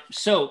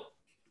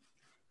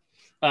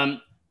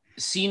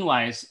 Scene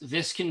wise,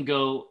 this can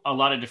go a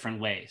lot of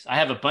different ways. I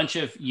have a bunch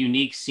of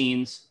unique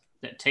scenes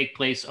that take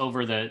place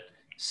over the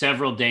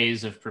several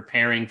days of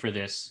preparing for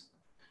this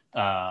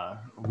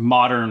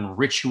modern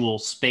ritual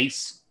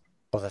space.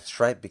 Oh, that's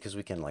right, because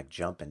we can like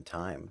jump in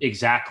time.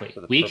 Exactly.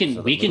 We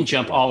can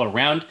jump all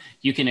around.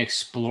 You can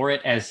explore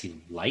it as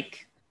you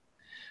like.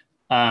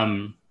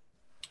 But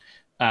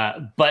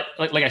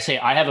like I say,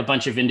 I have a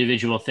bunch of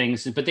individual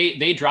things, but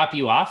they drop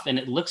you off, and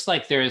it looks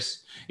like there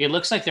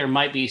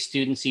might be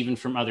students even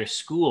from other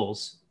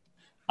schools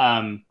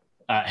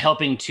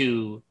helping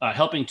to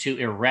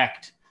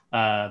erect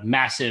a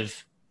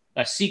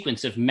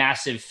sequence of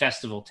massive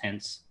festival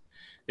tents.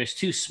 There's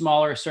two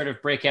smaller sort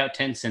of breakout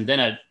tents, and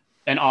then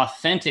an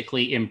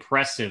authentically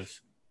impressive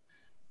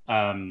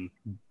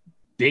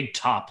big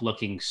top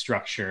looking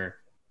structure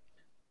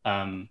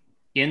in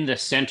the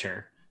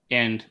center.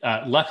 And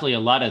luckily, a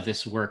lot of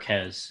this work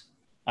has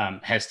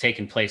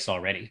taken place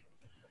already.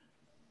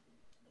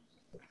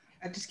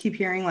 I just keep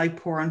hearing like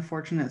poor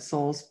unfortunate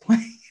souls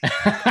playing.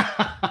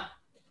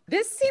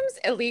 This seems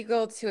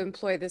illegal to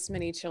employ this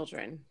many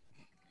children.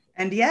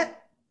 And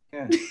yet,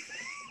 Yeah.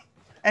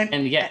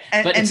 And yet,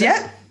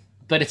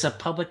 but it's a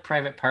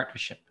public-private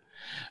partnership.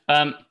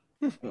 What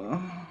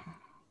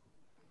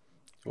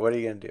are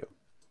you gonna do?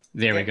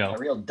 There we go. A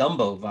real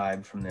Dumbo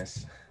vibe from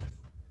this.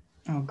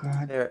 oh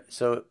God.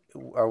 So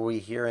are we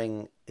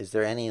hearing? Is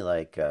there any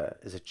like?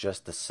 Is it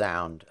just the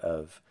sound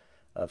of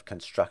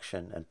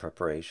construction and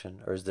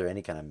preparation, or is there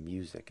any kind of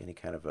music, any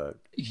kind of a?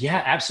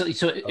 Yeah, absolutely.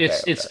 So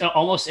it's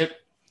almost.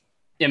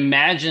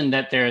 Imagine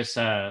that there's.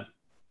 I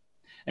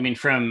mean,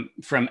 from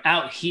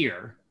out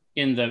here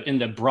in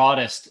the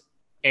broadest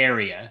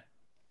area,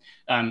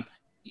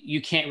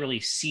 you can't really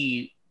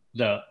see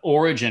the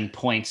origin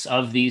points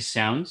of these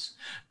sounds,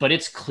 but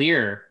it's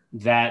clear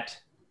that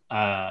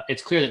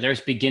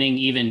there's beginning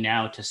even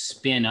now to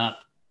spin up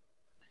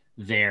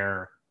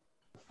their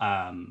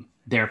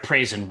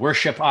praise and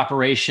worship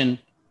operation.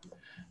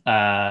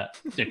 They're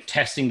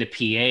testing the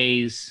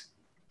PAs,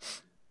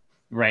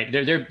 right?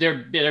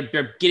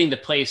 They're getting the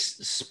place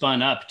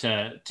spun up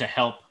to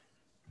help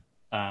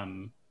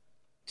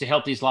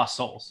these lost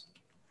souls.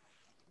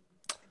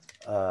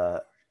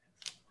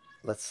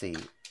 Let's see.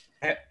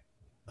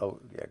 Oh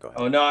yeah, go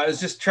ahead. Oh no, I was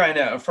just trying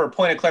to, for a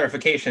point of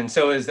clarification.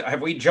 So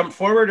have we jumped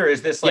forward, or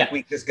is this like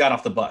we just got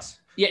off the bus?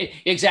 Yeah,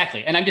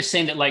 exactly. And I'm just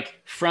saying that like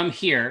from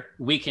here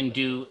we can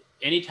do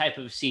any type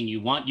of scene you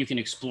want. You can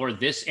explore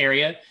this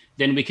area,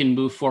 then we can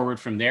move forward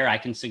from there. I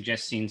can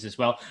suggest scenes as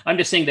well. I'm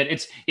just saying that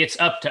it's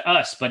up to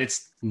us, but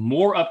it's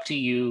more up to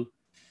you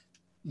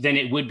than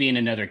it would be in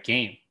another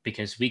game,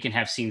 because we can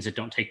have scenes that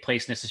don't take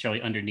place necessarily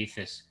underneath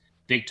this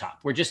big top.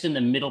 We're just in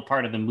the middle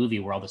part of the movie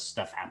where all this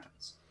stuff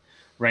happens,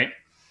 right?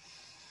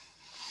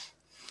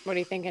 What are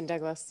you thinking,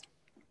 Douglas?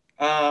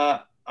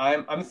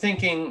 I'm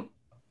thinking,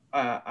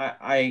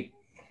 I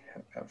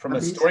from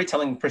a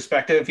storytelling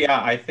perspective,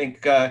 I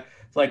think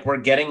like we're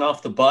getting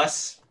off the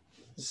bus,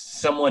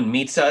 someone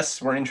meets us,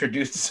 we're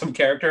introduced to some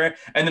character,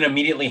 and then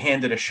immediately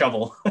handed a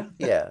shovel.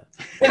 Yeah.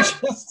 And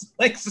just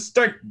like to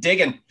start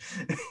digging.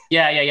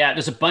 Yeah.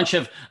 There's a bunch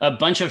of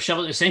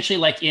shovels, essentially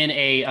like in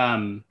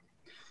a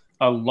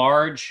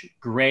large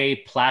gray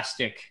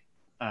plastic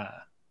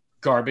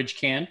garbage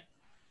can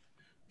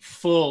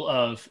full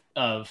of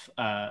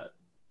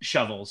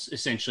shovels,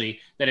 essentially,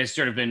 that has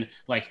sort of been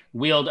like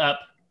wheeled up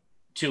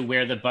to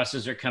where the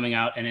buses are coming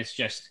out, and it's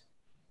just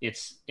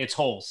it's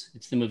holes.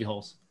 It's the movie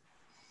Holes.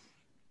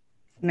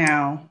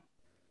 Now,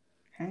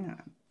 hang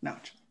on. No.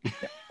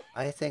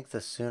 I think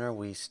the sooner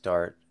we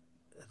start,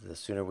 the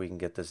sooner we can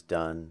get this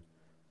done,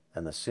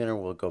 and the sooner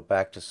we'll go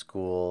back to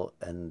school.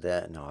 And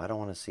then, no, I don't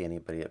want to see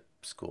anybody at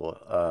school.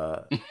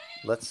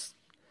 Let's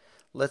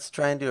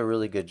try and do a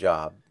really good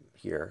job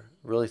here,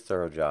 really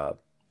thorough job,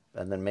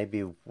 and then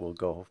maybe we'll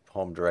go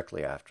home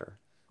directly after.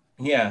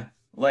 Yeah,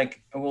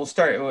 like we'll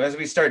start as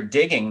we start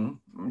digging,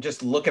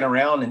 just looking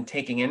around and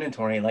taking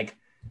inventory. Like,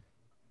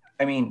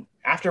 I mean,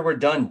 after we're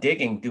done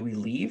digging, do we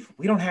leave?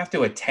 We don't have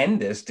to attend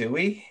this, do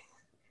we?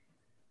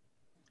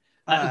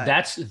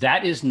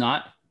 That is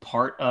not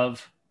part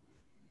of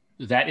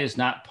the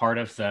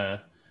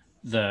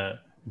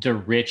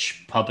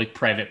rich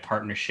public-private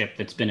partnership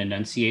that's been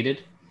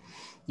enunciated.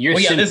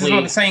 This is what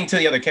I'm saying to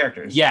the other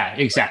characters. Yeah,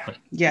 exactly.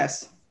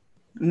 Yes.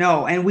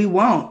 No, and we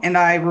won't. And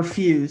I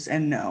refuse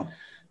and no.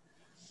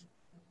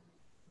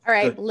 All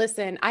right,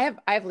 listen, I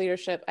have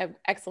leadership. I have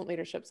excellent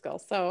leadership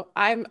skills. So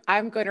I'm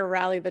going to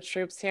rally the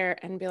troops here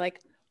and be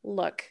like,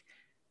 look,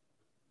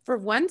 for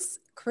once,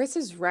 Chris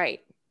is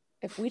right.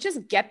 If we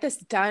just get this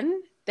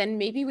done, then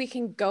maybe we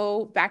can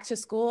go back to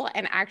school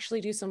and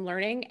actually do some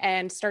learning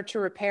and start to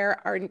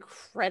repair our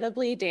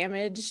incredibly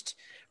damaged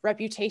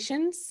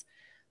reputations.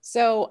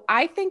 So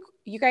I think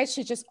you guys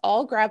should just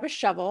all grab a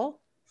shovel,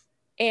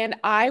 and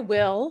I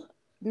will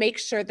make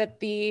sure that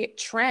the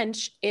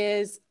trench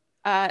is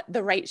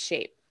the right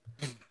shape.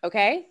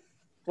 Okay?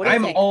 What do you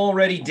think?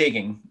 Already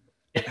digging.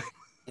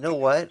 You know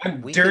what?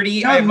 I'm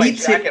dirty. I have my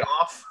jacket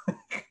off.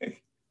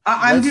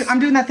 I'm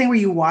doing that thing where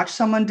you watch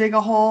someone dig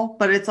a hole,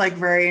 but it's like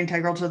very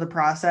integral to the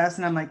process.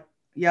 And I'm like,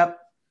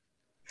 yep.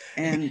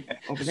 And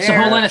over there. So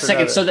hold on a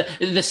second. So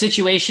the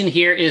situation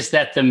here is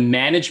that the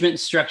management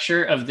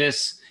structure of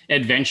this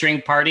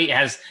adventuring party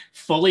has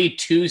fully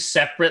 2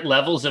 separate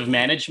levels of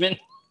management.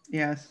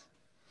 Yes.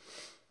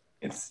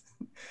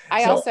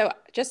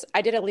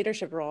 I did a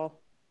leadership role.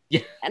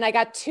 Yeah. And I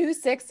got 2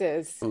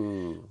 6s.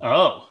 Ooh.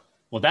 Oh,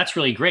 well, that's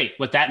really great.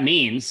 What that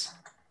means,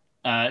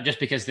 just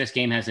because this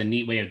game has a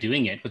neat way of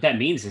doing it, what that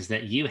means is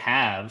that you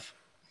have,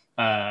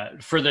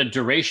 for the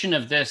duration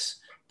of this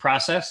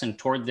process and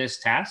toward this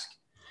task,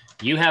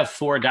 you have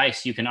 4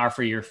 dice you can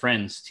offer your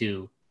friends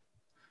to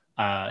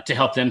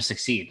help them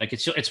succeed. Like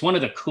it's one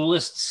of the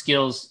coolest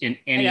skills in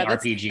any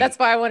RPG. That's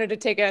why I wanted to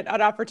take an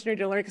opportunity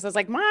to learn, because I was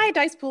like, my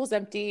dice pool's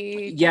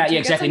empty. Yeah,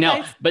 exactly.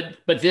 No, but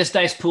this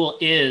dice pool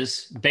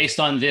is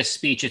based on this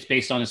speech. It's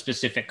based on a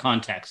specific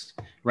context,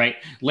 right?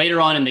 Later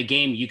on in the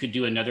game, you could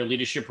do another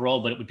leadership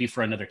role, but it would be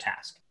for another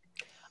task.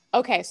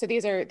 Okay, so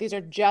these are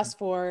just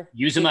for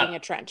digging a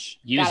trench.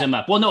 Use them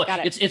up. Well, no,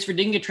 it's for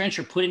digging a trench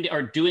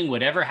or doing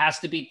whatever has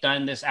to be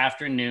done this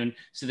afternoon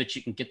so that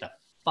you can get the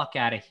fuck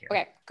out of here.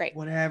 Okay, great.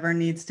 Whatever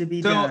needs to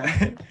be So,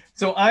 done.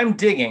 so I'm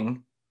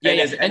digging. Yeah,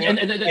 yeah. is- And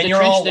the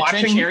you're all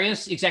trench watching?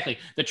 areas, exactly.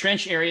 The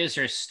trench areas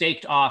are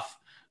staked off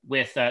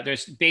with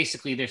there's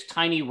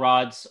tiny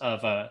rods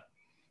of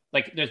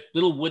like there's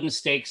little wooden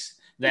stakes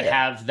that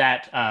have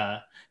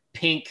that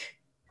pink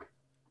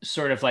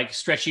sort of like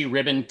stretchy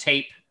ribbon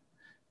tape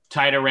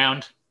tied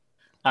around,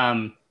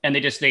 and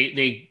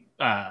they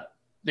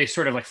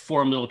sort of like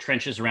form little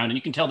trenches around, and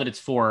you can tell that it's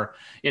for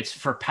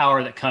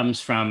power that comes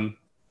from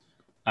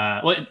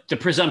the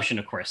presumption,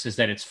 of course, is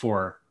that it's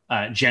for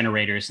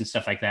generators and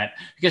stuff like that,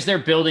 because they're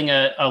building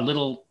a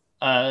little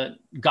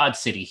god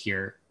city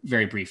here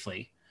very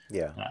briefly.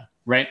 Yeah.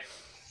 Right.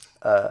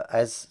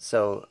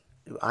 So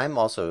I'm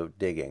also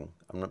digging.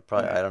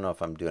 I don't know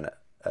if I'm doing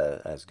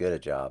as good a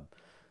job,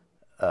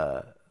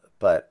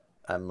 but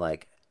I'm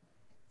like,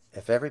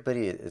 if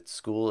everybody at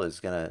school is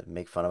gonna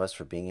make fun of us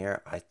for being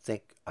here, I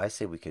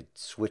say we could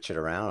switch it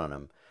around on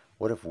them.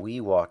 What if we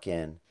walk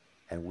in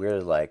and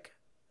we're like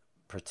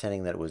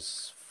pretending that it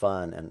was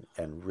fun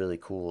and really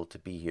cool to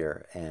be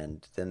here,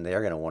 and then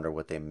they're gonna wonder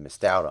what they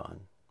missed out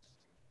on.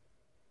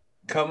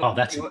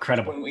 That's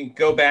incredible. When we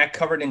go back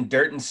covered in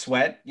dirt and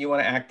sweat, you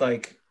want to act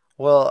like.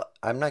 Well,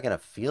 I'm not gonna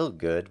feel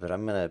good, but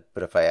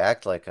if I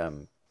act like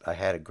I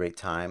had a great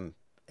time,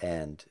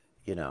 and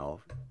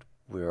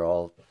we were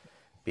all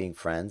being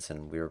friends,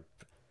 and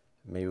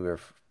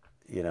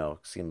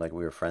seemed like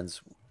we were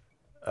friends,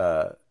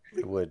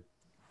 it would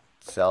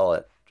sell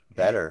it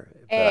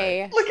better.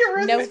 A, Look at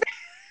Rose's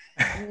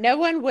no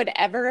one would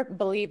ever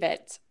believe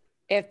it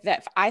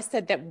if I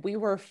said that we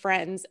were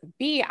friends.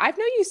 B, I've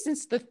known you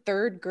since the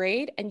 3rd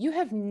grade, and you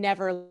have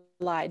never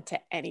lied to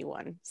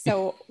anyone.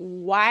 So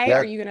why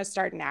are you going to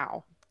start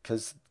now?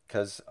 Because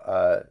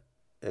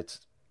it's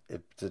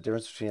the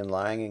difference between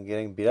lying and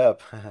getting beat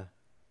up.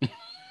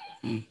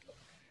 I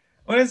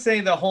want to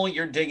say the hole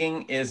you're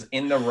digging is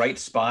in the right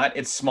spot.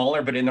 It's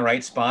smaller, but in the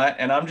right spot.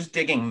 And I'm just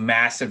digging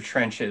massive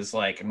trenches,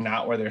 like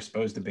not where they're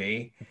supposed to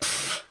be.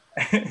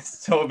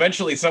 So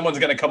eventually someone's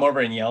going to come over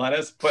and yell at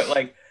us. But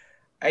like,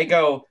 I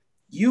go,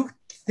 you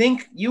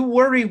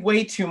worry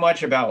way too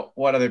much about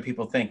what other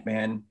people think,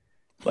 man.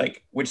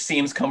 Like, which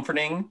seems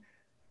comforting.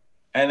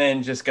 And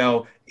then just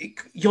go,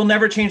 you'll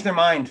never change their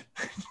mind.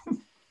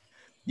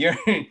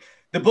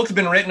 The book's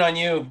been written on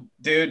you,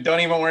 dude. Don't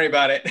even worry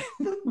about it.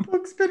 The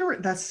book's been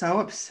written. That's so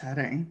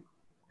upsetting.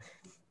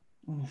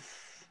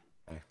 Oof.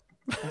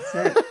 That's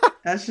it.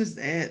 That's just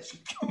it.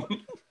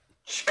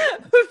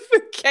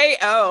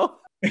 KO.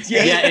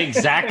 Yeah,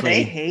 exactly.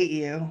 They hate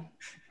you.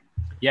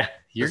 Yeah,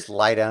 you're Just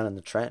lie down in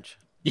the trench.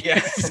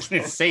 Yeah, I was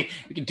gonna say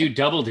we can do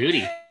double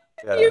duty.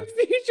 You've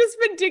just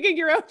been digging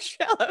your own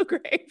shallow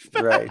grave.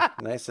 Right.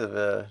 Nice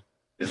of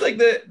It's like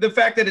the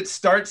fact that it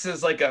starts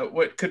as like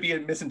what could be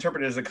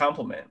misinterpreted as a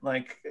compliment.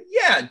 Like,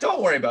 yeah,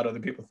 don't worry about what other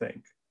people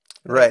think.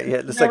 Right. Yeah.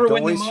 It's like, Never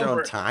don't win them waste your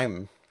over. own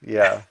time.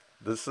 Yeah.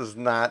 This is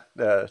not.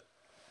 They're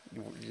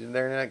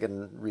not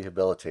getting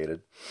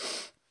rehabilitated.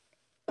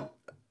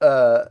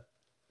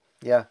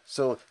 Yeah.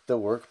 So the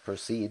work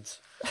proceeds.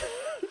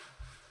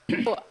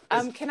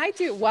 Can I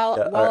do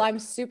while I'm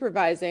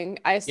supervising?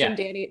 I assume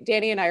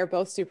Danny and I are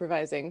both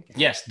supervising.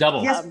 Yes,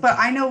 double. Yes, but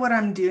I know what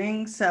I'm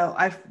doing, so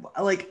I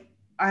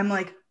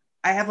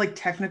have like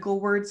technical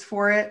words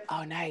for it.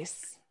 Oh,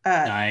 nice.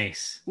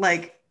 Nice.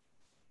 Like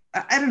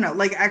I don't know,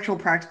 like actual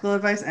practical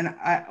advice. And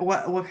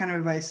what kind of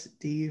advice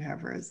do you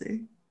have,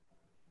 Rosie?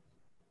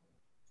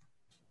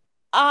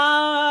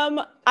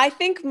 I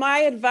think my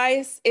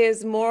advice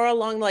is more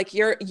along like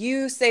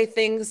you say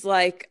things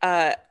like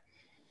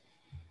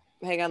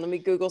hang on, let me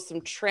Google some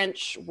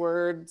trench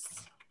words.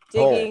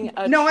 Digging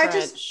a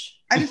trench.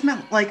 I just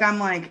meant like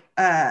I'm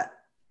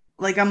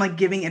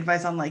giving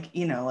advice on like,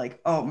 like,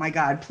 oh my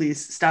God,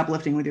 please stop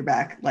lifting with your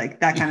back,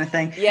 like that kind of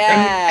thing.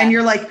 Yeah. And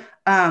you're like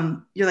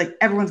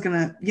everyone's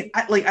gonna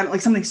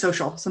like something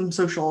social, some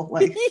social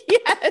like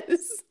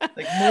yes.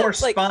 Like more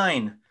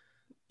spine.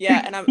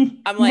 Yeah, and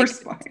I'm like,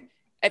 spine.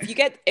 if you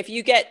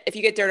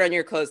get dirt on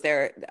your clothes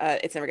there,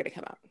 it's never gonna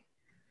come out.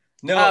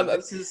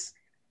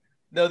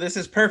 No, this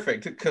is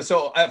perfect.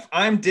 So if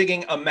I'm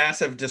digging a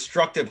massive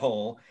destructive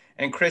hole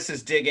and Chris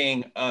is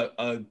digging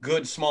a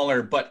good,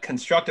 smaller, but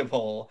constructive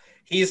hole,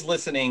 he's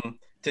listening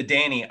to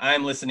Danny.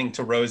 I'm listening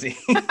to Rosie.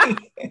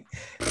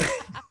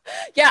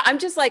 Yeah, I'm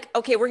just like,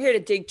 okay, we're here to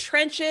dig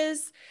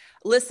trenches.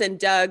 Listen,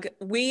 Doug,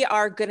 we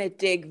are going to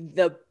dig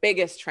the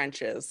biggest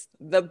trenches,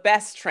 the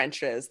best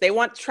trenches. They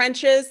want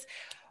trenches.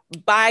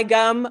 By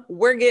gum,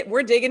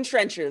 we're digging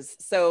trenches.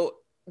 So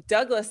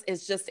Douglas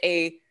is just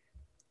a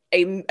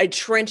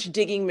trench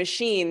digging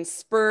machine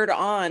spurred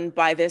on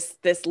by this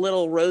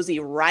little Rosie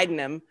riding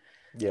him.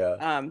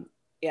 Yeah.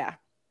 Yeah.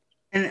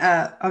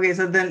 And okay,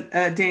 so then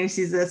Danny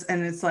sees this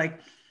and it's like,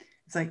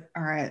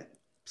 all right,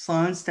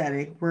 slow and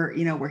steady.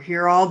 We're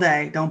here all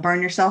day. Don't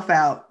burn yourself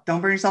out.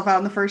 Don't burn yourself out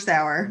in the first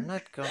hour.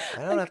 I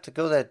don't have to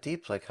go that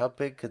deep. Like, how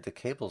big could the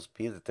cables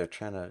be that they're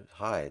trying to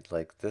hide?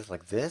 Like this?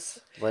 Like this?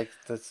 Like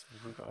this?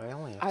 I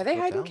only have Are to they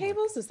go hiding down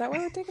cables? Is that why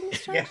we're digging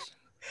this trench?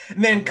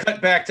 And then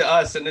cut back to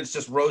us, and it's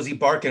just Rosie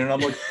barking, and I'm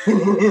like,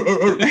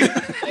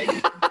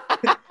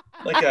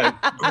 like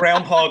a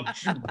groundhog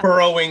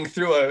burrowing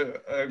through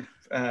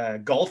a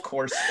golf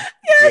course.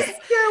 Yes.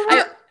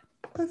 Yeah,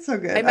 that's so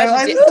good. I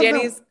imagine love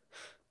Danny's.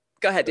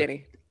 Go ahead,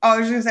 Danny. I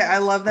was just gonna say, I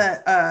love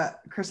that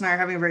Chris and I are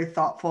having a very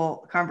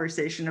thoughtful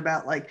conversation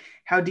about like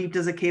how deep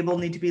does a cable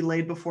need to be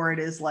laid before it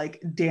is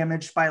like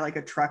damaged by like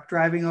a truck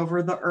driving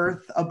over the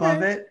earth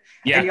above it.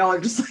 Yeah. And y'all are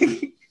just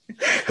like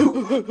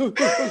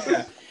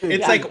Yeah.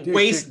 It's like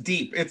waist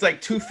deep. It's like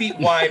 2 feet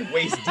wide,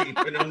 waist deep.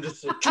 And I'm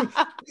just like,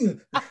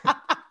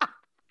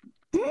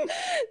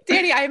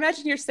 Danny, I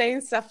imagine you're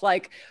saying stuff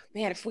like,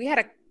 man, if we had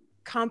a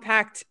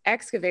compact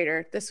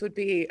excavator, this would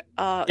be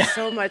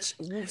so much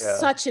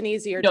such an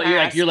easier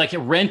task. you're like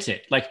rent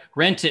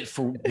it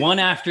for one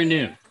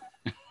afternoon.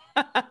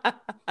 yeah,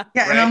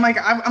 Right? and I'm like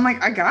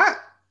I got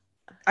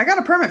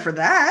a permit for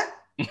that.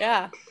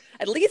 Yeah,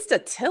 at least a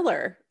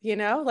tiller,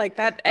 like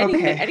that.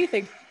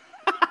 Anything.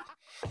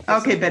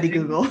 Okay, Betty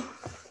Google.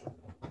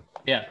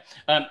 Yeah.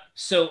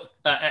 So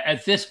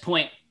at this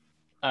point,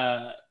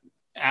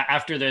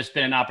 after there's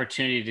been an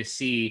opportunity to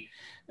see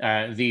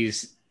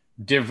these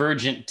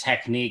divergent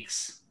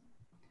techniques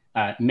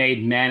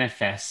made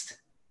manifest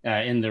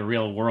in the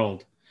real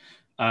world,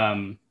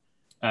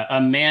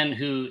 a man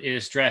who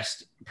is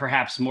dressed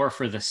perhaps more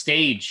for the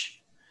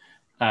stage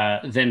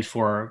than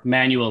for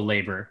manual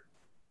labor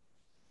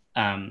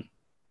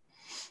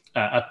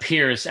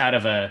appears out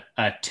of a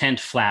tent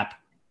flap,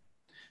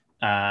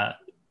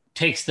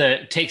 takes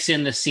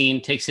in the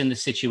scene, takes in the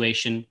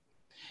situation,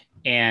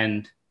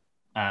 and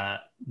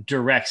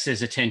directs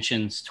his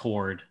attentions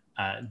toward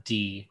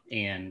Dee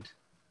and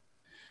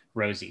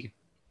Rosie,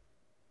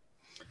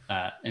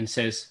 and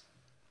says,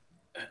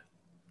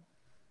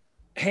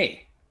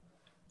 "Hey,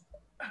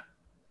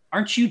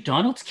 aren't you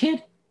Donald's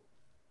kid?"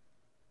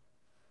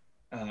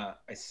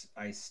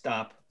 I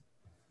stop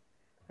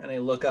and I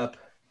look up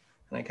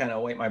and I kind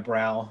of wipe my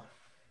brow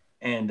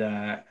and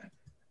I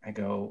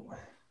go,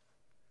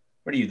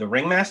 "What are you, the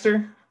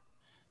ringmaster?"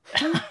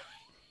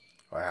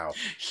 Wow.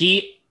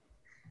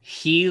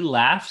 He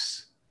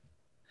laughs,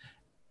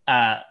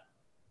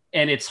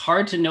 and it's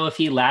hard to know if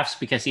he laughs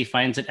because he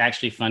finds it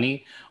actually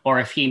funny or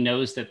if he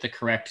knows that the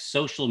correct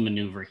social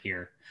maneuver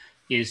here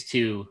is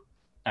to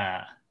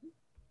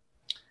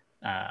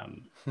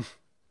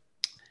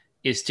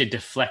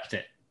deflect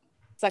it.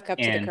 Suck up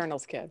to the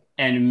colonel's kid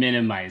and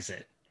minimize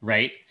it,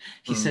 right?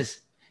 He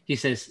says,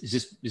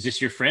 is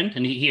this your friend?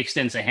 And he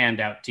extends a hand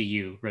out to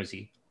you,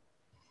 Rosie.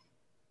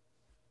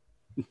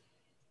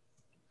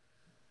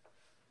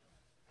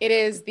 It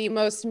is the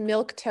most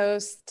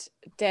milquetoast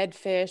dead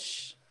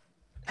fish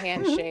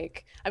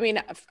handshake. I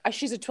mean,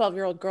 she's a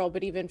 12-year-old girl,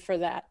 but even for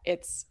that,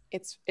 it's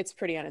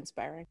pretty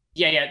uninspiring.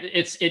 Yeah.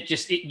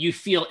 You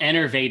feel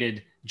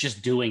enervated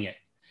just doing it.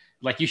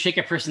 Like you shake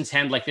a person's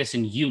hand like this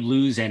and you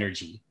lose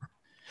energy.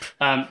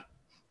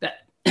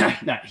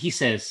 He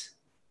says,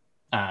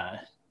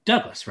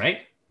 Douglas,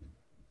 right?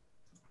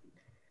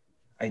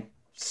 I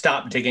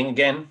stopped digging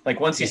again. Like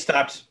once he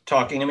stopped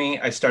talking to me,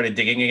 I started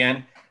digging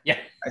again. Yeah.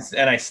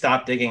 And I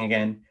stopped digging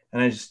again.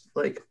 And I just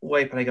like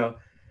wipe and I go,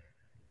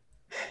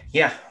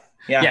 yeah.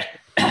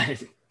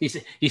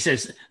 He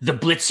says, the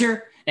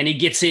blitzer, and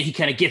he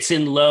kind of gets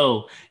in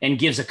low and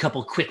gives a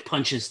couple quick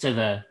punches to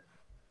the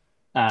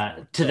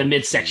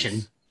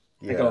midsection.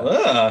 Yeah. I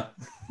go,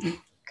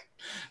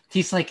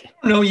 He's like,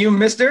 "No, you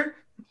mister."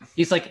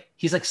 He's like,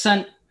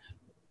 son,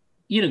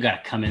 you don't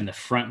gotta come in the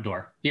front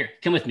door. Here,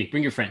 come with me.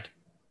 Bring your friend.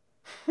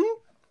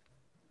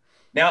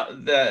 Now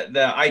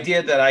the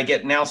idea that I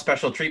get now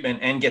special treatment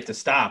and get to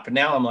stop. And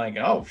now I'm like,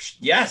 oh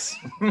yes,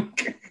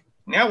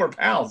 now we're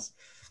pals.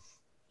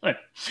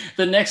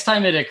 The next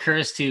time it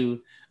occurs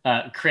to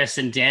Chris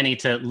and Danny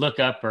to look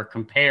up or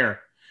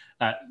compare,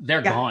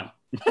 they're gone.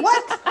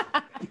 What?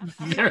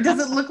 Does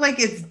it look like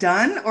it's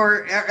done,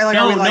 or like,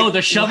 no?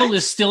 The shovel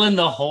is still in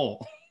the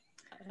hole.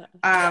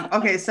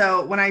 Okay,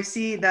 so when I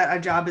see that a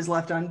job is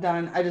left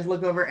undone, I just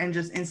look over and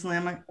just instantly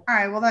I'm like, all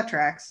right, well that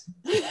tracks.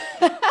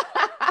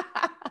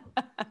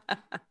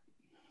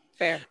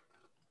 Fair.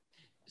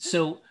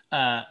 So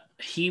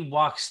he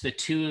walks the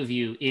two of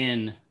you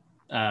in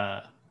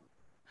the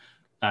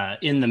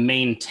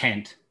main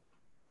tent,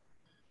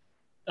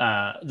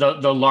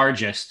 the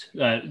largest,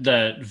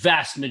 the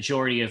vast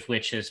majority of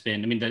which has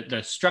been. I mean,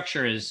 the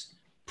structure is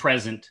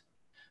present.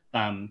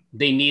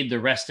 They need the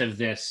rest of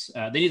this.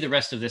 They need the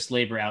rest of this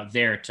labor out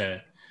there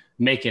to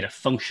make it a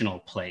functional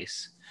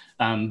place.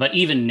 But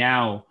even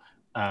now,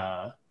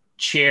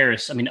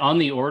 chairs. I mean, on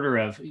the order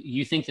of,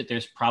 you think that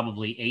there's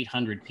probably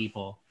 800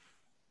 people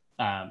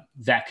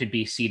that could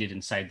be seated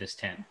inside this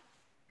tent.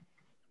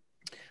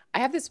 I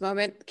have this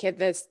moment,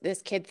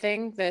 this kid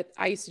thing that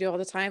I used to do all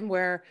the time,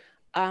 where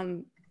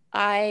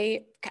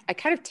I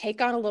kind of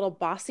take on a little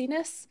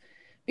bossiness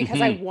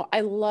because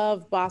I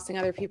love bossing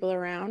other people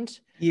around.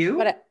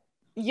 But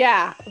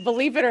yeah,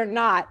 believe it or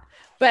not.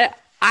 But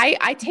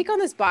I take on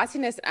this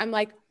bossiness. And I'm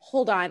like,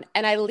 hold on,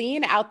 and I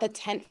lean out the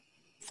tent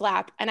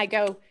flap and I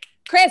go,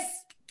 Chris,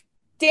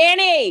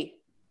 Danny,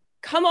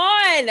 come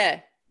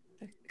on.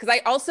 Because I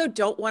also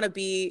don't want to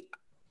be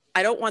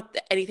I don't want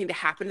anything to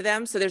happen to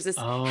them. So there's this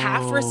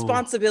half Oh.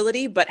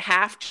 responsibility, but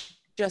half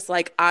just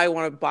like I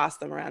want to boss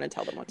them around and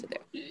tell them what to do.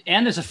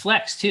 And there's a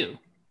flex too,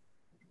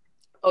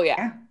 Oh yeah.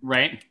 Yeah.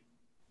 right?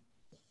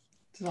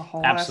 It's a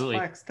whole Absolutely.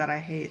 ass flex that I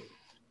hate.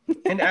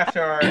 And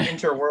after our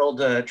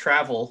interworld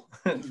travel,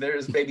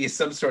 there's maybe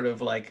some sort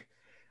of like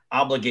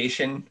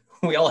obligation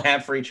we all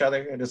have for each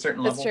other at a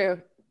certain That's level.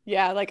 true.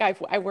 Yeah, like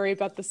I worry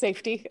about the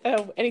safety.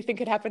 Anything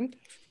could happen.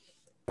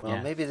 Well,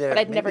 Yeah. maybe But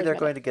I'd never they're admit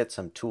going it. to get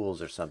some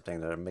tools or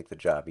something that'll make the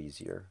job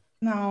easier.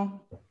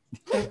 No,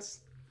 that's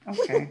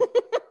okay.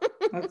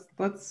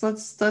 let's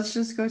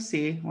just go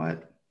see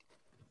what.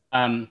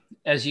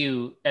 As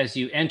you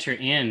enter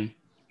in,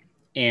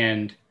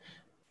 and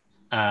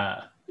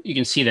you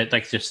can see that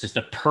like this is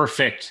the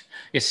perfect.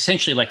 It's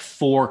essentially like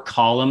 4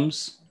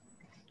 columns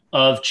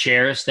of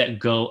chairs that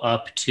go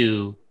up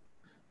to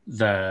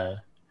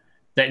the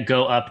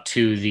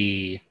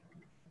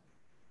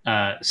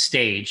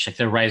stage, like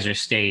the riser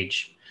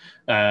stage,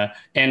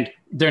 and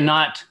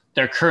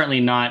they're currently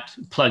not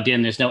plugged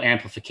in. There's no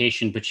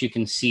amplification, but you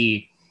can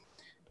see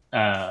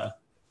the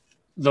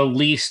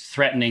least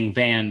threatening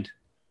band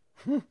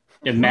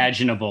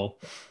imaginable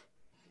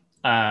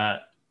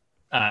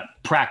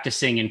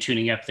practicing and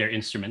tuning up their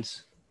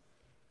instruments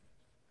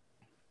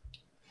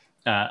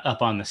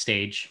up on the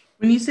stage.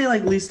 When you say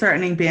like least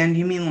threatening band,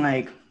 you mean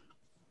like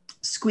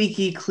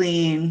squeaky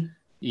clean?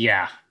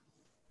 Yeah,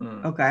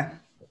 Okay,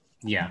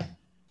 yeah.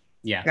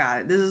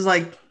 got it. This is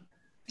like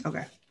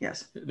okay,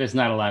 yes. There's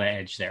not a lot of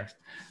edge there.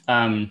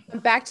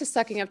 Back to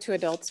sucking up to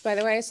adults, by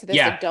the way. So this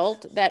Yeah.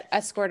 adult that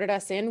escorted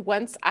us in,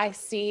 once I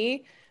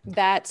see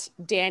that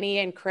Danny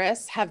and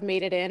Chris have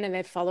made it in and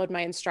they've followed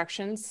my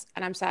instructions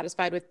and I'm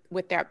satisfied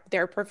with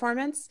their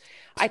performance,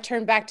 I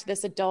turn back to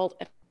this adult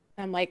and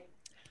I'm like,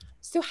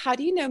 so how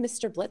do you know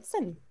Mr.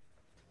 Blitzen?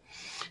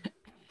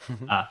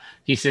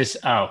 He says,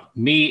 "Oh,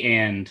 me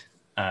and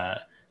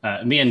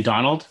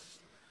Donald,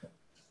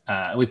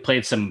 we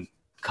played some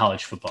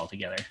college football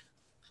together."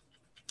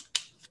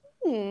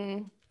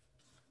 Have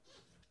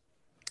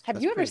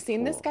That's you ever pretty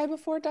seen this cool. guy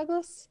before,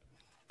 Douglas?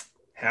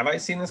 Have I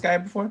seen this guy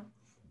before?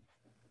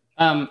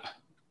 I'm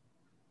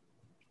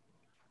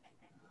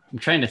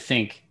trying to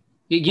think.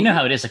 You know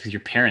how it is, like with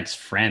your parents'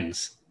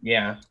 friends.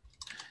 Yeah.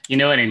 You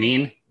know what I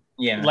mean?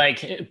 Yeah.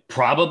 Like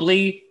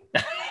probably.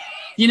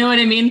 You know what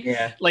I mean?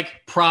 Yeah.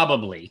 Like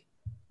probably.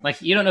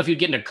 Like you don't know if you'd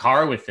get in a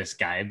car with this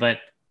guy, but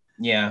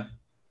Yeah.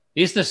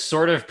 he's the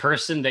sort of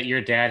person that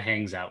your dad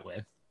hangs out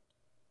with.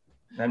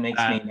 That makes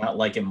me not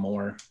like him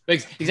more.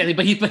 Exactly,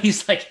 but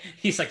he's like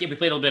yeah, we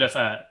played a little bit of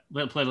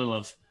played a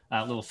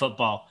little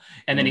football,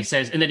 and then he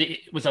says, and then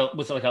with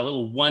like a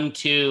little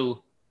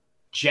 1-2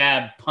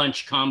 jab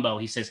punch combo,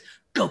 he says,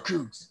 "Go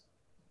Cougs."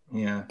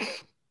 Yeah.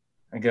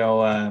 I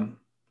go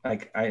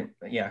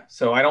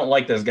so I don't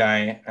like this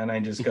guy, and I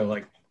just go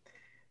like,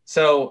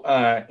 so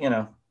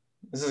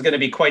this is going to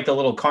be quite the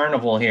little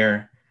carnival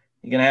here.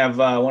 You're going to have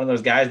one of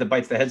those guys that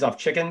bites the heads off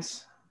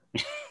chickens.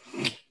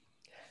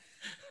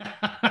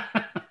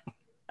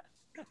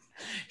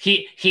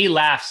 He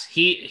laughs.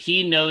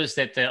 He knows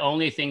that the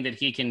only thing that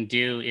he can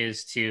do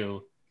is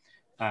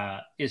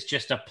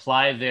just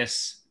apply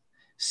this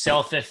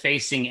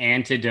self-effacing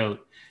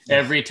antidote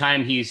every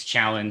time he's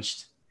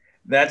challenged.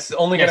 That's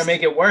only going to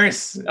make it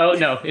worse. Oh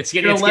no, it's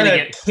You're gonna let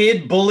a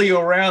kid bully you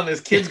around. This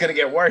kid's going to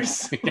get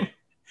worse.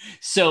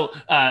 So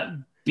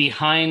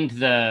behind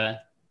the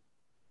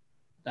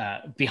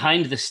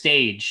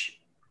stage,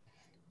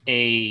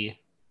 the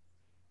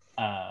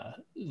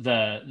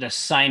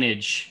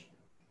signage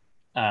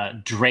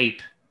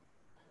drape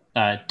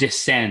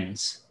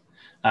descends,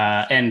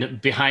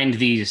 and behind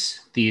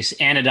these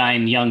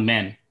anodyne young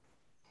men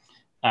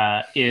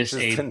is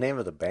the name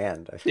of the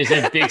band. is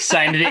a big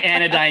sign of the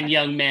Anodyne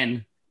Young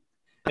Men.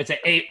 It's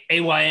a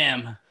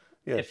AYM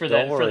for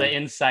the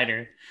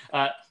insider.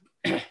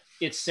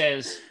 It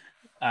says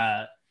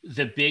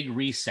the big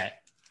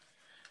reset,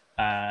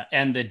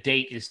 and the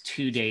date is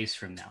 2 days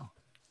from now.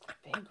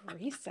 Big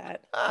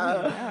reset.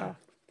 Oh, wow.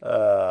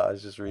 I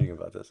was just reading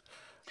about this.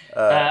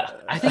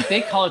 I think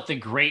they call it the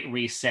Great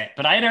Reset,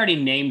 but I had already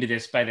named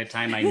this by the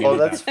time I knew. Oh,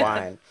 that's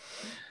fine.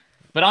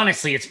 But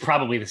honestly, it's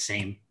probably the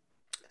same.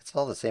 It's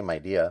all the same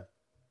idea.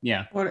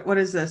 Yeah. What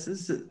is this?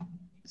 Is it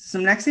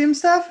some Nexium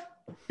stuff?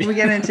 What we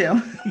get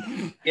into?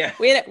 Yeah.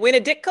 We in a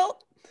dick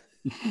cult?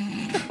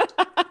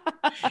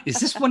 Is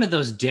this one of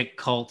those dick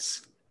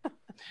cults?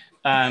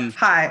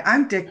 Hi,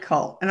 I'm Dick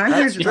Cult, and I'm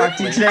here to talk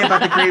to you today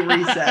about the Great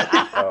Reset.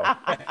 Oh.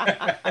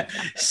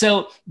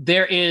 So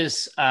there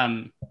is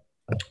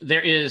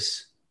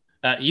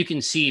you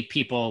can see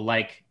people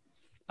like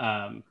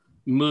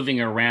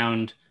moving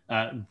around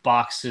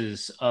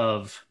boxes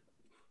of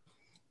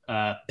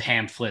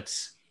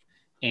pamphlets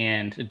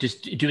and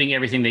just doing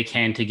everything they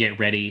can to get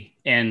ready,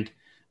 and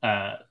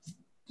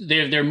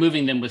they're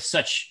moving them with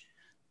such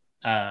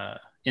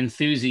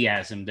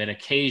enthusiasm that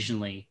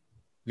occasionally,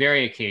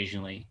 very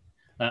occasionally,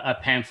 a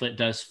pamphlet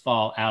does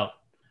fall out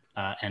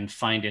and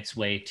find its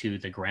way to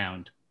the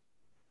ground.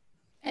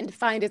 And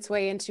find its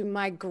way into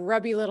my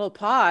grubby little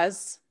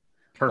paws,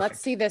 Perfect.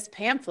 Let's see this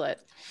pamphlet.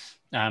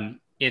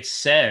 It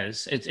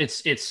says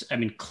it's I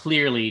mean,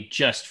 clearly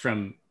just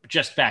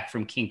back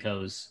from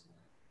Kinko's.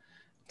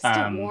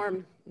 Still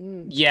warm.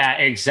 Yeah,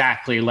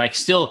 exactly. Like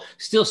still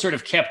sort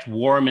of kept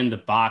warm in the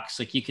box.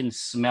 Like you can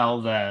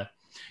smell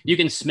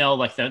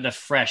like the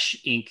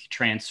fresh ink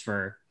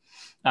transfer.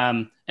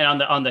 And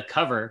on the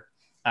cover,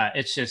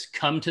 it's just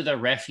come to the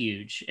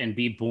refuge and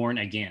be born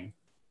again.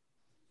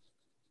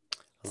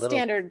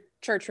 Standard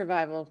church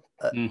revival.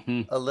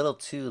 A little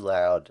too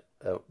loud,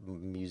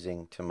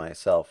 musing to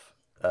myself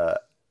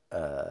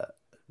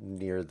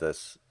near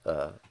this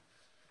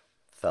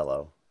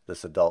fellow,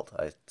 this adult.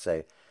 I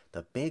say,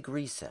 the big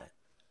reset.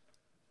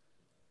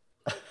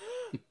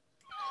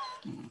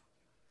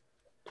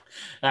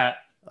 I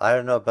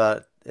don't know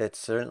about it.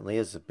 Certainly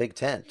is a big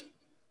tent,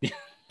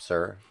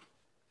 sir.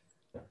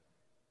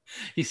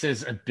 He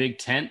says a big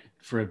tent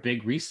for a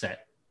big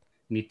reset,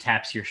 and he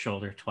taps your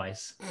shoulder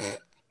twice.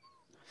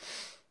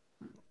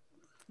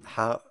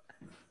 How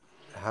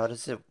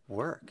does it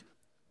work?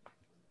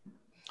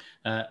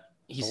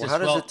 He says, how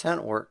does a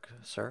tent work,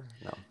 sir?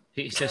 No.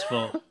 He says,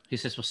 well,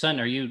 son,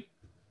 are you?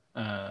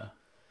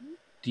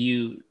 Do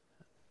you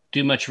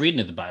do much reading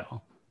of the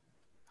Bible?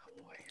 Oh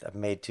boy, I've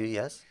made 2,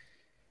 yes.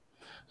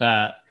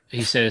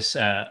 He says,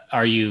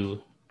 are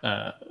you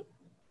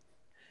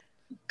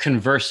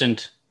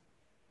conversant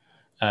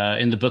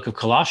in the book of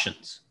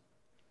Colossians?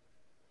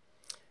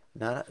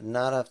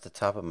 Not off the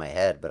top of my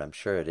head, but I'm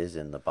sure it is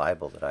in the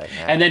Bible that I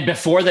have. And then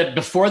before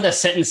the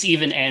sentence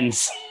even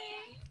ends,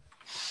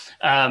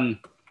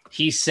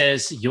 he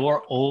says,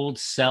 your old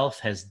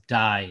self has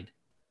died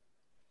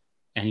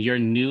and your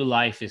new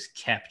life is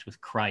kept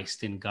with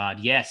Christ in God.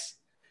 Yes,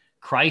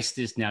 Christ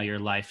is now your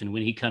life, and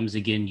when he comes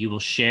again, you will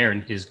share in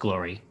his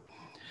glory.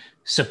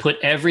 So put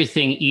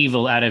everything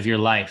evil out of your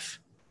life.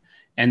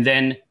 And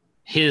then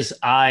his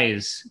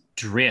eyes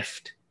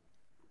drift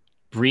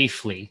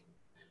briefly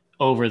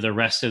over the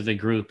rest of the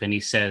group, and he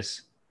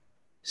says,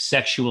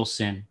 sexual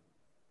sin,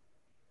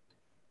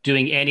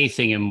 doing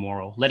anything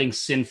immoral, letting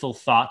sinful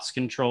thoughts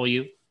control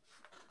you,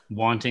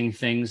 wanting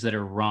things that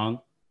are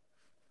wrong.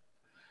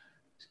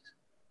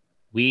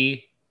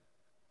 We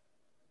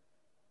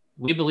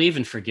believe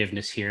in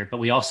forgiveness here, but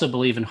we also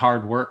believe in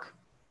hard work.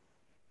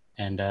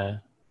 And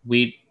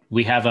we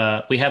have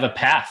a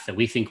path that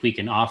we think we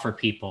can offer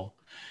people.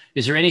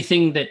 Is there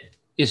anything that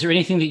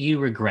you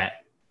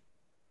regret?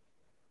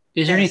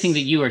 Is there anything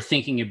that you are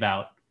thinking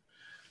about?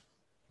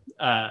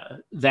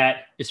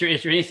 Is there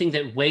anything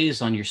that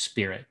weighs on your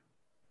spirit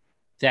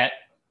that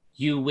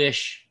you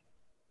wish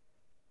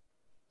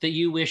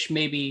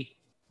maybe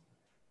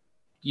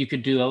you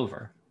could do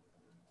over?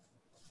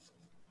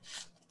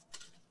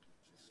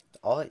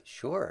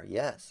 Sure,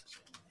 yes.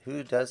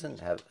 Who doesn't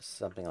have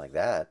something like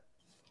that?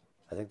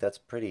 I think that's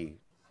pretty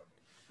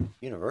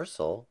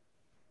universal.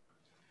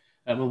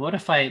 Well, what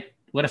if I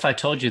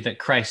told you that in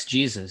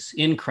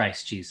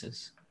Christ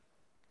Jesus,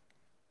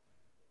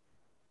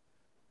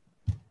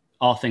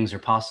 all things are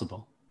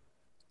possible?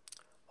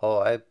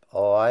 I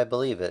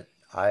believe it.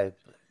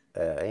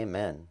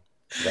 Amen.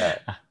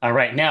 That. All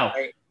right, now.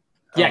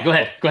 Go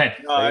ahead.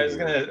 No,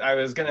 I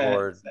was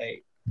gonna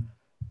say,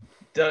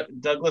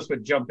 Douglas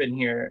would jump in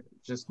here,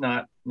 just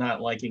not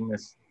liking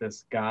this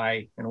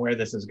guy and where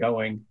this is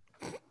going,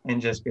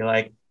 and just be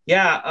like,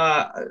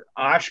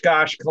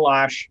 Oshkosh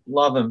Kalash,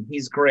 love him,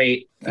 he's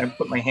great. I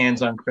put my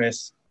hands on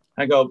Chris.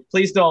 I go,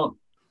 please don't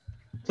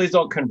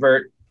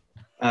convert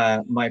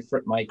my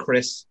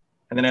Chris.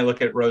 And then I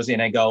look at Rosie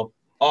and I go,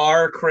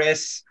 our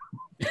Chris.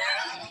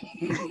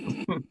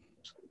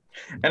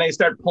 And I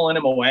start pulling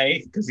him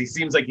away because he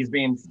seems like he's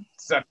being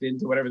sucked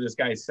into whatever this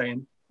guy is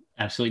saying.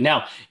 Absolutely.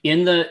 Now,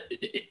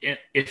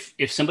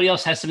 if somebody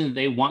else has something that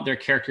they want their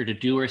character to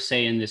do or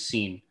say in this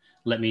scene,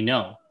 let me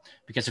know.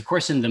 Because of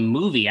course, in the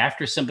movie,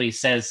 after somebody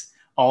says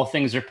all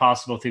things are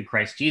possible through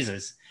Christ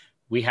Jesus,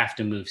 we have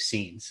to move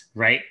scenes,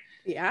 right?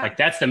 Yeah. Like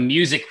that's the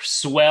music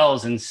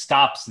swells and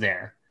stops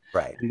there.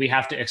 Right. And we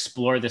have to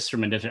explore this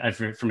from a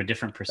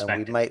different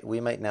perspective. And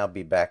we might now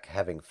be back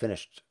having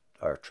finished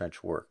our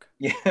trench work.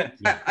 Yeah.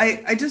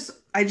 I just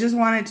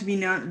want it to be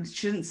known.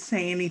 She didn't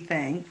say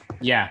anything.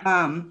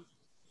 Yeah.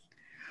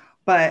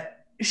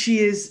 But she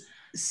is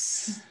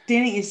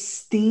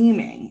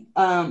steaming.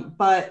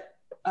 But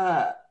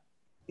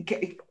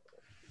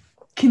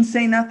can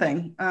say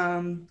nothing.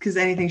 Because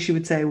anything she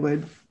would say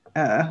would,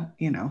 Yeah.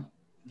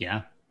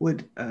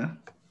 Would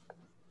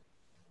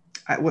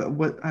I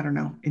don't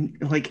know.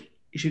 You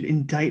should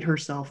indict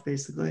herself,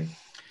 basically.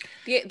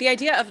 The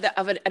idea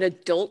of an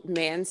adult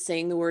man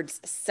saying the words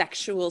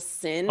sexual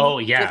sin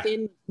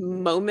within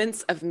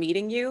moments of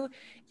meeting you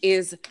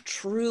is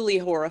truly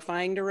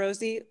horrifying to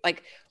Rosie.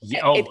 Like,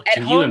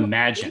 can you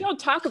imagine? We don't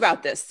talk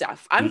about this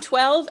stuff. I'm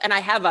 12 and I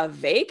have a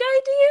vague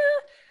idea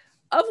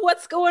of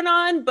what's going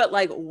on, but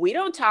like we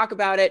don't talk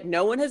about it.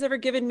 No one has ever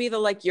given me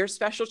the your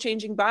special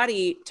changing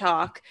body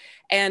talk.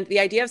 And the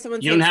idea of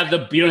someone you don't have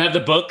the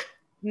book.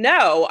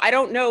 No, I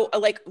don't know.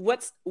 Like,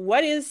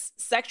 what is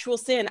sexual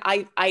sin?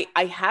 I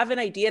have an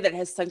idea that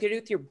has something to do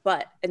with your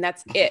butt, and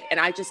that's it. And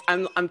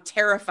I'm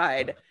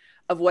terrified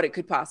of what it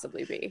could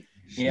possibly be.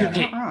 You're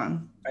Yeah. not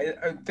wrong.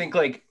 I think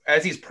like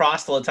as he's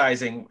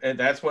proselytizing,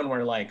 that's when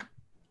we're like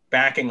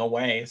backing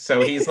away.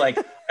 So he's like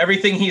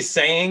everything he's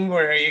saying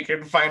where you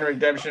can find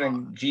redemption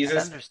in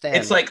Jesus. Understand.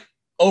 It's like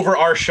over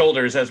our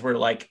shoulders as we're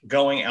like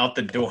going out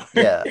the door.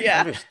 Yeah, Yeah.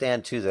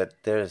 understand too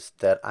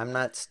that I'm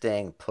not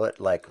staying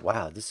put like,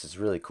 wow, this is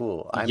really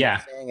cool. I'm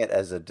Yeah. saying it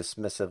as a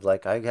dismissive,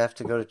 like I have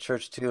to go to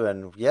church too,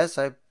 and yes,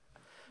 I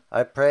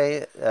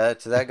pray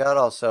to that God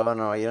also. Oh,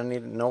 no, you don't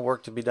need no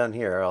work to be done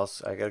here. Or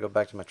else I gotta go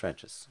back to my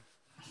trenches.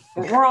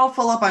 We're all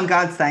full up on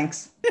God's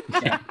thanks.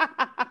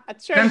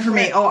 Sure, None for sure.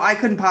 me. Oh, I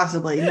couldn't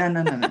possibly.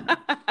 No.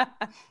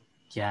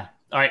 Yeah.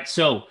 All right.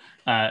 So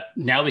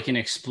now we can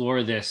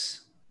explore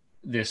this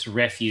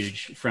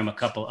refuge from a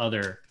couple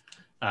other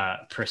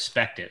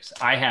perspectives.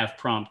 I have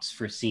prompts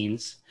for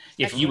scenes.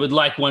 If you would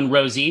like one,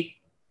 Rosie.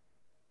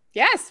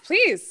 Yes,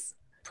 please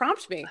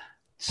prompt me.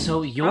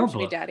 So your Prompt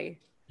me, book, Daddy.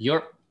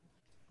 your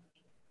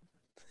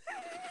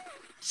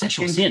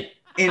sexual sin.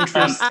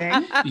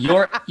 Interesting.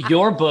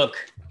 Your book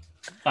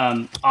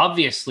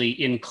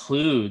obviously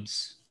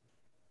includes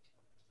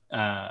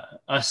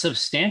a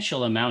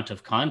substantial amount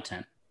of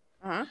content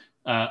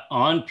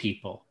on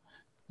people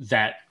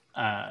that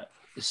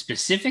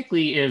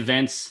specifically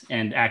events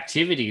and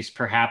activities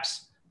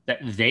perhaps that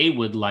they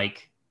would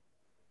like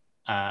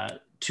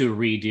to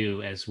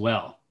redo as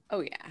well.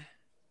 Oh yeah.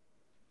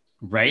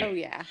 Right? Oh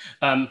yeah.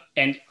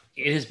 And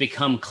it has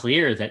become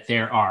clear that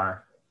there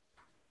are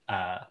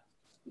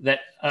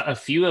that a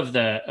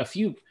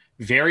few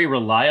very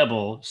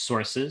reliable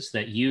sources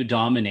that you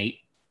dominate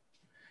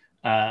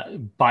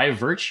by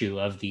virtue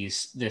of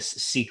this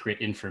secret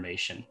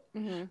information.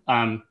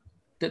 Mm-hmm.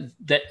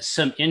 That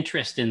some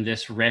interest in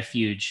this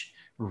refuge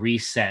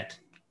reset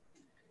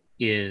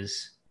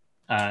is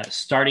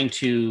starting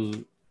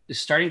to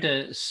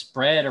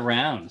spread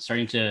around,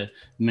 starting to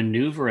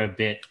maneuver a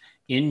bit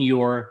in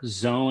your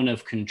zone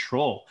of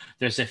control.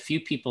 There's a few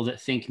people that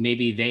think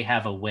maybe they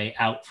have a way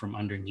out from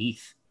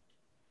underneath.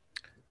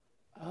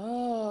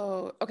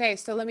 Oh, okay.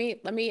 So let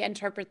me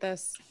interpret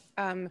this.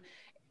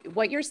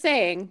 What you're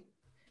saying,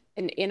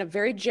 in a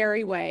very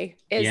Jerry way,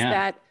 is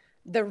that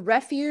the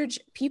refuge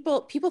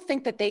people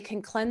think that they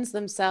can cleanse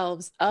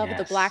themselves of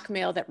the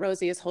blackmail that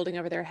Rosie is holding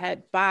over their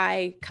head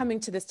by coming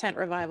to this tent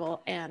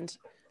revival and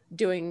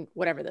doing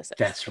whatever this is.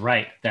 That's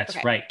right. That's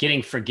Okay. right.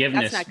 Getting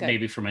forgiveness That's not good.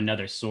 maybe from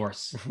another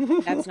source.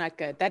 That's not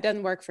good. That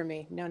doesn't work for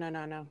me. No.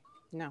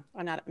 No,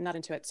 I'm not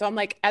into it. So I'm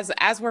like,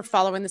 as we're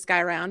following this guy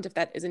around, if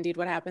that is indeed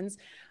what happens,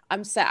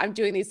 I'm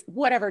doing these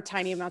whatever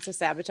tiny amounts of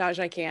sabotage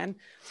I can.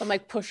 So I'm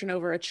like pushing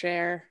over a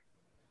chair,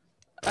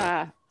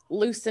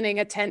 loosening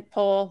a tent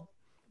pole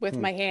with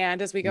my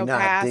hand as we go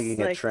past. Not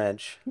digging a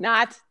trench.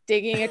 Not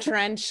digging a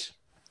trench.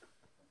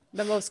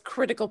 The most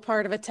critical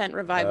part of a tent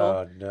revival.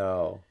 Oh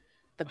no.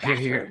 The bathroom.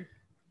 Here.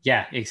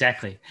 Yeah,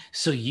 exactly.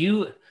 So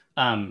you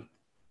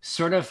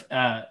sort of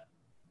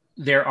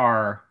there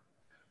are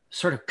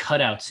sort of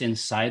cutouts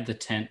inside the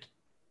tent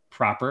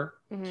proper,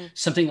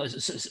 something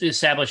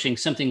establishing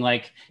something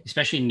like,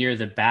 especially near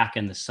the back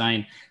and the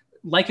sign,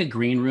 like a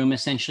green room,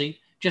 essentially,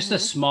 just a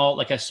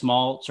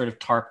small sort of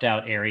tarped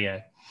out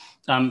area.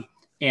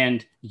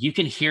 And you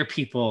can hear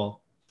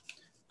people,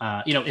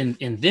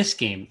 in this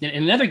game,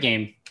 in another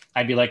game,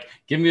 I'd be like,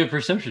 give me a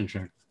perception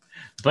check.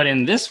 But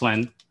in this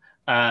one,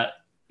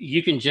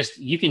 you can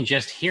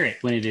just hear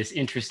it when it is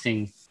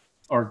interesting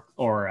or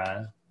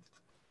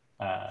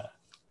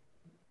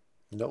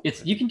Nope.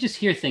 you can just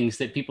hear things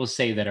that people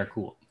say that are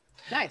cool.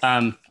 Nice.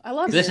 I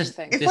love this these is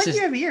things. It's like you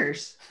have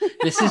ears.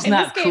 This is In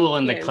not this cool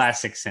game, in the ears.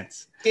 classic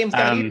sense. Game's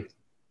got ears.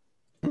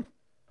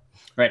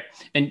 Right.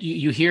 And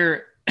you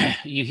hear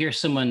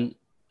someone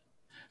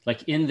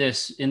like in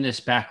this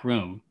back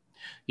room,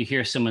 you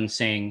hear someone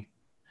saying,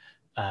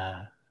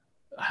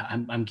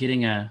 I'm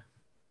getting a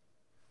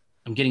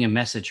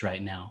message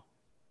right now.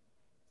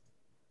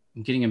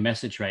 I'm getting a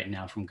message right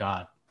now from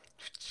God.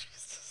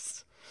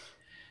 Jesus.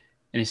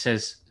 And he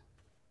says,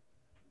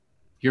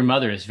 your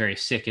mother is very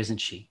sick, isn't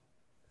she?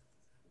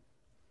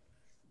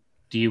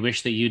 Do you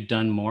wish that you'd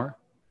done more?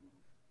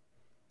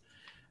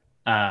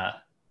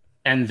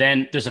 And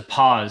then there's a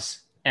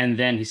pause. And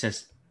then he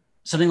says,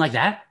 something like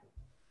that?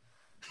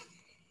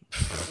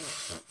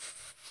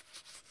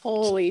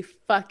 Holy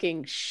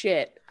fucking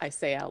shit, I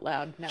say out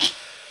loud. No.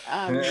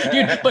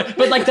 Dude, but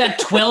like that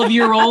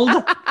 12-year-old,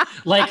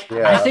 like,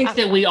 Yeah. I think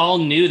that we all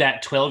knew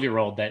that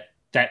 12-year-old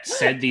that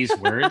said these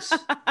words.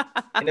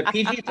 In a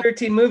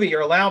PG-13 movie,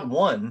 you're allowed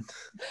one.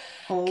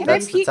 Holy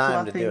That's the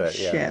time to fluffing do it,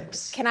 yeah.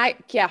 ships.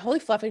 Holy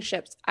fluffing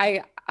ships.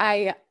 Can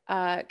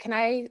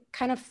I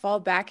kind of fall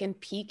back and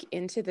peek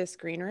into this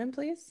green room,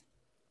 please?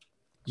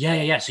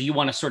 Yeah. So you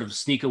want to sort of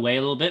sneak away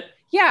a little bit?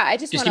 Yeah, I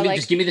just want to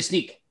Just give me the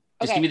sneak.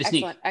 Just give me the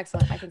sneak.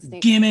 Excellent. I can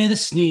sneak. Give me the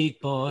sneak,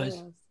 boys.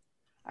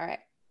 All right.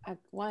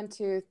 1,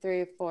 2,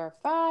 3, 4,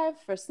 5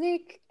 for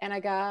sneak, and I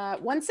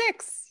got 1,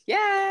 6. Yay!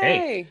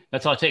 Hey,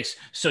 that's all it takes.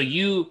 So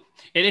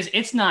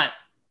it's not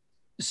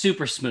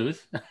super smooth.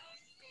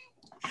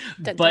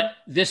 Dun, But dun.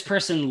 this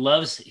person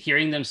loves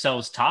hearing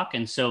themselves talk,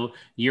 and so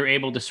you're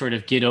able to sort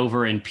of get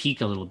over and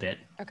peek a little bit.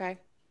 Okay.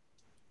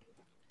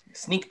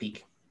 Sneak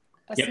peek.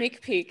 A Yep.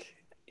 sneak peek.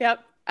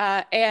 Yep.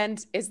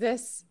 And is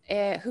this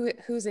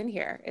who's in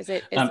here? Is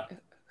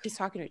who's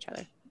talking to each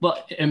other?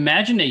 Well,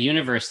 imagine a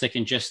universe that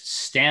can just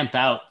stamp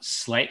out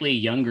slightly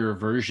younger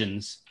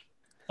versions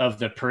of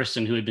the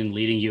person who had been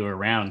leading you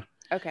around.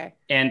 Okay.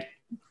 And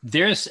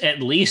there's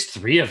at least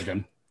 3 of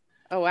them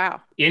Oh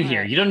wow. in All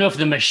here. right. You don't know if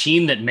the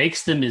machine that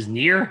makes them is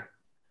near.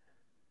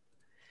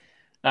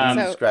 You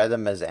So- describe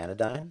them as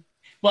anodyne?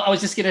 Well, I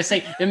was just going to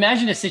say,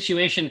 imagine a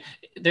situation.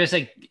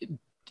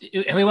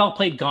 Have we all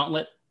played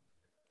Gauntlet?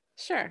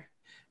 Sure.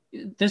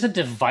 There's a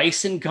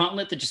device in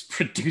Gauntlet that just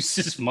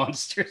produces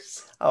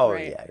monsters. Oh,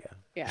 Right. yeah.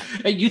 Yeah.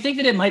 You think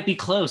that it might be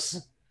close.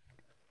 Is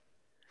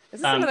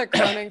this Um, another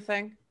cloning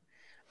thing?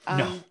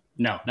 No,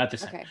 not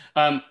this Okay.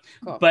 time.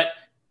 Cool. But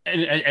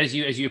as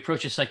you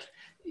approach, it's like,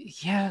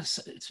 yes,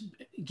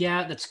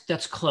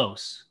 that's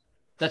close.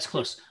 That's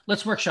close.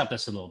 Let's workshop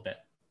this a little bit.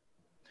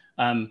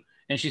 And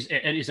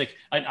he's like,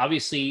 and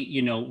obviously,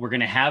 you know, we're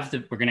gonna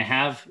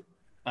have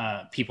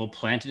people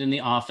planted in the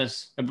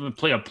office,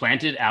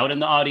 planted out in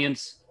the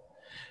audience,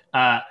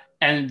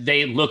 and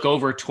they look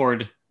over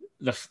toward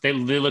the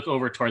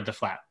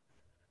flat.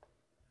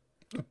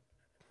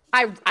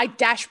 I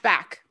dash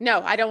back.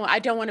 No, I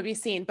don't want to be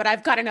seen, but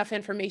I've got enough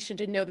information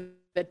to know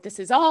that this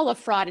is all a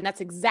fraud, and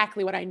that's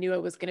exactly what I knew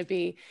it was going to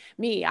be.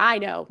 Me, I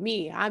know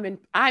me. I'm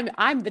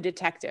the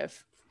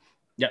detective.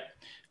 Yep.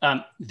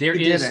 There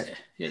You is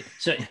did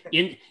so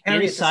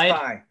Harriet's a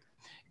spy.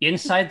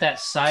 inside that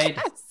side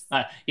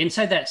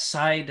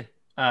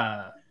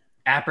Yes.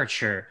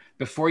 aperture,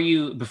 before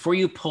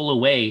you pull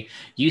away,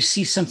 you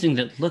see something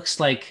that looks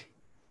like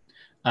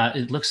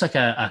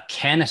a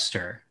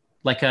canister,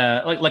 like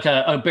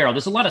a barrel.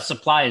 There's a lot of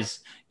supplies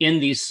in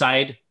these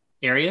side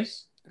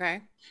areas.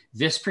 Okay.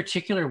 This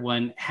particular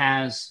one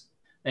has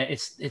it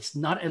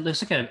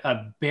looks like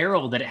a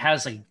barrel that it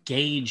has a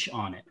gauge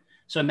on it.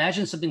 So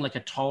imagine something like a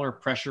taller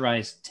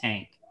pressurized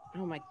tank.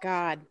 Oh my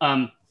God.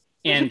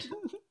 And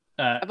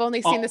I've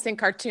only seen this in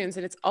cartoons,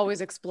 and it's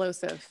always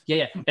explosive.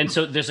 Yeah. And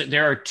so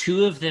there are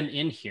 2 of them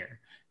in here,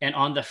 and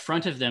on the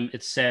front of them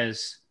it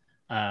says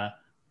a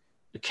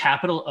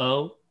capital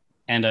O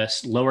and a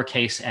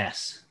lowercase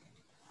s.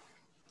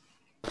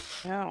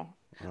 Oh.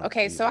 Oh,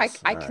 Okay, so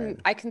Jesus. I All can right.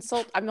 I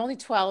consult. I'm only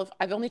 12.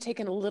 I've only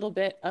taken a little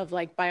bit of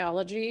like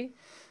biology.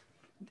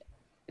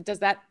 Does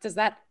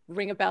that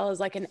ring a bell as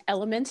like an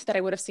element that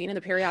I would have seen in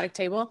the periodic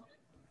table?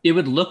 It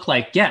would look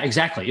like, yeah,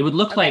 exactly. It would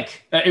look Okay.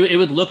 like it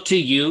would look to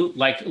you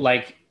like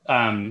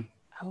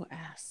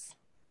OS.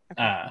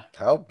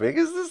 How big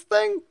is this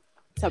thing?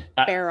 It's a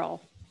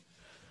barrel.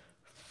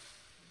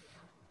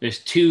 there's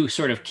 2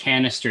 sort of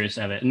canisters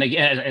of it, and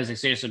again, as I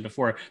said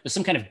before, there's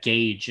some kind of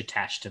gauge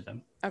attached to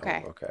them.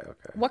 Okay. Oh, okay.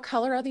 What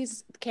color are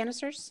these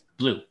canisters?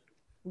 Blue,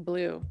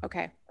 Blue.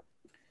 Okay.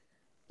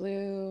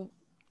 Blue.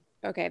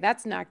 Okay,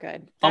 that's not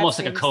good. That almost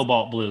like a seems-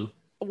 cobalt blue.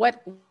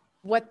 What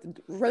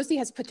Rosie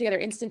has put together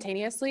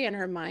instantaneously in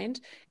her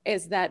mind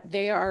is that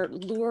they are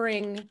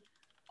luring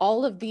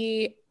all of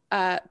the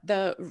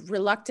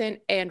reluctant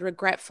and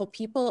regretful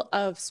people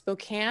of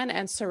Spokane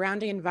and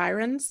surrounding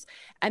environs,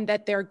 and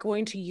that they're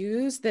going to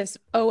use this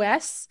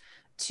OS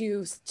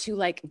to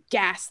like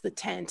gas the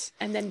tent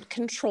and then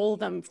control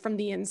them from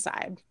the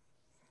inside.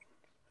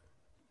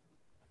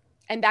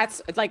 And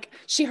that's like,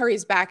 she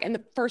hurries back, and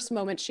the first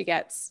moment she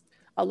gets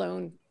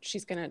alone,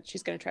 she's gonna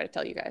try to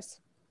tell you guys.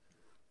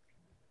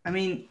 I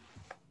mean,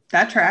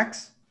 that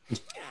tracks.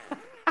 Is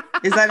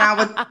that not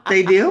what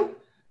they do?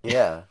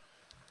 Yeah.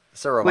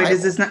 It's a Wait, revival.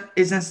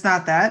 is this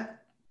not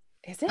that?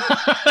 Is it?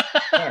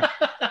 Yeah.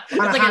 It's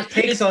Lot of like hot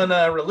takes on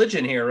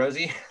religion here,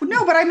 Rosie.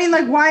 No, but I mean,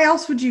 like, why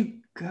else would you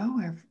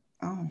go?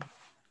 Oh,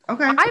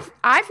 okay.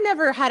 I've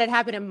never had it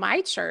happen in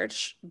my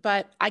church,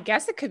 but I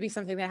guess it could be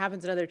something that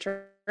happens in other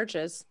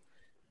churches.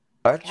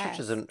 Our church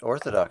is an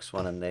Orthodox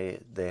one, and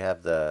they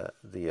have the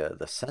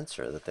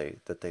censer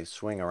that they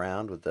swing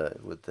around with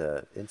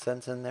the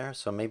incense in there.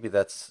 So maybe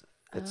it's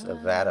a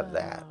vat of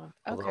that.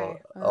 Oh,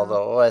 okay.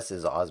 Although OS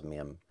is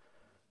osmium,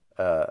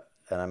 and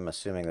I'm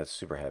assuming that's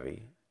super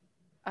heavy.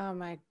 Oh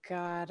my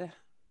God.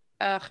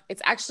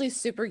 It's actually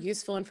super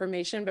useful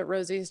information, but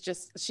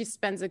she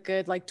spends a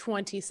good like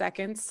 20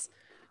 seconds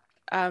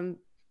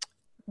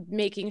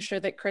making sure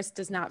that Chris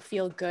does not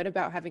feel good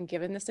about having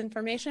given this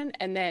information,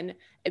 and then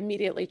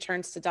immediately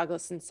turns to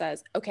Douglas and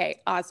says,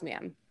 okay,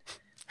 osmium.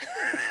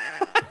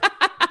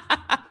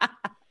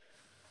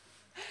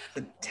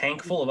 The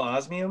tank full of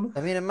osmium.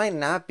 I mean, it might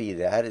not be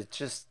that. It's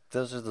just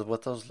those are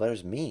what those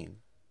letters mean.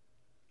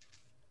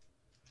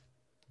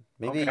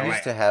 Maybe Okay. it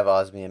used to have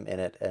osmium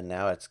in it, and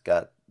now it's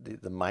got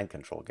the mind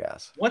control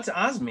gas. What's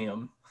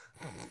osmium?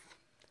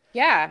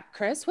 Yeah,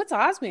 Chris, what's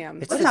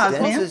osmium? It's What's the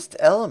osmium? densest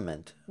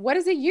element. What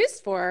is it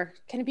used for?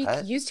 Can it be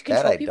used to That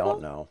control I people?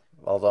 don't know.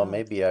 Although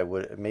maybe I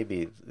would,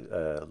 maybe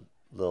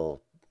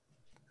little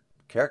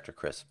character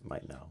Chris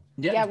might know.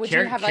 Yeah, would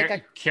you have like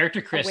a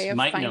character Chris way of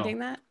might finding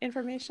know that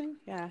information?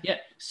 Yeah,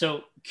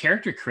 so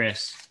character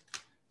Chris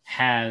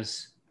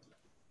has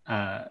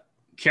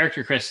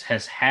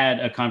had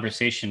a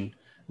conversation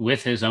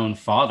with his own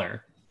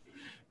father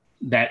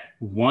that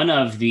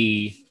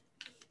it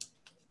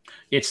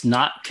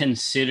isn't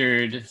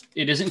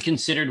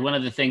considered one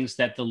of the things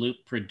that the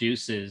loop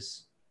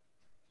produces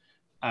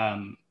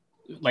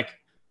like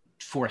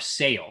for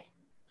sale.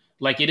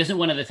 Like it isn't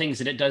one of the things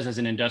that it does as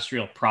an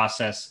industrial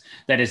process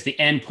that is the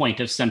end point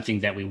of something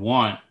that we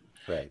want.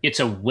 Right. It's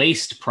a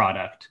waste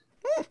product.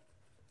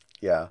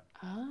 Yeah.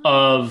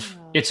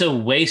 It's a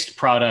waste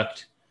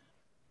product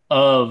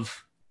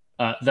of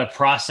the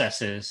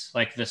processes,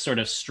 like the sort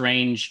of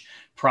strange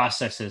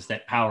processes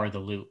that power the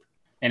loop.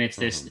 And it's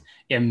this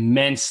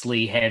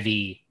immensely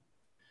heavy,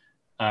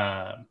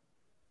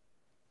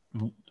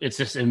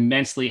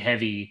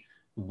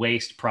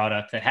 waste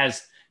product that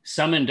has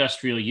some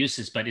industrial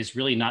uses, but is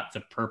really not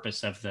the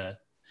purpose of it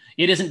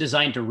isn't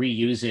designed to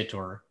reuse it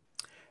or.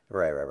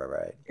 Right.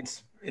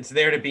 It's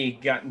there to be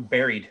gotten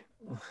buried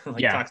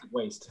like toxic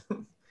waste.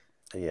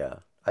 Yeah.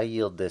 I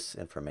yield this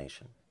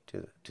information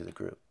to the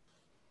group.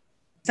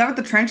 Is that what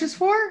the trench is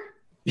for?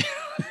 You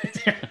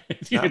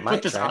could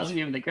put this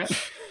osmium in the ground.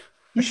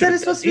 You said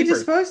it's supposed to be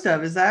disposed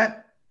of. Is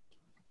that?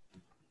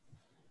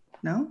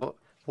 No?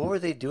 What were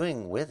they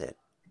doing with it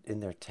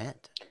in their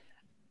tent?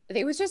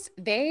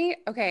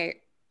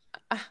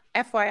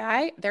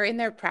 FYI, they're in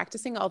there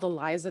practicing all the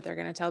lies that they're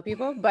going to tell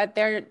people, but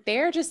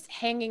they're just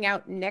hanging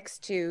out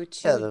next to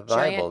the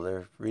Bible.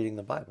 They're reading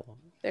the Bible.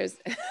 There's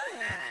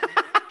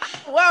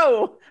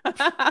whoa,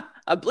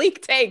 a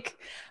bleak take.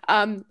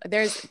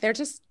 They're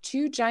just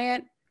two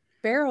giant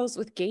barrels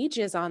with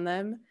gauges on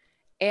them,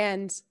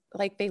 and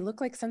like they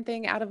look like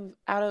something out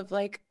of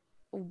like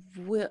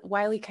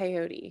Wile E.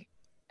 Coyote.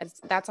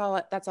 That's all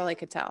I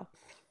could tell.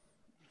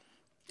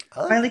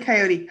 Wile E.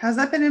 Coyote. Has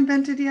that been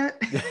invented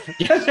yet?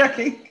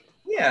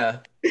 Yeah.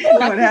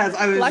 No, it has.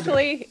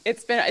 Luckily,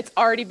 it's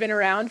already been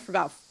around for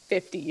about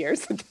 50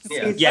 years.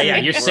 Yeah,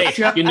 you're safe.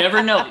 You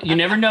never know. You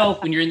never know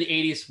when you're in the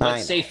 80s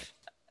what's safe.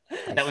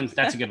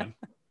 That's a good one.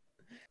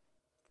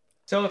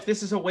 So if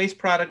this is a waste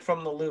product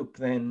from the loop,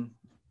 then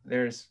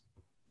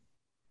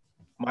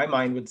my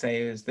mind would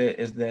say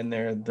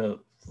the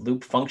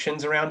loop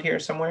functions around here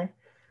somewhere.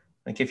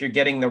 Like if you're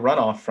getting the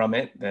runoff from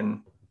it,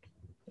 then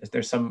is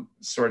there some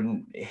sort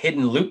of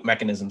hidden loop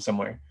mechanism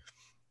somewhere?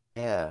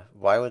 Yeah.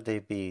 Why would they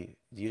be?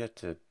 You'd have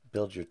to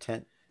build your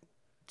tent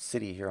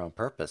city here on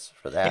purpose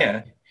for that.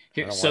 Yeah.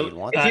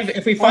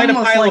 If we find a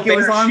pile of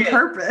bear on shit,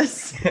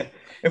 purpose.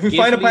 If we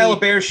find a pile of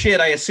bear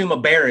shit, I assume a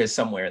bear is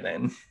somewhere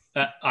then.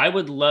 I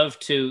would love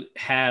to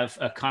have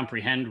a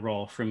comprehend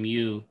roll from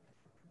you,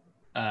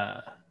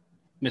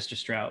 Mr.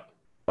 Strout.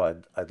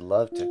 I'd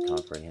love to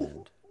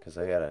comprehend because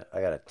I got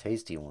a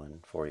tasty one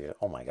for you.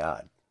 Oh my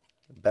God,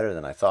 better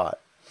than I thought.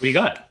 What do you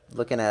got?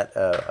 Looking at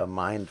a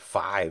mind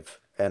 5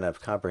 and a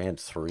comprehend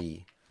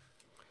 3.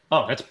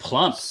 Oh, that's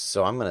plump.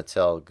 So I'm going to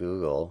tell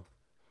Google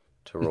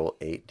to roll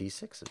 8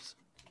 d6s,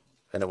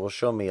 and it will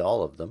show me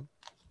all of them,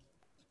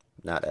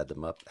 not add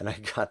them up. And I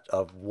got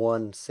a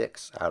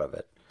 1-6 out of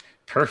it.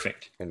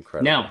 Perfect.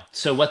 Incredible. Now,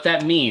 so what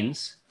that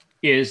means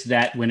is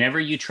that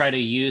whenever you try to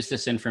use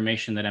this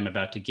information that I'm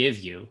about to give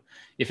you,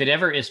 if it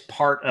ever is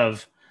part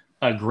of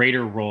a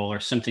greater role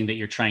or something that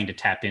you're trying to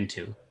tap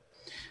into,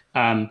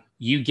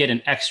 you get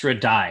an extra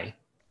die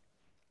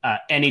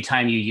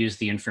anytime you use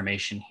the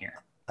information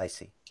here. I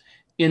see.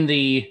 In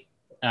the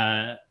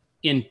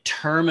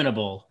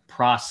interminable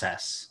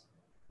process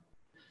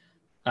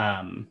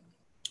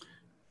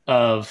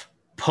of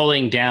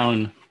pulling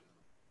down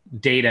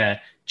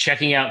data,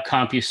 checking out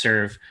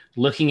CompuServe,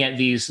 looking at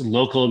these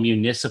local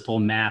municipal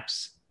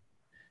maps,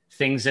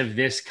 things of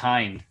this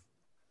kind,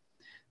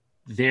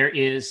 there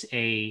is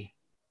a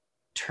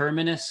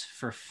terminus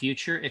for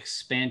future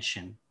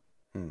expansion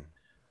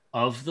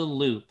of the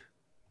loop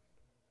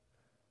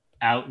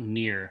out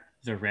near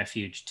the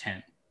refuge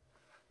tent.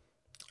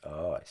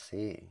 Oh, I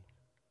see.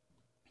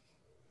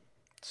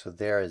 So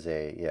there is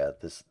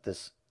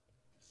this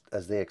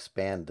as they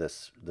expand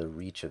the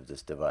reach of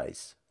this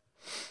device,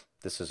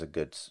 this is a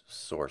good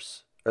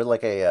source, or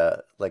like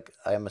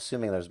I'm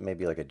assuming there's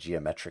maybe like a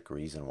geometric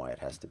reason why it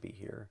has to be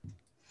here.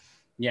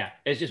 Yeah,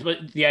 it's just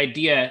what the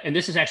idea, and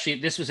this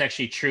was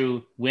actually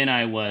true when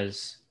I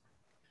was,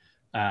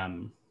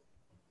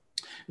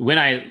 when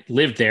I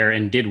lived there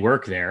and did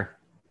work there.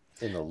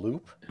 In the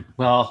loop?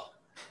 Well,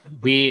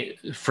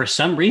 for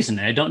some reason,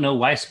 I don't know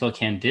why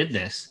Spokane did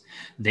this,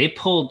 they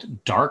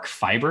pulled dark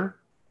fiber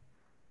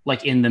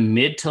like in the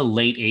mid to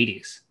late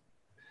 80s.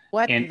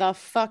 What the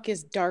fuck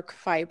is dark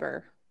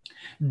fiber?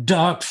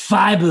 Dark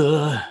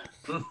fiber.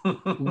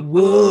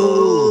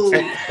 Whoa. It's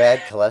like bad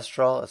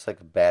cholesterol. It's like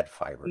bad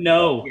fiber.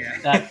 No.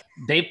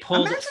 They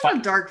pulled imagine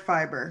a dark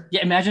fiber.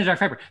 Yeah, imagine a dark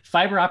fiber.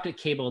 Fiber optic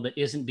cable that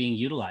isn't being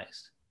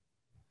utilized.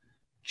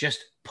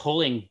 Just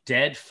pulling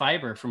dead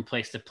fiber from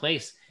place to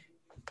place.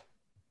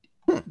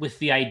 with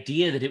the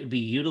idea that it would be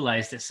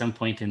utilized at some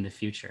point in the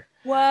future.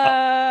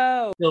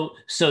 Whoa.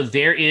 So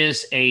there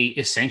is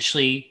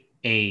essentially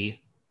a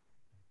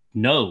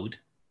node,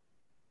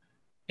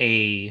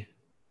 a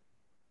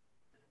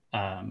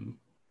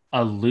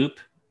loop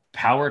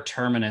power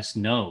terminus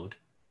node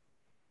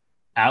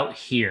out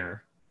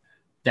here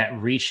that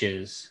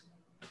reaches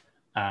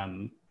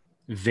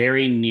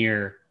very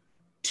near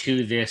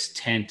to this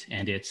tent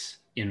and its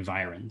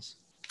environs.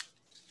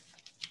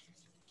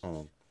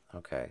 Oh,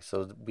 okay.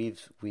 So we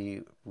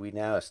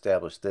now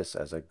established this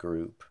as a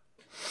group.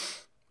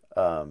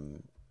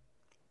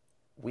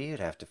 We would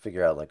have to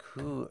figure out like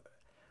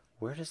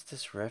where does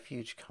this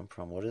refuge come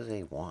from? What do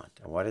they want?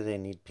 And why do they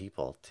need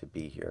people to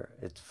be here?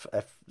 It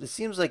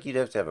seems like you'd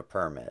have to have a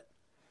permit.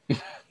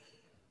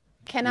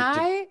 Can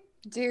I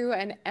do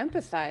an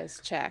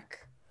empathize check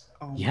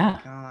Oh Yeah.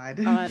 my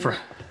God. on,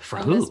 For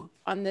on who?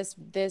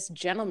 this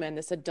gentleman,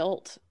 this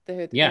adult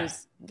Yeah.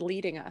 who's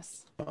leading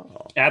us?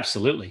 Oh.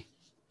 Absolutely.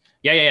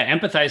 Yeah.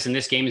 Empathize in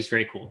this game is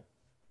very cool.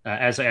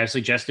 As I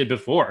suggested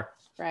before.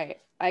 Right.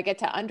 I get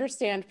to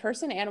understand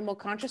person, animal,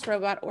 conscious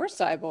robot, or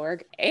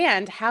cyborg,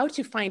 and how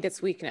to find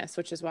its weakness,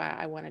 which is why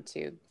I wanted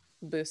to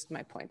boost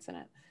my points in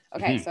it.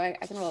 Okay, so I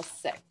can roll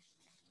 6.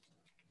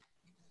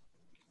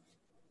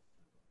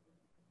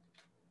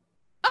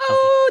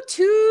 Oh,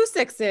 2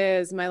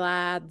 6s, my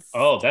lads.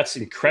 Oh, that's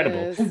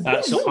incredible.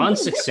 Yes. So on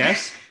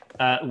success,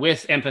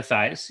 with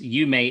empathize,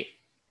 you may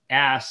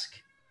ask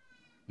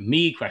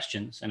me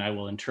questions and I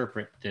will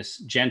interpret this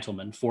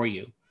gentleman for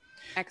you.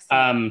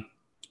 Excellent.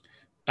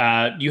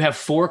 You have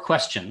 4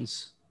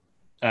 questions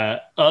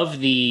of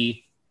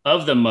the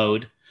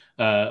mode.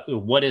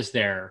 What is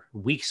their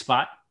weak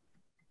spot?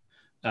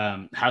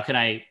 How can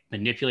I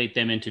manipulate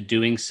them into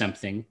doing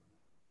something?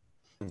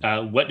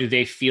 What do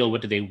they feel?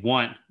 What do they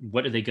want?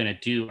 What are they going to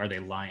do? Are they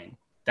lying?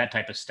 That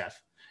type of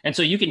stuff. And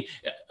so you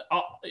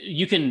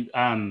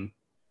can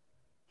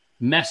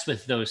mess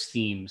with those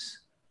themes.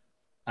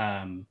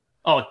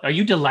 Are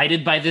you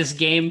delighted by this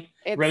game,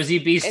 Rosie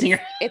B.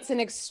 Stinger? It's an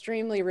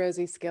extremely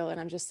rosy skill, and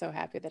I'm just so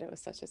happy that it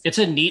was such a It's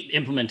a neat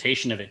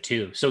implementation of it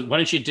too. So why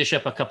don't you dish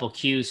up a couple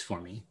cues for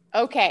me?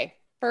 Okay.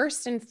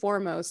 First and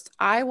foremost,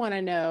 I want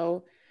to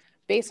know,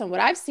 based on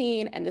what I've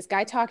seen and this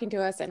guy talking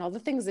to us and all the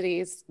things that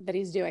he's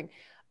doing,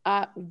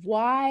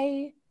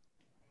 why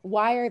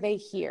are they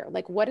here?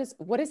 Like, what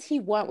does he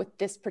want with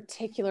this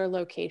particular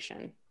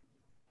location?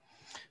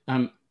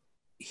 What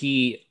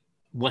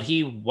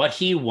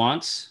he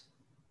wants,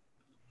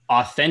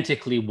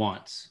 authentically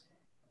wants,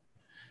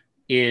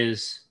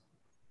 is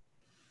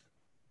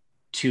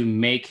to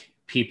make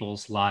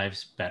people's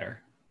lives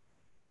better.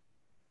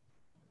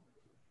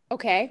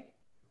 Okay.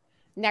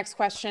 Next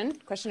question.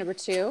 Question number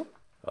 2.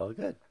 Oh,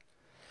 good.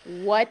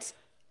 What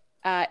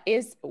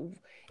is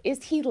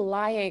he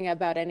lying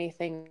about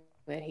anything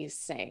that he's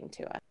saying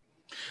to us?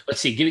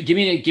 Let's see. Give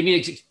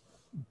me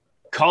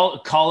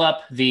call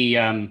up the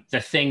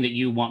thing that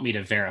you want me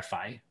to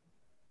verify.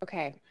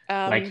 Okay.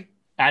 Like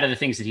out of the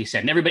things that he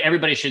said, and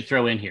everybody should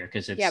throw in here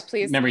because it's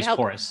please memory's help,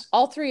 porous.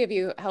 All 3 of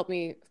you help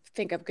me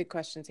think of good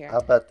questions here. How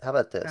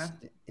about this?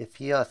 Yeah. If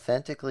he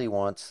authentically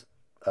wants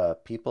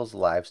people's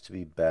lives to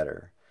be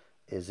better,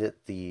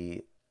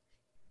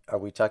 are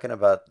we talking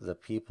about the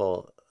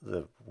people,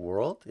 the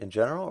world in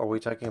general, or are we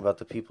talking about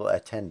the people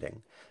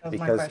attending?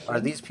 Because are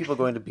these people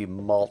going to be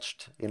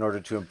mulched in order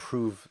to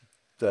improve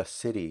the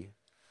city?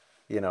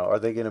 Are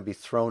they going to be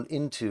thrown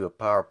into a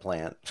power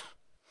plant?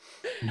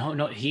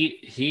 No,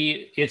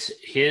 it's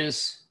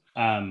his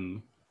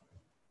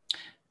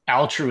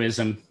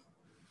altruism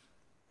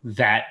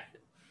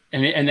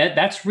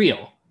that's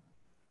real.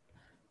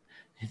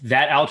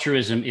 That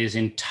altruism is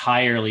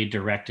entirely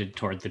directed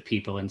toward the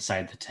people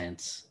inside the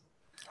tents.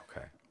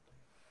 Okay.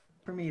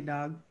 For me,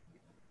 dog.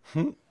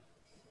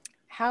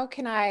 How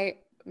can I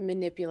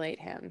manipulate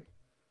him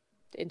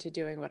into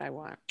doing what I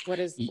want?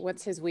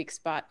 What's his weak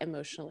spot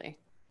emotionally?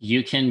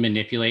 You can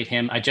manipulate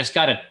him. I just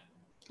got a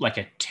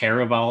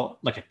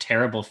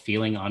terrible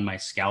feeling on my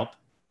scalp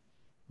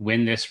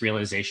when this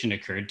realization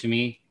occurred to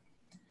me.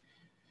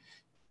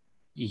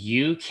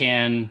 You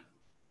can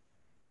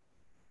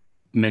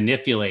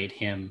manipulate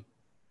him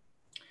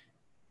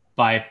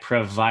by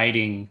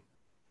providing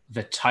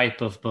the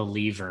type of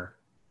believer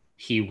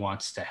he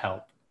wants to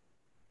help.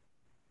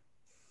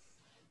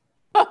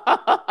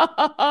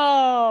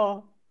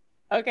 Oh,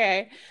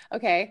 okay.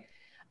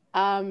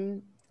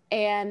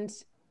 And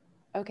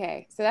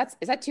okay, so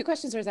is that 2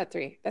 questions or is that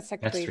 3? That's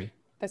technically 3.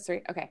 That's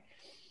 3. Okay.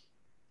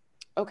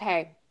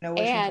 No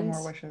wishing for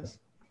more wishes.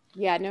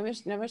 Yeah, no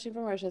wishing for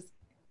more wishes.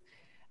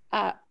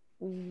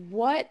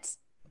 Why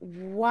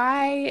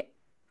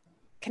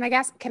can I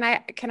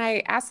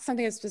ask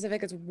something as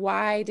specific as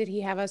why did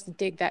he have us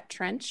dig that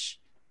trench?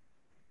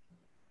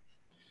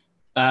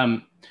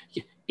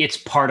 It's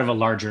part of a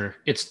larger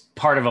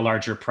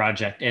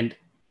project, and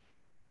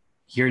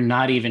you're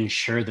not even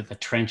sure that the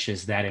trench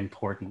is that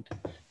important.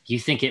 You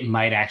think it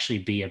might actually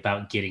be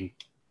about getting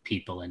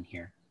people in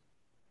here.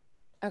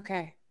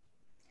 Okay.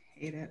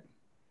 Hate it.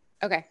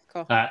 Okay,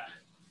 cool.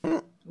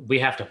 We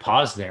have to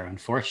pause there,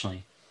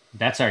 unfortunately.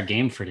 That's our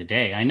game for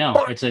today. I know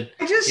I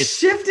just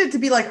shifted to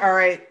be like, all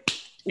right,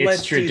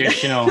 it's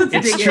traditional.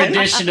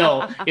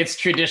 It's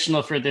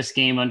traditional for this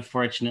game,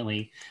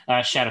 unfortunately.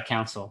 Shadow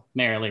Council,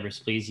 may our labors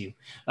please you.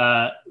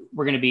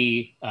 We're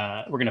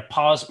gonna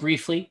pause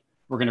briefly.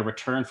 We're gonna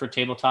return for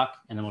table talk,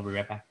 and then we'll be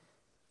right back.